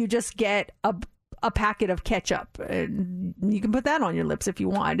 or you just get a packet of ketchup, and you can put that on your lips if you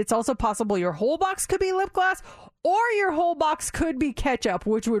want. It's also possible your whole box could be lip gloss, or your whole box could be ketchup,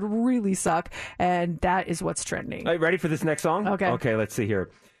 which would really suck, and that is what's trending. Are you ready for this next song? Okay, let's see here.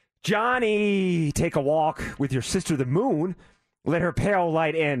 Johnny, take a walk with your sister the moon. Let her pale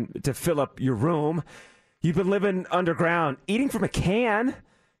light in to fill up your room. You've been living underground, eating from a can.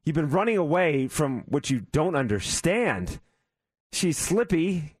 You've been running away from what you don't understand. She's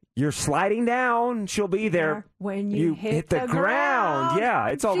slippy. You're sliding down. She'll be there when you hit the ground. Yeah,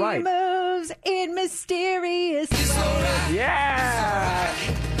 it's all right. She moves in mysterious ways. Yeah.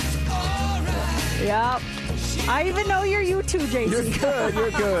 Yep. I even know you're you too, Jason. You're good.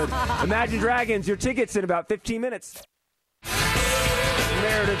 You're good. Imagine Dragons. Your tickets in about 15 minutes.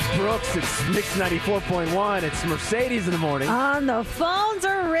 Meredith Brooks. It's Mix 94.1. It's Mercedes in the morning. The phones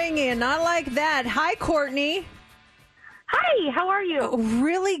are ringing. Not like that. Hi, Courtney. Hi, how are you?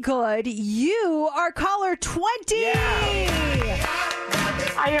 Really good. You are caller 20. Yeah.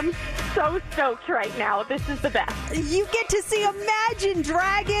 I am so stoked right now. This is the best. You get to see Imagine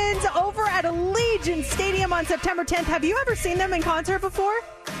Dragons over at Allegiant Stadium on September 10th. Have you ever seen them in concert before?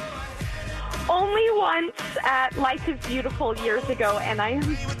 Only once at Life is Beautiful years ago, and I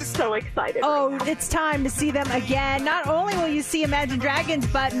am so excited. Oh, it's time to see them again. Not only will you see Imagine Dragons,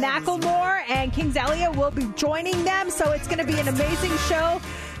 but Macklemore and Kings Elliot will be joining them, so it's going to be an amazing show.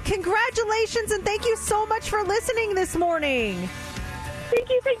 Congratulations, and thank you so much for listening this morning.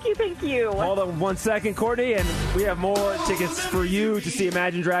 Thank you. Hold on 1 second, Courtney, and we have more tickets for you to see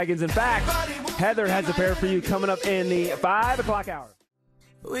Imagine Dragons. In fact, Heather has a pair for you coming up in the 5 o'clock hour.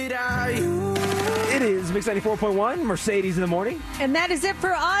 Without you. It is Mix 94.1, Mercedes in the morning. And that is it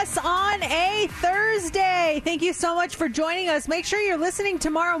for us on a Thursday. Thank you so much for joining us. Make sure you're listening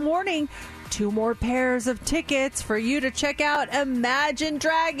tomorrow morning. 2 more pairs of tickets for you to check out Imagine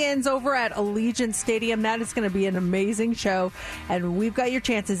Dragons over at Allegiant Stadium. That is going to be an amazing show. And we've got your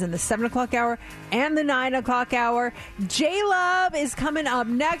chances in the 7 o'clock hour and the 9 o'clock hour. J-Love is coming up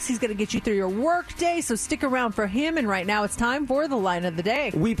next. He's going to get you through your work day, so stick around for him. And right now it's time for the line of the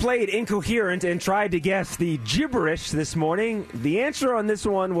day. We played Incoherent and tried to guess the gibberish this morning. The answer on this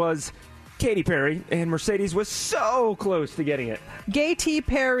one was Katy Perry, and Mercedes was so close to getting it. Gay T.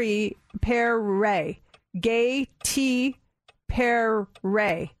 Perry. Gay T.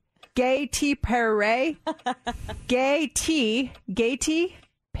 Perry. Gay T. Perry. Gay T.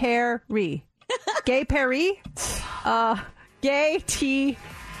 Perry. Gay Perry. Gay T.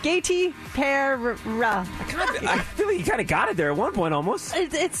 Perry. I feel like you kind of got it there at one point almost.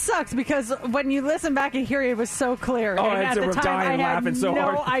 It sucks because when you listen back and hear it, it was so clear. Oh, and at the time, I had so no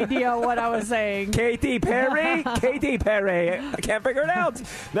hard. idea what I was saying. Katy Perry. Katy Perry. I can't figure it out.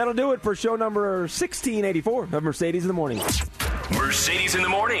 That'll do it for show number 1684 of Mercedes in the Morning. Mercedes in the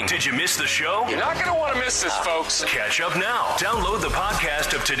Morning. Did you miss the show? You're not going to want to miss this, folks. Catch up now. Download the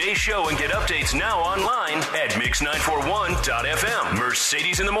podcast of today's show and get updates now online at mix941.fm.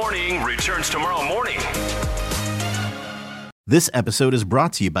 Mercedes in the Morning returns tomorrow morning. This episode is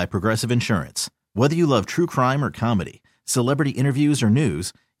brought to you by Progressive Insurance. Whether you love true crime or comedy, celebrity interviews or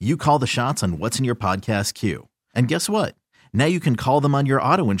news, you call the shots on what's in your podcast queue. And guess what? Now you can call them on your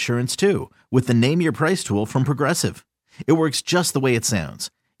auto insurance too with the Name Your Price tool from Progressive. It works just the way it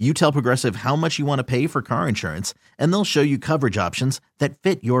sounds. You tell Progressive how much you want to pay for car insurance, and they'll show you coverage options that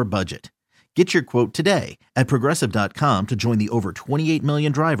fit your budget. Get your quote today at Progressive.com to join the over 28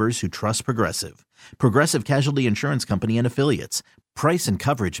 million drivers who trust Progressive. Progressive Casualty Insurance Company and Affiliates. Price and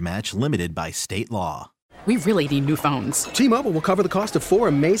coverage match limited by state law. We really need new phones. T-Mobile will cover the cost of 4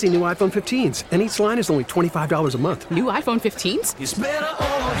 amazing new iPhone 15s, and each line is only $25 a month. New iPhone 15s? It's better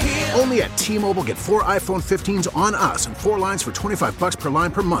over here. Only at T-Mobile, get 4 iPhone 15s on us and 4 lines for $25 per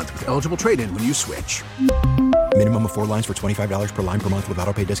line per month with eligible trade-in when you switch. Minimum of 4 lines for $25 per line per month with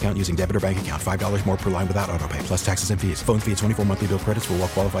autopay discount using debit or bank account. $5 more per line without autopay, plus taxes and fees. Phone fee at 24 monthly bill credits for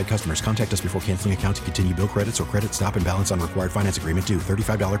well-qualified customers. Contact us before canceling account to continue bill credits or credit stop and balance on required finance agreement due.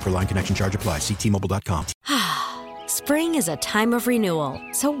 $35 per line connection charge applies. See T-Mobile.com. Spring is a time of renewal,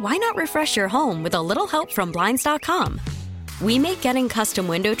 so why not refresh your home with a little help from Blinds.com? We make getting custom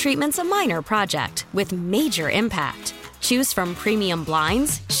window treatments a minor project with major impact. Choose from premium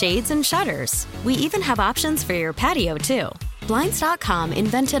blinds, shades, and shutters. We even have options for your patio, too. Blinds.com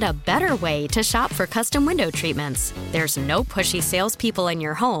invented a better way to shop for custom window treatments. There's no pushy salespeople in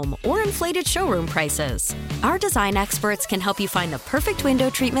your home or inflated showroom prices. Our design experts can help you find the perfect window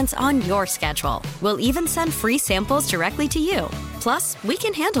treatments on your schedule. We'll even send free samples directly to you. Plus, we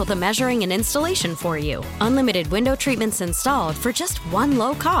can handle the measuring and installation for you. Unlimited window treatments installed for just one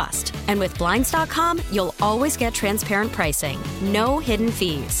low cost. And with Blinds.com, you'll always get transparent pricing. No hidden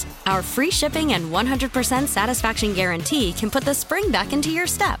fees. Our free shipping and 100% satisfaction guarantee can put the spring back into your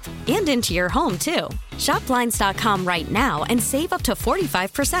step and into your home, too. Shop Blinds.com right now and save up to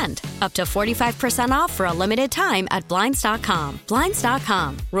 45%. Up to 45% off for a limited time at Blinds.com.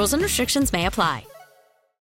 Blinds.com. Rules and restrictions may apply.